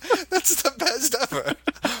 That's the best ever.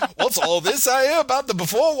 What's all this I hear about the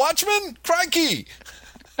Before Watchmen? Crikey!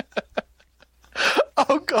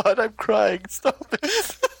 Oh God, I'm crying. Stop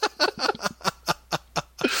it.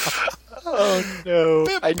 Oh no.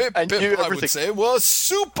 I knew I would say we're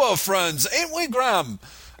super friends, ain't we, Graham?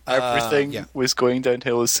 Everything was going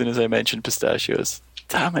downhill as soon as I mentioned pistachios.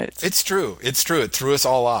 Damn it. It's true. It threw us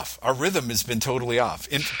all off. Our rhythm has been totally off.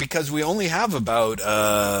 Because we only have about...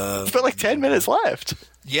 It's got like 10 minutes left.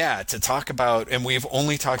 Yeah, to talk about... And we've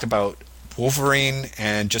only talked about Wolverine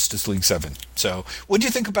and Justice League 7. So, what do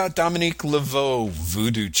you think about Dominique Laveau,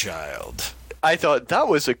 Voodoo Child? I thought that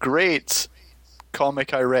was a great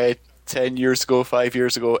comic I read 10 years ago, 5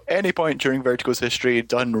 years ago, any point during Vertigo's history,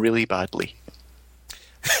 done really badly.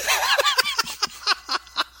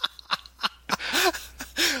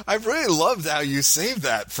 I really loved how you saved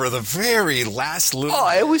that for the very last little... Oh,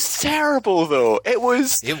 it was terrible, though. It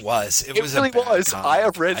was... It really was. Comic. I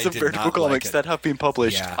have read some Vertigo comics that have been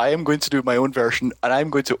published. Yeah. I am going to do my own version, and I'm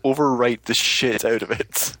going to overwrite the shit out of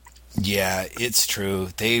it. Yeah, it's true.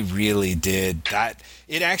 They really did. That.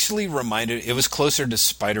 It actually reminded... It was closer to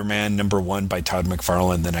Spider-Man #1 by Todd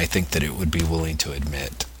McFarlane than I think that it would be willing to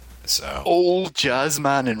admit. So old jazz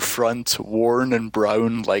man in front, worn and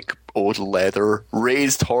brown like old leather,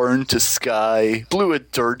 raised horn to sky, blew a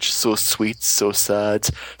dirge so sweet, so sad,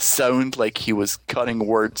 sound like he was cutting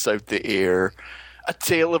words out the air. A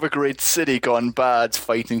tale of a great city gone bad,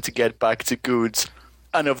 fighting to get back to good,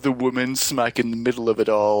 and of the woman smack in the middle of it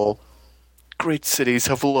all. Great cities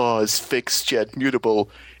have laws fixed yet mutable.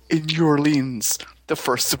 In New Orleans, the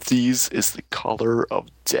first of these is the color of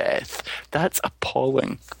death. That's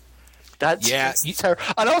appalling. That's terrible.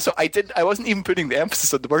 And also, I wasn't even putting the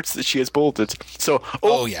emphasis on the words that she has bolded. So,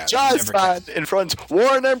 jazz band in front,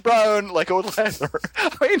 worn and brown like old leather.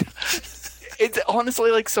 I mean, it's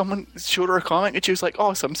honestly like someone showed her a comic and she was like,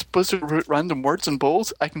 "Oh, so I'm supposed to write random words in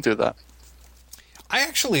bold? I can do that." I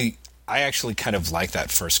actually kind of like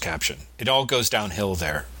that first caption. It all goes downhill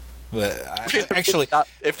there. But actually,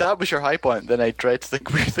 if that was your high point, then I dread to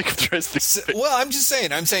think we think of the rest of it. Well, I'm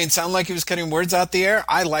saying, sound like he was cutting words out the air.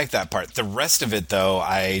 I like that part. The rest of it, though,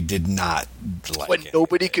 I did not like. When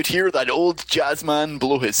nobody could hear that old jazz man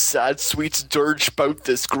blow his sad, sweet dirge about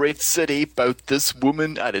this great city, about this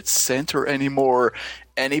woman at its center anymore.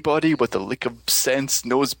 Anybody with a lick of sense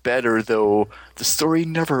knows better, though. The story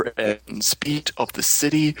never ends. Beat of the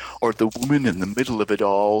city or the woman in the middle of it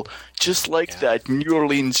all. Just like that New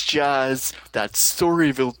Orleans jazz, that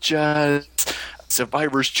Storyville jazz,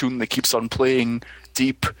 Survivor's tune that keeps on playing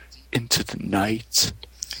deep into the night.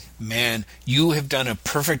 Man, you have done a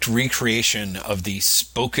perfect recreation of the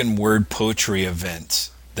spoken word poetry event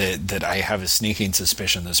that I have a sneaking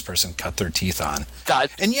suspicion this person cut their teeth on.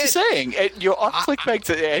 And yet, saying you honestly expect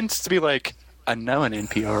it ends to be like, and now on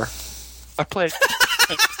NPR, I play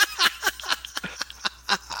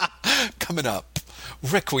coming up,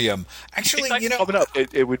 Requiem. Actually, coming up,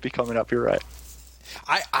 it would be coming up. You're right.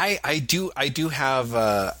 I do have.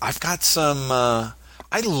 I've got some.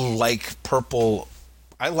 I like purple.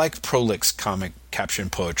 I like Prolix comic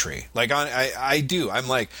caption poetry. Like I do. I'm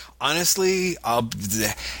like, honestly,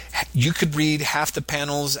 you could read half the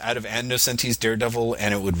panels out of Ann Nocenti's Daredevil,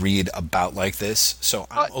 and it would read about like this. So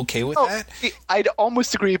I'm okay with that. I'd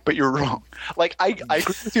almost agree, but you're wrong. Like I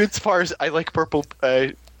agree with you as far as I like purple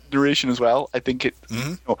narration as well. I think it.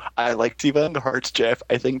 Mm-hmm. I like Diva and the Hearts, Jeff.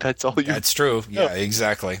 I think that's all you. That's true. Yeah,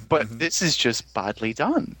 exactly. But this is just badly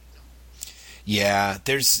done. Yeah,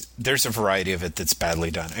 there's a variety of it that's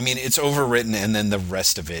badly done. I mean, it's overwritten, and then the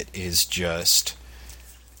rest of it is just,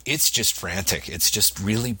 it's just frantic. It's just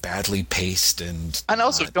really badly paced, and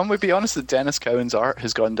also, can we be honest that Dennis Cowan's art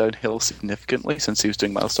has gone downhill significantly since he was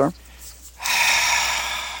doing Milestone?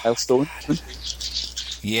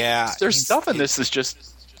 Yeah, There's stuff in this that's just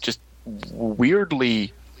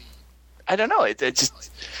weirdly. I don't know. It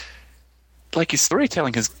just like his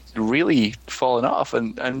storytelling has really fallen off,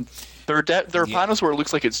 and there are panels where it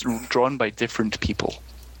looks like it's drawn by different people.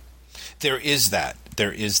 There is that.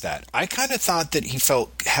 I kind of thought that he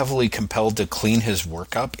felt heavily compelled to clean his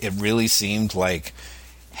work up. It really seemed like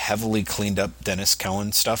heavily cleaned up Dennis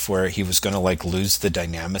Cowan stuff where he was going to like lose the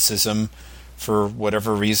dynamicism for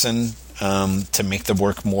whatever reason to make the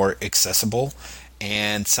work more accessible.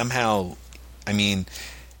 And somehow, I mean,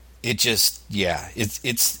 it just,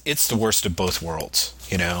 it's the worst of both worlds.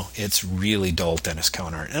 You know, it's really dull Dennis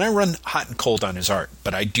Cowan art. And I run hot and cold on his art,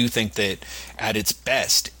 but I do think that at its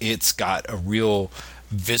best, it's got a real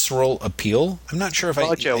visceral appeal. I'm not sure if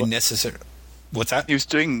I necessarily... What's that?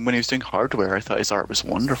 When he was doing Hardware, I thought his art was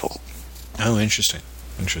wonderful. Oh, interesting.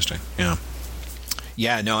 Yeah.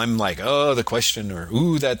 Yeah, no, I'm like, oh, The Question, or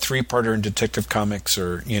ooh, that 3-parter in Detective Comics,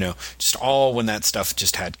 or, you know, just all when that stuff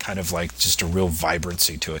just had kind of like just a real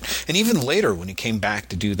vibrancy to it. And even later when he came back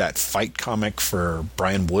to do that fight comic for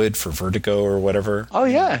Brian Wood for Vertigo or whatever. Oh,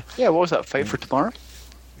 yeah. Yeah, what was that, Fight for Tomorrow?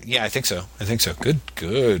 Yeah, I think so.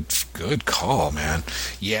 Good call, man.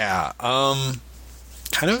 Yeah,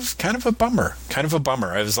 kind of a bummer.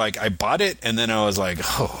 I was like, I bought it, and then I was like,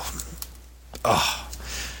 oh.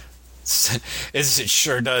 As it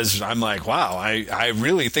sure does. I'm like, wow, I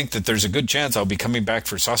really think that there's a good chance I'll be coming back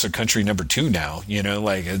for Saucer Country #2 now. You know,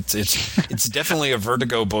 like it's definitely a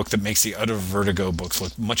Vertigo book that makes the other Vertigo books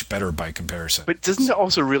look much better by comparison. But doesn't it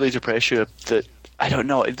also really depress you that, I don't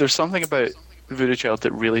know, there's something about Voodoo Child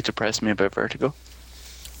that really depressed me about Vertigo?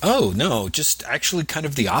 Oh, no, just actually kind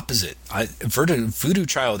of the opposite. Voodoo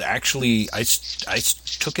Child, actually, I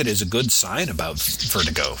took it as a good sign about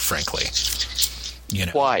Vertigo, frankly. You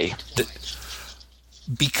know, why?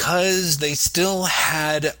 Because they still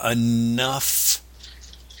had enough,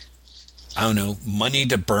 I don't know, money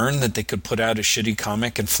to burn that they could put out a shitty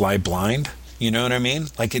comic and fly blind. You know what I mean?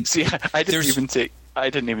 Like it. See, I didn't even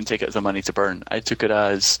take it as a money to burn. I took it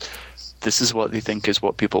as, this is what they think is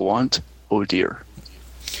what people want. Oh dear.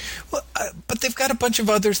 Well, but they've got a bunch of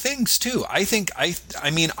other things too. I think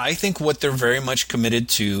what they're very much committed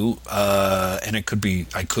to, and I could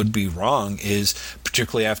be wrong, is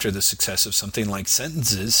particularly after the success of something like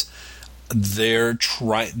Sentences,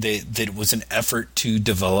 that it was an effort to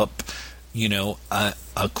develop, you know,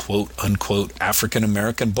 a quote unquote African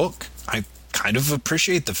American book. I kind of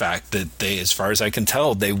appreciate the fact that they, as far as I can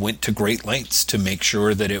tell, they went to great lengths to make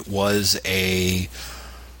sure that it was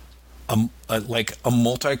like a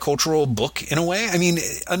multicultural book in a way. I mean,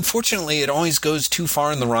 unfortunately, it always goes too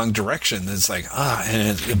far in the wrong direction. It's like,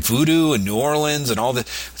 and voodoo and New Orleans and all the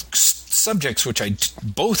subjects,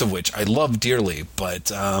 both of which I love dearly, but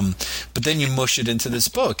then you mush it into this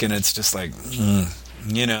book, and it's just like,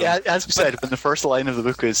 you know. Yeah, as we said, when the first line of the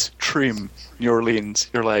book is Trim, New Orleans,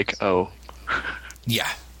 you're like, oh.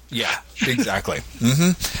 Yeah, exactly.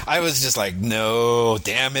 I was just like, no,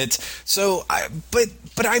 damn it. So, but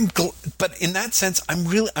in that sense, I'm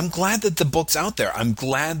glad that the book's out there. I'm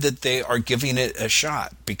glad that they are giving it a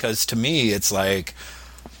shot, because to me, it's like,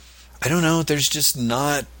 I don't know, there's just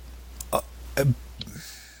not.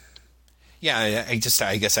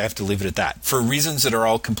 I guess I have to leave it at that, for reasons that are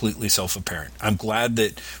all completely self-apparent. I'm glad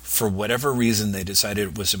that for whatever reason they decided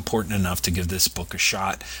it was important enough to give this book a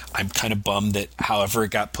shot. I'm kind of bummed that however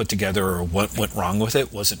it got put together or what went wrong with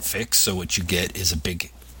it wasn't fixed, so what you get is a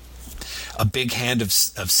big hand of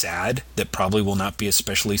sad that probably will not be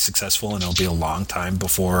especially successful, and it'll be a long time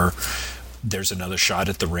before there's another shot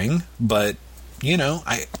at the ring. But, you know,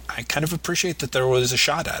 I kind of appreciate that there was a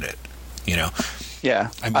shot at it, you know.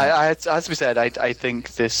 Yeah, I mean, as we said, I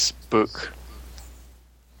think this book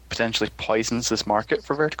potentially poisons this market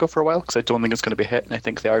for Vertigo for a while, because I don't think it's going to be a hit, and I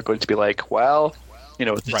think they are going to be like, well, you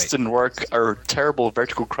know, this didn't work. Our terrible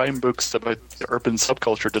Vertigo crime books about the urban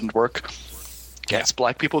subculture didn't work. Guess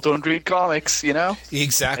black people don't read comics, you know?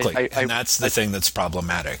 Exactly, and that's the thing that's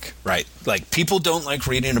problematic, right? Like, people don't like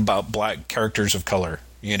reading about black characters of color.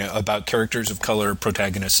 You know, about characters of color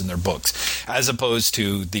protagonists in their books, as opposed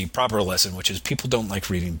to the proper lesson, which is people don't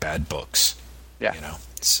like reading bad books. Yeah. You know,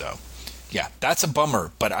 so, yeah, that's a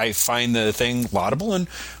bummer, but I find the thing laudable, and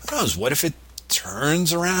who knows, what if it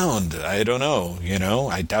turns around? I don't know, you know,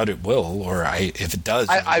 I doubt it will, or if it does.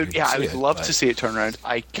 I would love to see it turn around.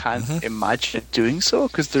 I can't imagine it doing so,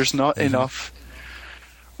 because there's not enough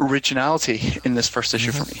originality in this first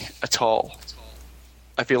issue for me at all.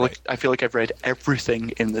 I feel like I've read everything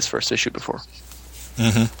in this first issue before.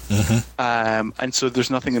 And so there's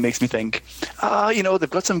nothing that makes me think, they've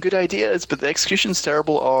got some good ideas, but the execution's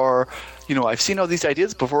terrible, or, I've seen all these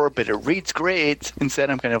ideas before, but it reads great. Instead,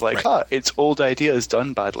 I'm kind of like, it's old ideas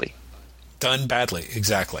done badly. Done badly,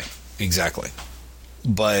 exactly.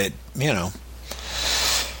 But,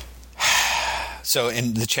 so,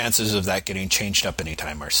 and the chances of that getting changed up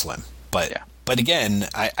anytime are slim. But again,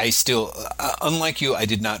 I still, unlike you, I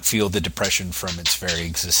did not feel the depression from its very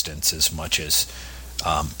existence as much as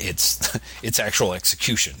its actual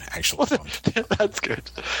execution. That's good.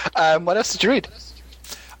 What else did you read?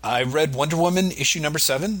 I read Wonder Woman issue number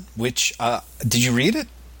 7, which, did you read it?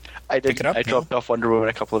 I did. Pick it up? I dropped off Wonder Woman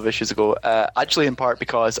a couple of issues ago. Actually, in part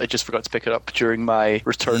because I just forgot to pick it up during my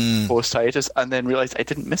return post-hiatus, and then realized I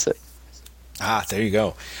didn't miss it. There you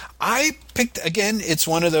go. I picked, again, it's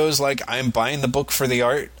one of those, like, I'm buying the book for the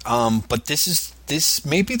art, but this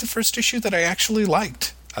may be the first issue that I actually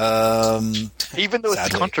liked. Even though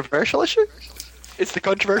it's a controversial issue? It's the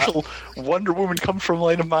controversial Wonder Woman comes from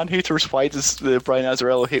line of man-haters, why does the Brian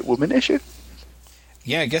Azzarello hate women issue?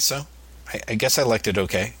 Yeah, I guess so. I guess I liked it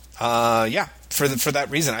okay. For that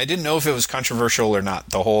reason. I didn't know if it was controversial or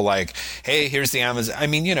not. The whole, like, hey, here's the Amazon. I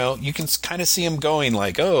mean, you can kind of see him going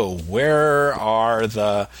like, oh, where are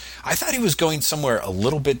the... I thought he was going somewhere a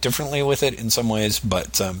little bit differently with it in some ways.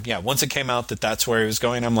 But, once it came out that that's where he was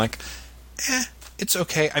going, I'm like, it's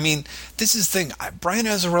okay. I mean, this is the thing. Brian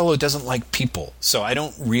Azzarello doesn't like people, so I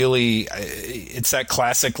don't really. It's that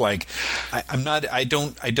classic, like, I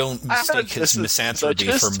don't mistake his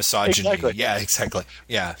misanthropy for misogyny. Exactly. Yeah, exactly.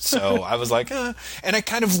 Yeah. So I was like, and I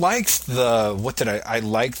kind of liked I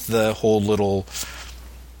liked the whole little.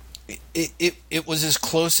 It was as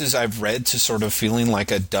close as I've read to sort of feeling like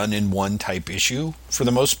a done-in-one type issue for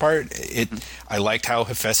the most part. I liked how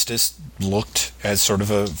Hephaestus looked as sort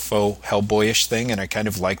of a faux Hellboyish thing, and I kind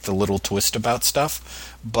of liked the little twist about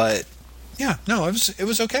stuff. But it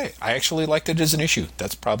was okay. I actually liked it as an issue.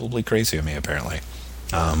 That's probably crazy of me, apparently.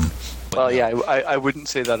 I wouldn't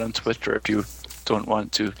say that on Twitter if you don't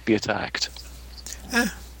want to be attacked.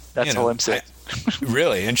 That's all I'm saying.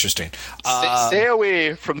 Really interesting. Stay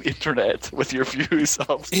away from the internet with your views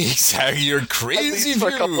of exactly your crazy views for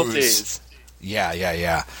a couple of days.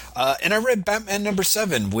 Yeah. And I read Batman number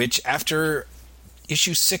 7, which after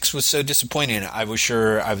issue 6 was so disappointing, I was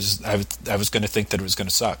sure I was going to think that it was going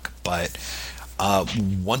to suck. But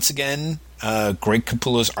once again, Greg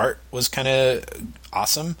Capullo's art was kind of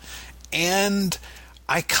awesome, and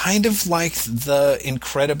I kind of liked the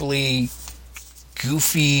incredibly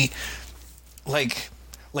goofy. Like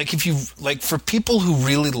if you for people who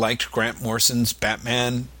really liked Grant Morrison's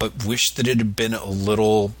Batman but wish that it had been a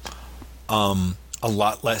little a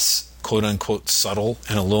lot less quote unquote subtle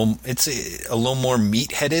and a little more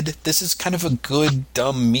meat-headed, this is kind of a good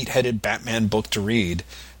dumb meat-headed Batman book to read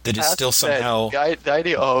that is still somehow the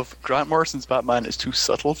idea of Grant Morrison's Batman is too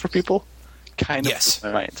subtle for people kind of blows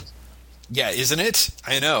my mind. Yeah, isn't it?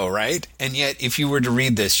 I know, right? And yet, if you were to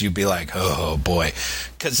read this, you'd be like, oh, boy.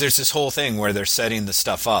 Because there's this whole thing where they're setting the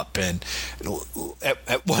stuff up. And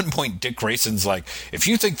at one point, Dick Grayson's like, if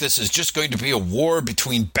you think this is just going to be a war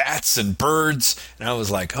between bats and birds. And I was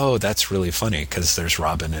like, oh, that's really funny because there's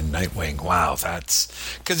Robin and Nightwing. Wow, that's...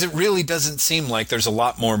 Because it really doesn't seem like there's a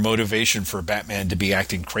lot more motivation for Batman to be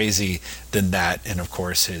acting crazy than that. And, of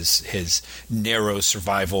course, his narrow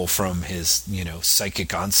survival from his,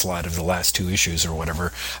 psychic onslaught of the last 2 issues or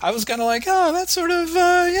whatever. I was kind of like, oh, that's sort of,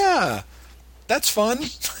 that's fun.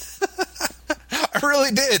 I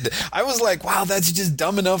really did. I was like, wow, that's just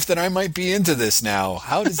dumb enough that I might be into this now.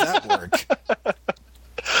 How does that work?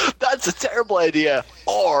 That's a terrible idea.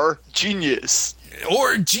 Or genius.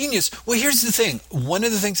 Well, here's the thing. One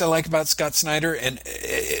of the things I like about Scott Snyder and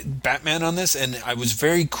Batman on this, and I was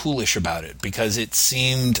very coolish about it because it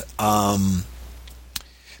seemed...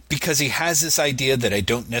 because he has this idea that I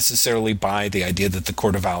don't necessarily buy, the idea that the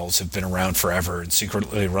Court of Owls have been around forever and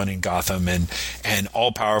secretly running Gotham and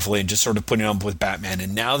all powerfully and just sort of putting up with Batman.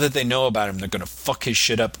 And now that they know about him, they're going to fuck his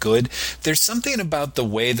shit up good. There's something about the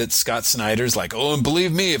way that Scott Snyder's like, oh, and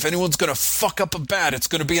believe me, if anyone's going to fuck up a bat, it's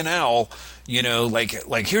going to be an owl.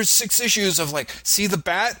 Like here's 6 issues of like, see the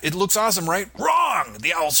bat? It looks awesome, right? Wrong!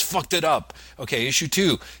 The owl's fucked it up. Okay, issue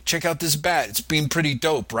 2. Check out this bat. It's being pretty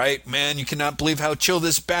dope, right? Man, you cannot believe how chill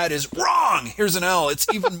this bat is. Wrong! Here's an owl. It's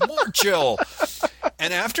even more chill.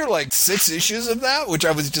 And after like 6 issues of that, which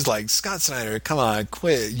I was just like, Scott Snyder, come on,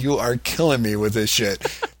 quit. You are killing me with this shit.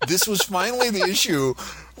 This was finally the issue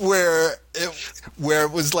where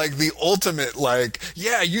it was like the ultimate, like,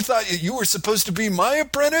 yeah, you thought you were supposed to be my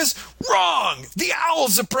apprentice? Wrong! The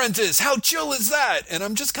Owl's apprentice! How chill is that? And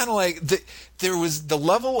I'm just kind of like, there was the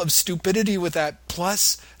level of stupidity with that,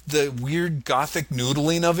 plus the weird gothic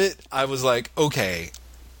noodling of it. I was like, okay,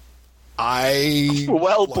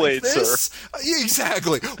 well played, sir.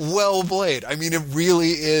 Exactly. Well played. I mean, it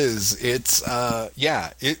really is. It's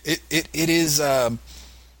it is I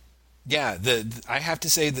have to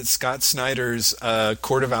say that Scott Snyder's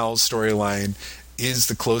Court of Owls storyline is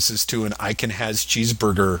the closest to an I can has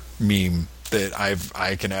cheeseburger meme that I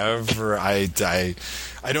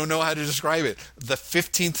don't know how to describe it. The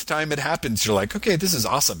 15th time it happens, you're like, okay, this is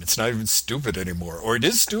awesome. It's not even stupid anymore. Or it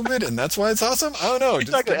is stupid, and that's why it's awesome? I don't know.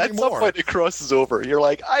 Exactly. Just At some point, it crosses over. You're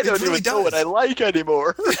like, I don't even know what I like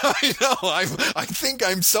anymore. I know. I think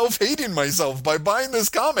I'm self-hating myself by buying this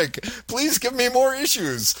comic. Please give me more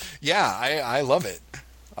issues. Yeah, I love it.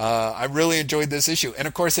 I really enjoyed this issue. And,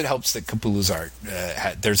 of course, it helps that Capullo's art.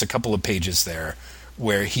 There's a couple of pages there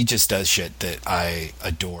where he just does shit that I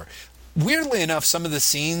adore. Weirdly enough, some of the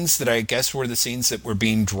scenes that I guess were the scenes that were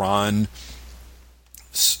being drawn,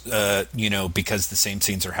 because the same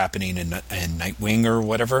scenes are happening in Nightwing or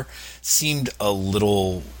whatever, seemed a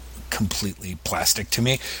little completely plastic to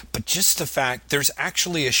me. But just the fact, there's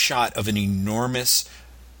actually a shot of an enormous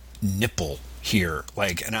nipple here,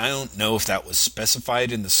 and I don't know if that was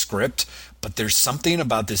specified in the script, but there's something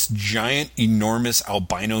about this giant, enormous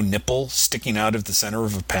albino nipple sticking out of the center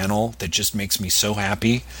of a panel that just makes me so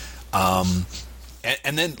happy. And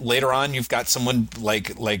then later on, you've got someone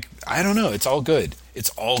like I don't know. It's all good. It's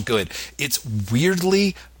all good. It's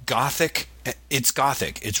weirdly gothic. It's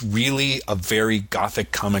gothic. It's really a very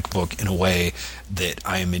gothic comic book in a way that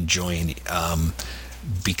I am enjoying.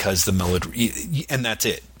 Because the and that's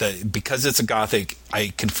it. Because it's a gothic, I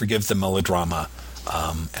can forgive the melodrama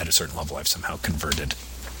at a certain level. I've somehow converted.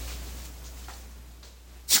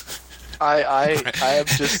 I am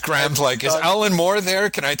just... Graham's like, is Alan Moore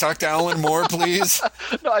there? Can I talk to Alan Moore, please?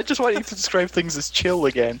 No, I just want you to describe things as chill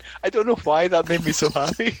again. I don't know why that made me so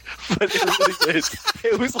happy, but it really did.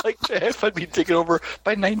 It was like Jeff had been taken over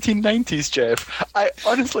by 1990s Jeff. I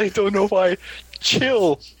honestly don't know why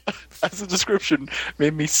chill as a description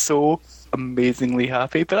made me so amazingly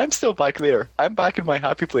happy, but I'm still back there. I'm back in my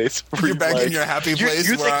happy place. You're back in your happy place?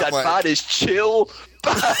 You think that is chill?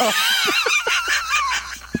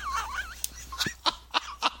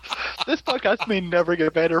 This podcast may never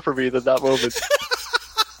get better for me than that moment.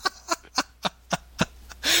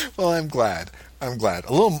 Well, I'm glad. A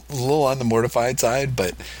little on the mortified side,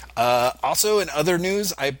 but also in other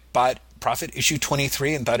news, I bought Prophet issue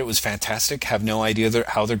 23 and thought it was fantastic. Have no idea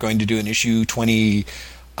how they're going to do an issue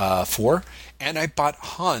 24. And I bought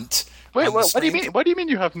Hunt. Wait, what do you mean? What do you mean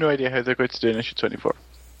you have no idea how they're going to do an issue 24?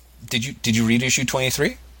 Did you read issue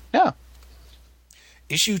 23? No.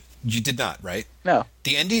 You did not, right? No.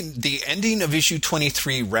 The ending of issue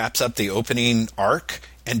 23 wraps up the opening arc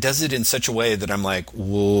and does it in such a way that I'm like,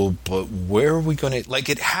 whoa, but where are we going to...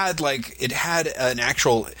 it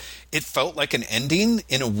felt like an ending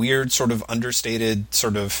in a weird sort of understated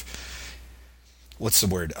sort of... What's the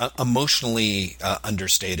word? Emotionally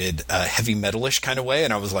understated, heavy metalish kind of way.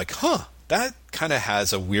 And I was like, that kind of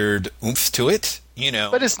has a weird oomph to it.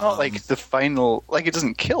 But it's not like the final, it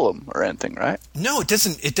doesn't kill him or anything, right? No, it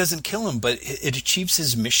doesn't. It doesn't kill him, but it achieves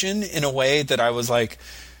his mission in a way that I was like,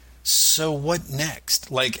 so what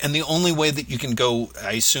next? And the only way that you can go,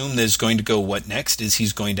 I assume there's going to go what next is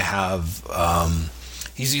he's going to have,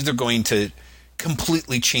 he's either going to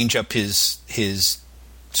completely change up his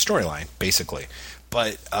storyline, basically.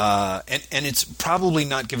 But and it's probably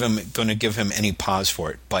not going to give him any pause for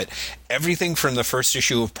it. But everything from the first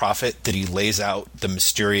issue of Prophet that he lays out the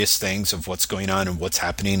mysterious things of what's going on and what's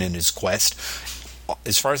happening in his quest,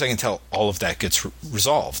 as far as I can tell, all of that gets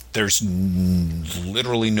resolved. There's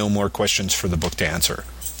literally no more questions for the book to answer,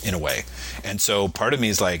 in a way. And so part of me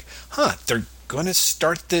is like, they're going to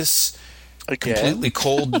start this completely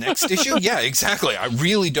cold next issue? Yeah, exactly. I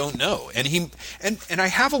really don't know. And I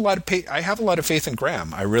have a lot of faith in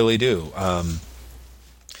Graham. I really do.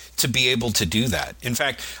 To be able to do that. In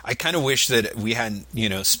fact, I kind of wish that we hadn't,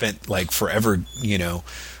 spent forever,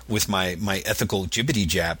 with my ethical jibbity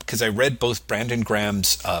jab, because I read both Brandon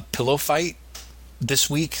Graham's Pillow Fight this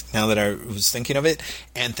week, now that I was thinking of it,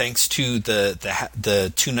 and thanks to the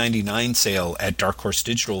 $2.99 sale at Dark Horse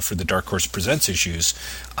Digital for the Dark Horse Presents issues,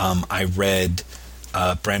 I read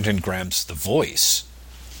Brandon Graham's The Voice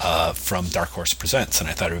from Dark Horse Presents, and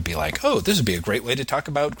I thought it would be this would be a great way to talk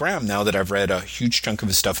about Graham now that I've read a huge chunk of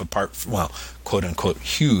his stuff quote unquote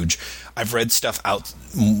huge. I've read stuff out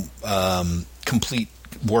complete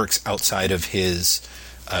works outside of his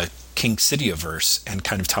King Sidioverse and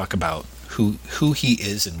kind of talk about who he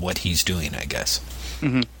is and what he's doing, I guess.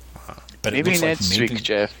 Mm-hmm. But maybe it looks next week,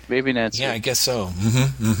 Jeff. Maybe next week. Yeah, I guess so.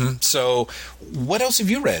 So, what else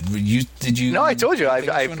have you read? Did you? No, I told you.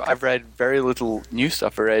 I've read very little new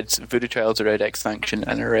stuff. I read Voodoo Childs, I read Extinction,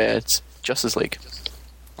 and I read Justice League.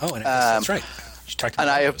 Oh, and that's right. You talked about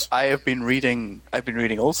those. I have been reading. I've been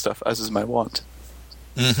reading old stuff, as is my wont.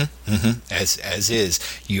 As is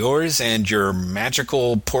yours and your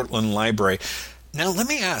magical Portland library. Now, let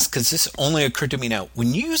me ask, because this only occurred to me now.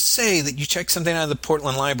 When you say that you check something out of the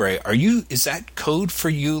Portland Library, is that code for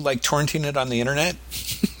you, like, torrenting it on the internet?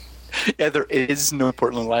 Yeah, there is no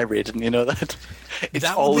Portland Library. Didn't you know that?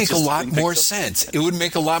 That would make a lot more sense. It would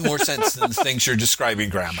make a lot more sense than the things you're describing,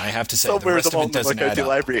 Graham. I have to say, somewhere the rest of it doesn't add the up.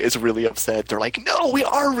 library is really upset. They're like, no, we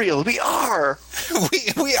are real. We are.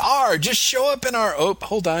 we are. Just show up in our... Oh,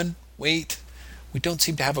 hold on. Wait. We don't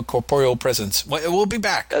seem to have a corporeal presence. We'll be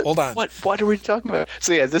back. Hold on. What are we talking about?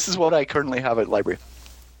 So yeah, this is what I currently have at library.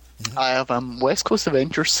 I have West Coast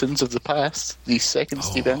Adventures: Sins of the Past, the second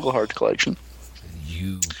Steve Englehart collection.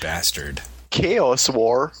 You bastard. Chaos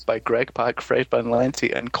War by Greg Pak, Fred Van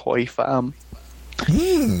Lente, and Koi Pham.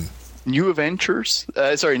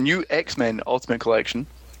 New X-Men Ultimate Collection,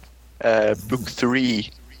 Book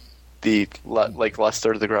 3, the last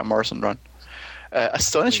third of the Grant Morrison run.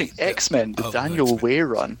 Astonishing X-Men, the Daniel Way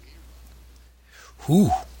run.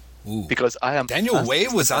 Ooh. Because I am... Daniel Way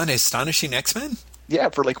was on Astonishing X-Men? Yeah,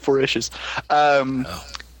 for like 4 issues. And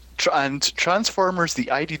Transformers, the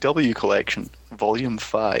IDW collection, Volume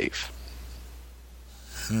 5.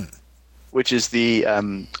 Which is the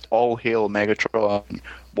All Hail Megatron,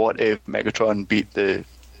 what if Megatron beat the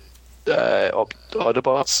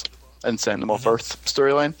Autobots and sent them off Earth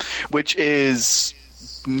storyline, which is...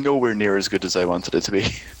 nowhere near as good as I wanted it to be.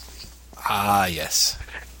 Ah, yes.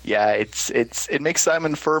 Yeah, it makes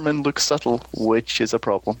Simon Furman look subtle, which is a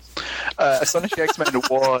problem. Astonishing X-Men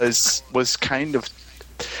was kind of...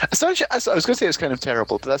 Astonishing, I was going to say it's kind of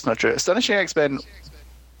terrible, but that's not true. Astonishing X-Men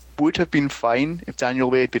would have been fine if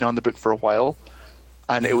Daniel Way had been on the book for a while,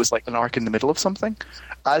 and it was like an arc in the middle of something.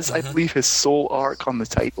 As I believe his sole arc on the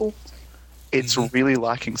title, it's really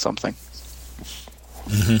lacking something.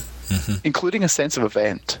 Including a sense of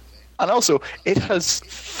event. And also, it has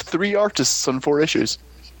 3 artists on 4 issues.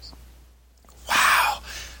 Wow.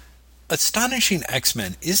 Astonishing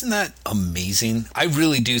X-Men. Isn't that amazing? I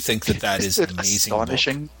really do think that is an amazing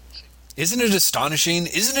astonishing? Book. Isn't it astonishing?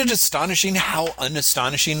 Isn't it astonishing how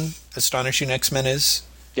unastonishing Astonishing X-Men is?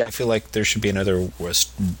 Yeah. I feel like there should be another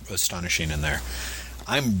astonishing in there.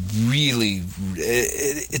 I'm really...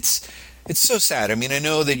 It's so sad. I mean, I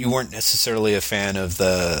know that you weren't necessarily a fan of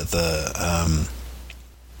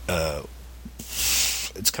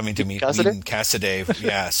it's coming to me, Cassidy,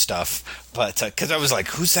 stuff. But because I was like,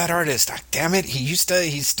 who's that artist? Damn it, he's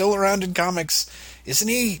still around in comics, isn't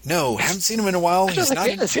he? No, haven't seen him in a while. He's not.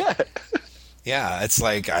 Yeah, it's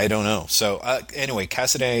like I don't know. So anyway,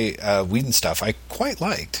 Cassidy Whedon stuff I quite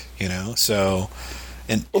liked, So.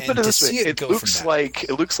 And to see it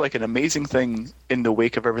looks like an amazing thing in the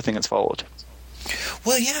wake of everything that's followed.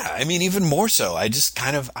 Well, yeah. I mean, even more so. I just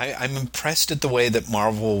kind of I'm impressed at the way that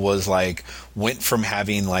Marvel went from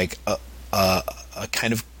having like a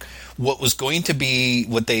kind of what was going to be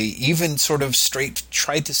what they even sort of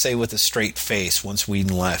tried to say with a straight face once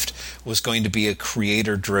Whedon left was going to be a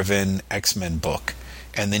creator-driven X-Men book,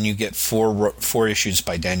 and then you get four issues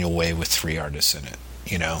by Daniel Way with 3 artists in it.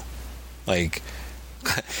 Like.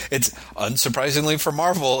 It's unsurprisingly for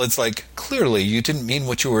Marvel, it's like clearly you didn't mean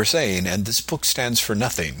what you were saying, and this book stands for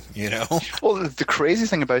nothing. Well, the crazy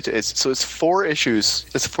thing about it is, it's 4 issues.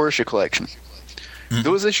 It's a 4-issue collection.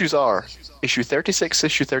 Those issues are issue 36,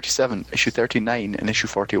 issue 37, issue 39, and issue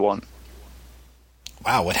 41.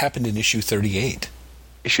 Wow, what happened in issue 38?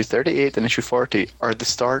 Issue 38 and issue 40 are the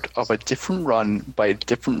start of a different run by a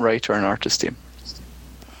different writer and artist team.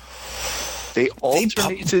 They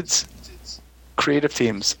alternated creative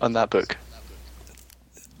teams on that book.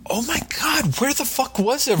 Oh my God, where the fuck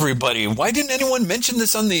was everybody? Why didn't anyone mention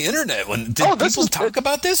this on the internet? Did people talk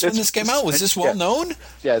about this when this came out? Was this well known?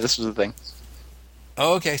 Yeah, this was the thing.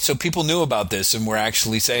 Oh, okay, so people knew about this and were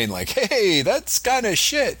actually saying like, hey, that's kind of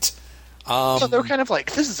shit. So they were kind of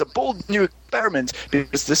like, this is a bold new experiment,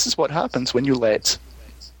 because this is what happens when you let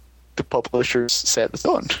the publishers set the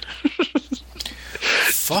tone.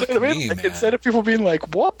 Fuck me, man. Instead of people being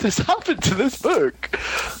like, what has happened to this book?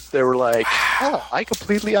 They were like,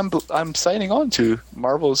 I'm signing on to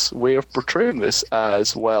Marvel's way of portraying this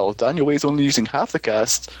as, well, Daniel Way's only using half the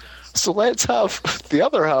cast, so let's have the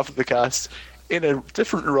other half of the cast in a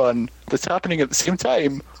different run that's happening at the same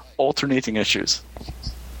time, alternating issues.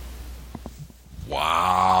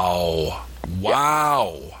 Wow.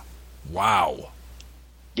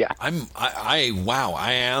 Yeah.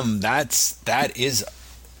 That is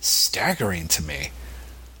staggering to me.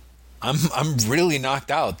 I'm really knocked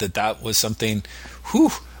out that was something. Whew,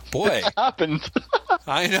 boy. That happened.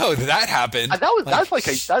 I know that happened. And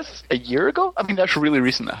that's a year ago. I mean, that's really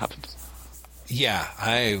recent that happened. Yeah,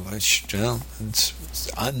 it's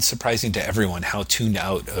unsurprising to everyone how tuned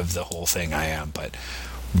out of the whole thing I am, but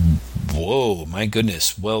whoa, my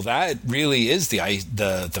goodness. Well, that really is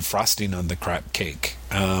the frosting on the crap cake.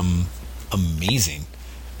 Amazing.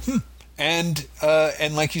 And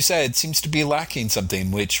like you said, it seems to be lacking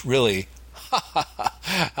something, which really,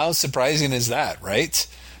 how surprising is that, right?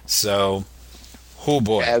 So, oh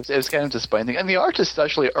boy. Yeah, it was kind of disappointing. And the artists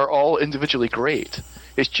actually are all individually great.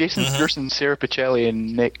 It's Jason Pearson, Sarah Pichelli,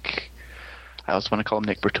 and Nick... I also want to call him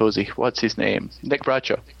Nick Bertozzi. What's his name? Nick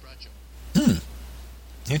Bradshaw.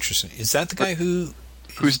 Interesting. Is that the guy who's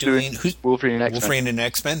doing Wolverine and X-Men? Wolverine and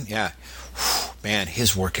X-Men? Yeah. Man,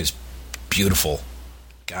 his work is beautiful.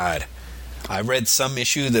 God. I read some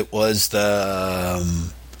issue that was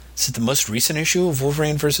is it the most recent issue of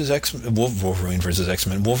Wolverine versus X-Men? Wolverine versus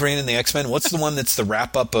X-Men. Wolverine and the X-Men. What's the one that's the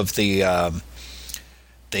wrap-up of the...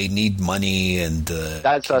 they need money and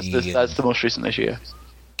that's the most recent issue. Yeah.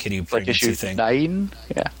 Kitty pregnancy issue thing. 9.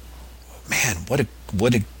 Yeah. Man, what a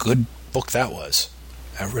good book that was.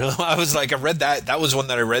 I was like, I read that. That was one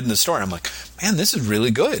that I read in the store. And I'm like, man, this is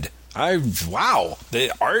really good. Wow,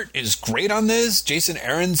 the art is great on this. Jason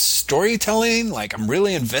Aaron's storytelling, like I'm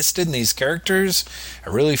really invested in these characters. I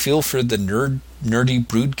really feel for the nerdy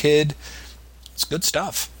brood kid. It's good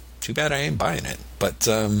stuff. Too bad I ain't buying it. But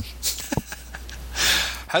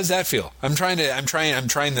how's that feel? I'm trying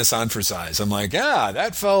this on for size. I'm like, yeah,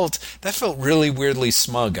 that felt really weirdly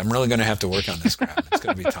smug. I'm really going to have to work on this crap. It's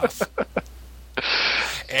going to be tough.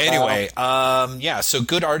 Anyway, yeah, so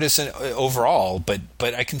good artists overall, but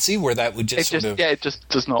I can see where that would just it just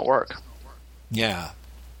does not work. Yeah.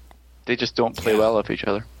 They just don't play well with each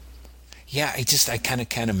other. Yeah, I kind of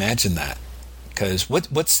can't imagine that. Because what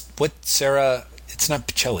Sarah, it's not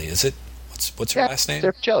Pichelli, is it? What's her last name?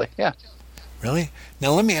 Sarah Pichelli, yeah. Really?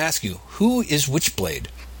 Now let me ask you, who is Witchblade?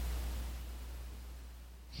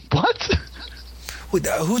 What?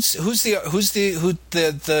 Who's the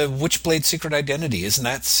Witchblade secret identity? Isn't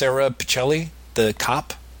that Sarah Pichelli, the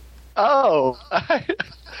cop? Oh,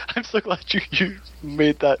 I'm so glad you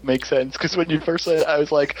made that make sense, because when you first said it, I was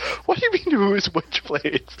like, what do you mean who is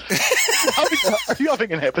Witchblade? Are you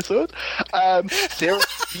having an episode? Sarah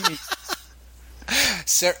Pizzini.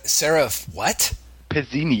 Sarah what?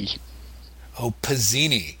 Pizzini. Oh,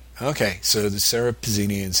 Pizzini. Okay, so the Sarah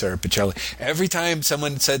Pizzini and Sarah Pichelli. Every time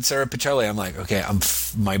someone said Sarah Pichelli, I'm like, okay,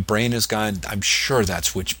 my brain is gone. I'm sure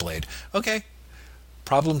that's Witchblade. Okay,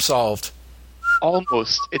 problem solved.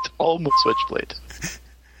 Almost. It's almost Witchblade.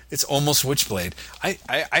 It's almost Witchblade.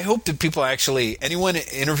 I hope that people actually, anyone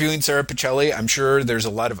interviewing Sarah Pichelli, I'm sure there's a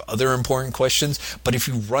lot of other important questions, but if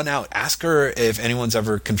you run out, ask her if anyone's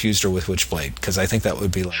ever confused her with Witchblade, because I think that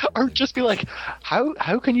would be like... Or just be like,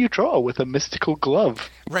 how can you draw with a mystical glove?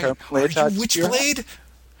 Right. Are you Witchblade?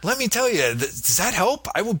 Let me tell you, does that help?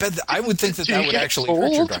 I would bet I would think that would actually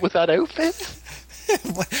hurt your drawing. With that outfit?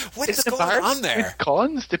 What is going on there?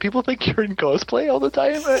 Cons? Do people think you're in cosplay all the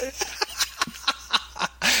time?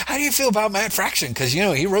 How do you feel about Matt Fraction? Because,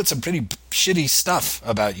 he wrote some pretty shitty stuff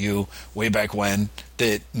about you way back when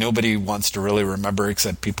that nobody wants to really remember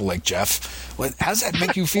except people like Jeff. How's that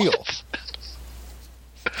make you feel?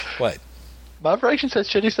 What? Matt Fraction says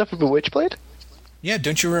shitty stuff about Witchblade? Yeah,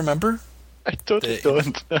 don't you remember? I don't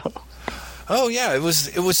know. Oh, yeah, it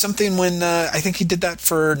was something when I think he did that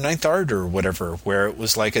for Ninth Art or whatever, where it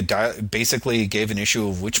was like basically gave an issue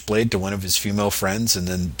of Witchblade to one of his female friends, and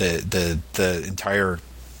then the entire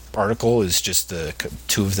article is just the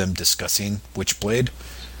two of them discussing Witchblade.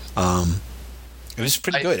 It was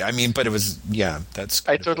pretty good. I mean, but it was, yeah, that's...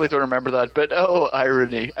 I totally don't remember that, but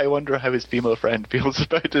irony. I wonder how his female friend feels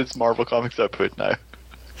about his Marvel Comics output now.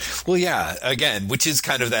 Well, yeah, again, which is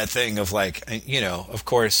kind of that thing of like, of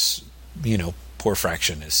course... poor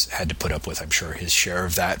Fraction has had to put up with, I'm sure, his share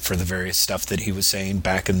of that for the various stuff that he was saying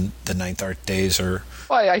back in the Ninth Art days or...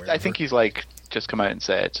 Well, I think he's just come out and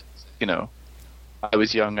said, I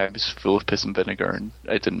was young, I was full of piss and vinegar, and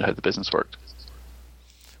I didn't know how the business worked.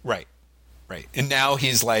 Right. And now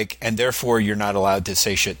he's like, and therefore you're not allowed to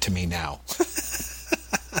say shit to me now.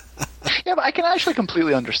 Yeah, but I can actually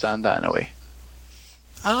completely understand that in a way.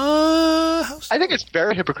 I think it's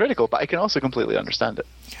very hypocritical, but I can also completely understand it.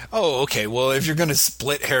 Oh, okay. Well, if you're going to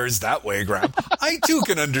split hairs that way, Graham, I too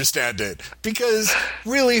can understand it. Because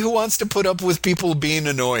really, who wants to put up with people being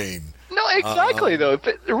annoying? No, exactly, though.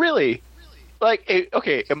 But really, like,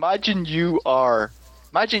 okay, imagine you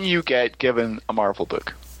get given a Marvel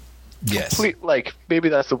book. Yes. Like, maybe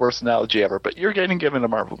that's the worst analogy ever, but you're getting given a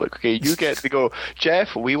Marvel book. Okay, you get to go,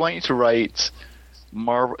 Jeff, we want you to write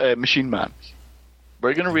Machine Man.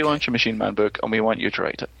 We're going to relaunch a Machine Man book, and we want you to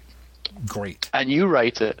write it. Great. And you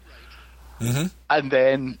write it, and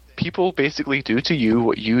then people basically do to you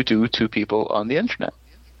what you do to people on the internet.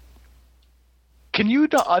 Can you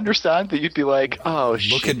not understand that you'd be like, oh,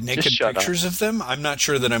 look at naked pictures of them? I'm not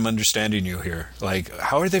sure that I'm understanding you here. Like,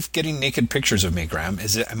 how are they getting naked pictures of me, Graham?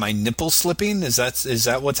 Am I nipple slipping? Is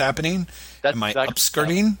that what's happening? Am I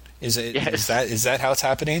upskirting? Is that how it's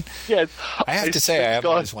happening? Yes. I have to say, I have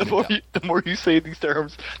always wondered that. The more you say these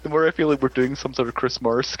terms, the more I feel like we're doing some sort of Chris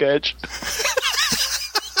Morris sketch.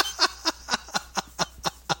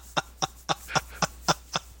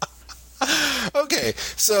 Okay,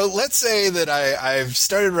 so let's say that I've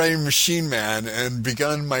started writing Machine Man and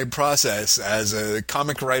begun my process as a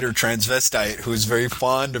comic writer transvestite who's very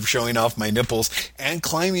fond of showing off my nipples and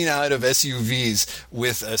climbing out of SUVs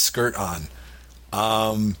with a skirt on.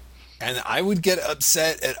 And I would get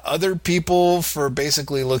upset at other people for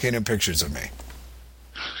basically looking at pictures of me.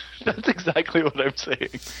 That's exactly what I'm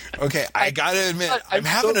saying. Okay, I gotta admit, I'm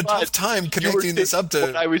having a tough time connecting this up to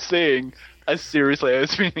what I was saying as seriously as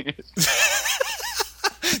I was meaning it.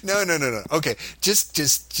 No. Okay,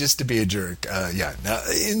 just to be a jerk. Yeah. Now,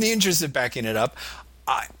 in the interest of backing it up,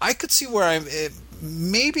 I could see where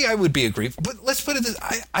maybe I would be aggrieved, but let's put it this: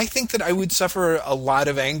 I think that I would suffer a lot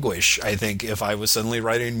of anguish. I think if I was suddenly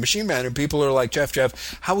writing Machine Man and people are like,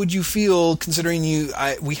 Jeff, how would you feel considering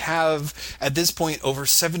we have at this point over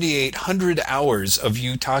 7,800 hours of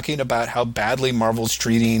you talking about how badly Marvel's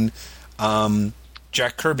treating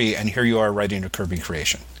Jack Kirby, and here you are writing a Kirby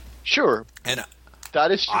creation. Sure, and that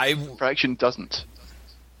is true. Fraction doesn't.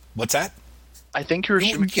 What's that? I think your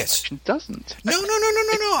Fraction doesn't. No.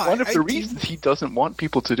 One of the reasons he doesn't want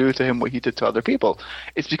people to do to him what he did to other people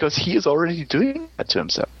is because he is already doing that to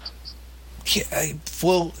himself. Yeah,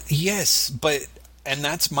 well, yes, but and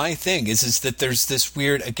that's my thing is that there's this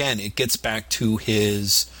weird. Again, it gets back to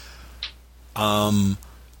his, anyone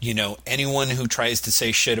who tries to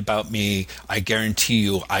say shit about me, I guarantee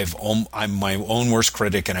you, I'm my own worst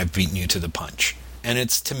critic, and I've beaten you to the punch. And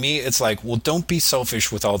to me, it's like, well, don't be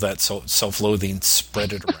selfish with all that self-loathing.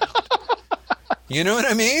 Spread it around. You know what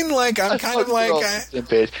I mean? Like, I'm kind of like...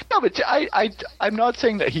 No, but I'm not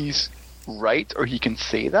saying that he's right or he can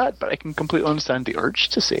say that, but I can completely understand the urge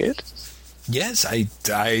to say it. Yes, I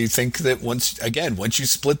think that once you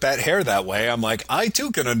split that hair that way, I'm like, I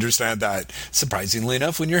too can understand that. Surprisingly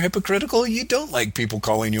enough, when you're hypocritical, you don't like people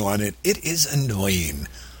calling you on it. It is annoying.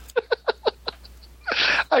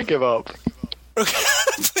 I give up. Okay.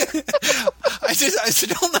 I'm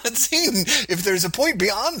still not seeing if there's a point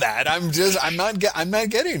beyond that. I'm not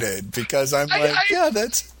getting it because that's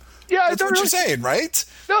what you're saying, right?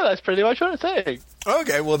 No, that's pretty much what I'm saying.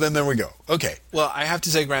 Okay, well then there we go. Okay, well I have to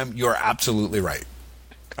say, Graham, you're absolutely right.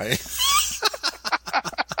 Okay?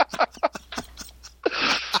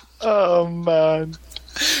 Oh man,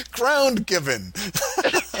 ground given.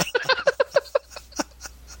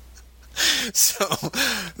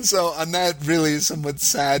 So on that really somewhat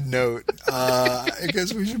sad note, I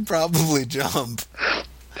guess we should probably jump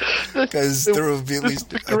because there will be at least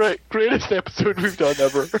the greatest episode we've done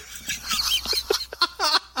ever.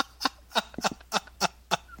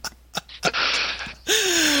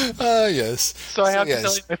 Yes. So I have to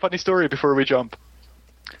tell you my funny story before we jump.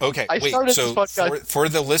 Okay, for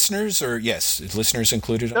the listeners, or yes, listeners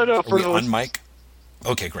included? No, for the on mic.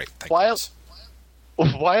 Okay, great. While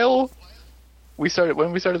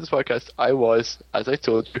when we started this podcast, I was, as I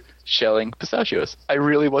told you, shelling pistachios. I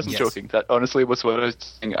really wasn't joking. That honestly was what I was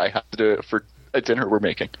saying. I had to do it for a dinner we're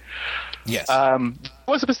making. Yes. It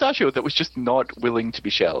was a pistachio that was just not willing to be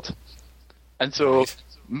shelled. And so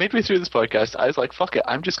midway through this podcast, I was like, fuck it,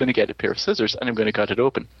 I'm just going to get a pair of scissors and I'm going to cut it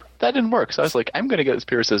open. That didn't work. So I was like, I'm going to get this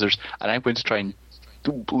pair of scissors and I'm going to try and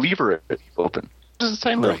lever it open. Just a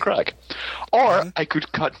tiny little crack. Or I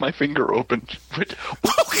could cut my finger open.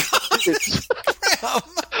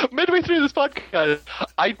 Midway through this podcast,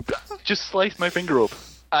 I just sliced my finger open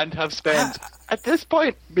and have spent, at this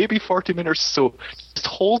point, maybe 40 minutes or so just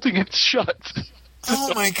holding it shut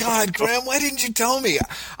Oh my God, Graham, why didn't you tell me?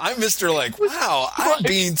 I'm Mr. Like, wow, I'm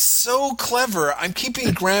being so clever. I'm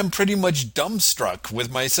keeping Graham pretty much dumbstruck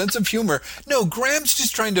with my sense of humor. No, Graham's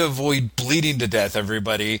just trying to avoid bleeding to death,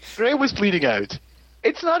 everybody. Graham was bleeding out.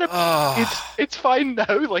 It's not it's fine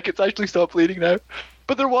now, like it's actually stopped bleeding now.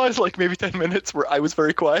 But there was like maybe 10 minutes where I was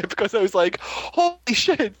very quiet because I was like, holy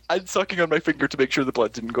shit, and sucking on my finger to make sure the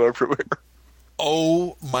blood didn't go everywhere.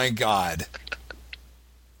 Oh my God.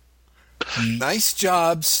 Nice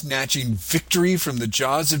job snatching victory from the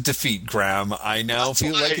jaws of defeat, Graham. I now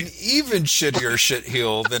feel like an even shittier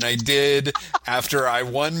shitheel than I did after I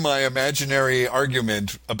won my imaginary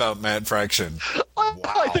argument about Matt Fraction. Wow.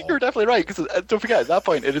 I think you're definitely right, because don't forget, at that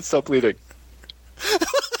point, it had stopped bleeding.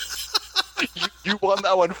 you won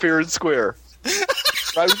that one fair and square.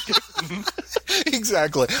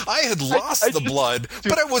 Exactly. I had lost the blood,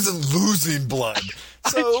 but I wasn't losing blood.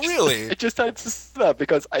 So really, I just had to say that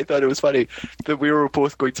because I thought it was funny that we were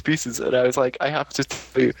both going to pieces, and I was like, I have to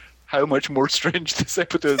tell you how much more strange this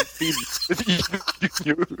episode has been than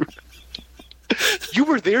you knew. You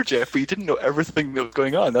were there, Jeff, but you didn't know everything that was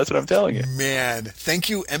going on. That's what I'm telling you. Man, thank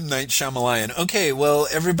you, M. Night Shyamalan. Okay, well,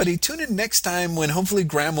 everybody, tune in next time when hopefully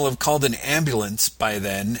Graham will have called an ambulance by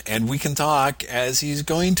then, and we can talk as he's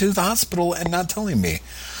going to the hospital and not telling me.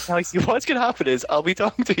 Now, what's going to happen is I'll be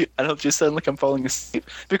talking to you, and it'll just sound like I'm falling asleep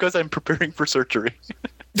because I'm preparing for surgery.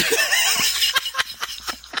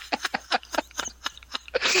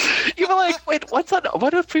 You were like, wait, what's that?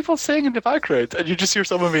 What are people saying in the background? And you just hear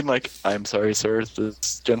someone being like, I'm sorry, sir,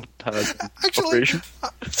 this gent has an operation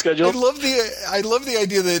scheduled. I love the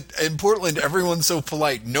idea that in Portland, everyone's so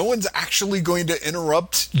polite. No one's actually going to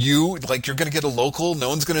interrupt you. Like, you're going to get a local. No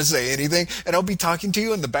one's going to say anything. And I'll be talking to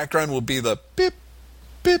you, and the background will be the beep,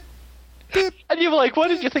 beep, beep. And you were like, what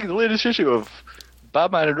did you think of the latest issue of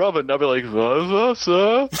Batman and Robin? And I'll be like,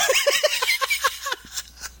 sir.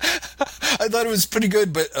 I thought it was pretty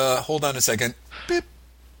good, but hold on a second. Beep,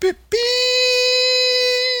 beep, beep.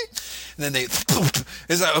 And then they...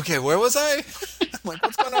 Is that... Okay, where was I? I'm like,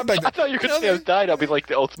 what's going on back there? I thought you were going to say I was died. I'll be like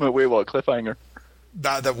the ultimate Waywalk cliffhanger.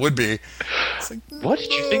 That would be. Like, what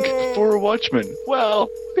did you think for Watchmen? Well,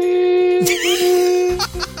 beep.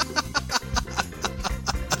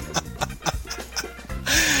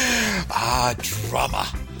 Drama.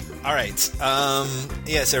 All right.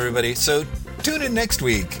 Yes, everybody. So... tune in next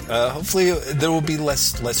week. Hopefully there will be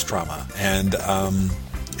less trauma, and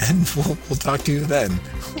we'll talk to you then.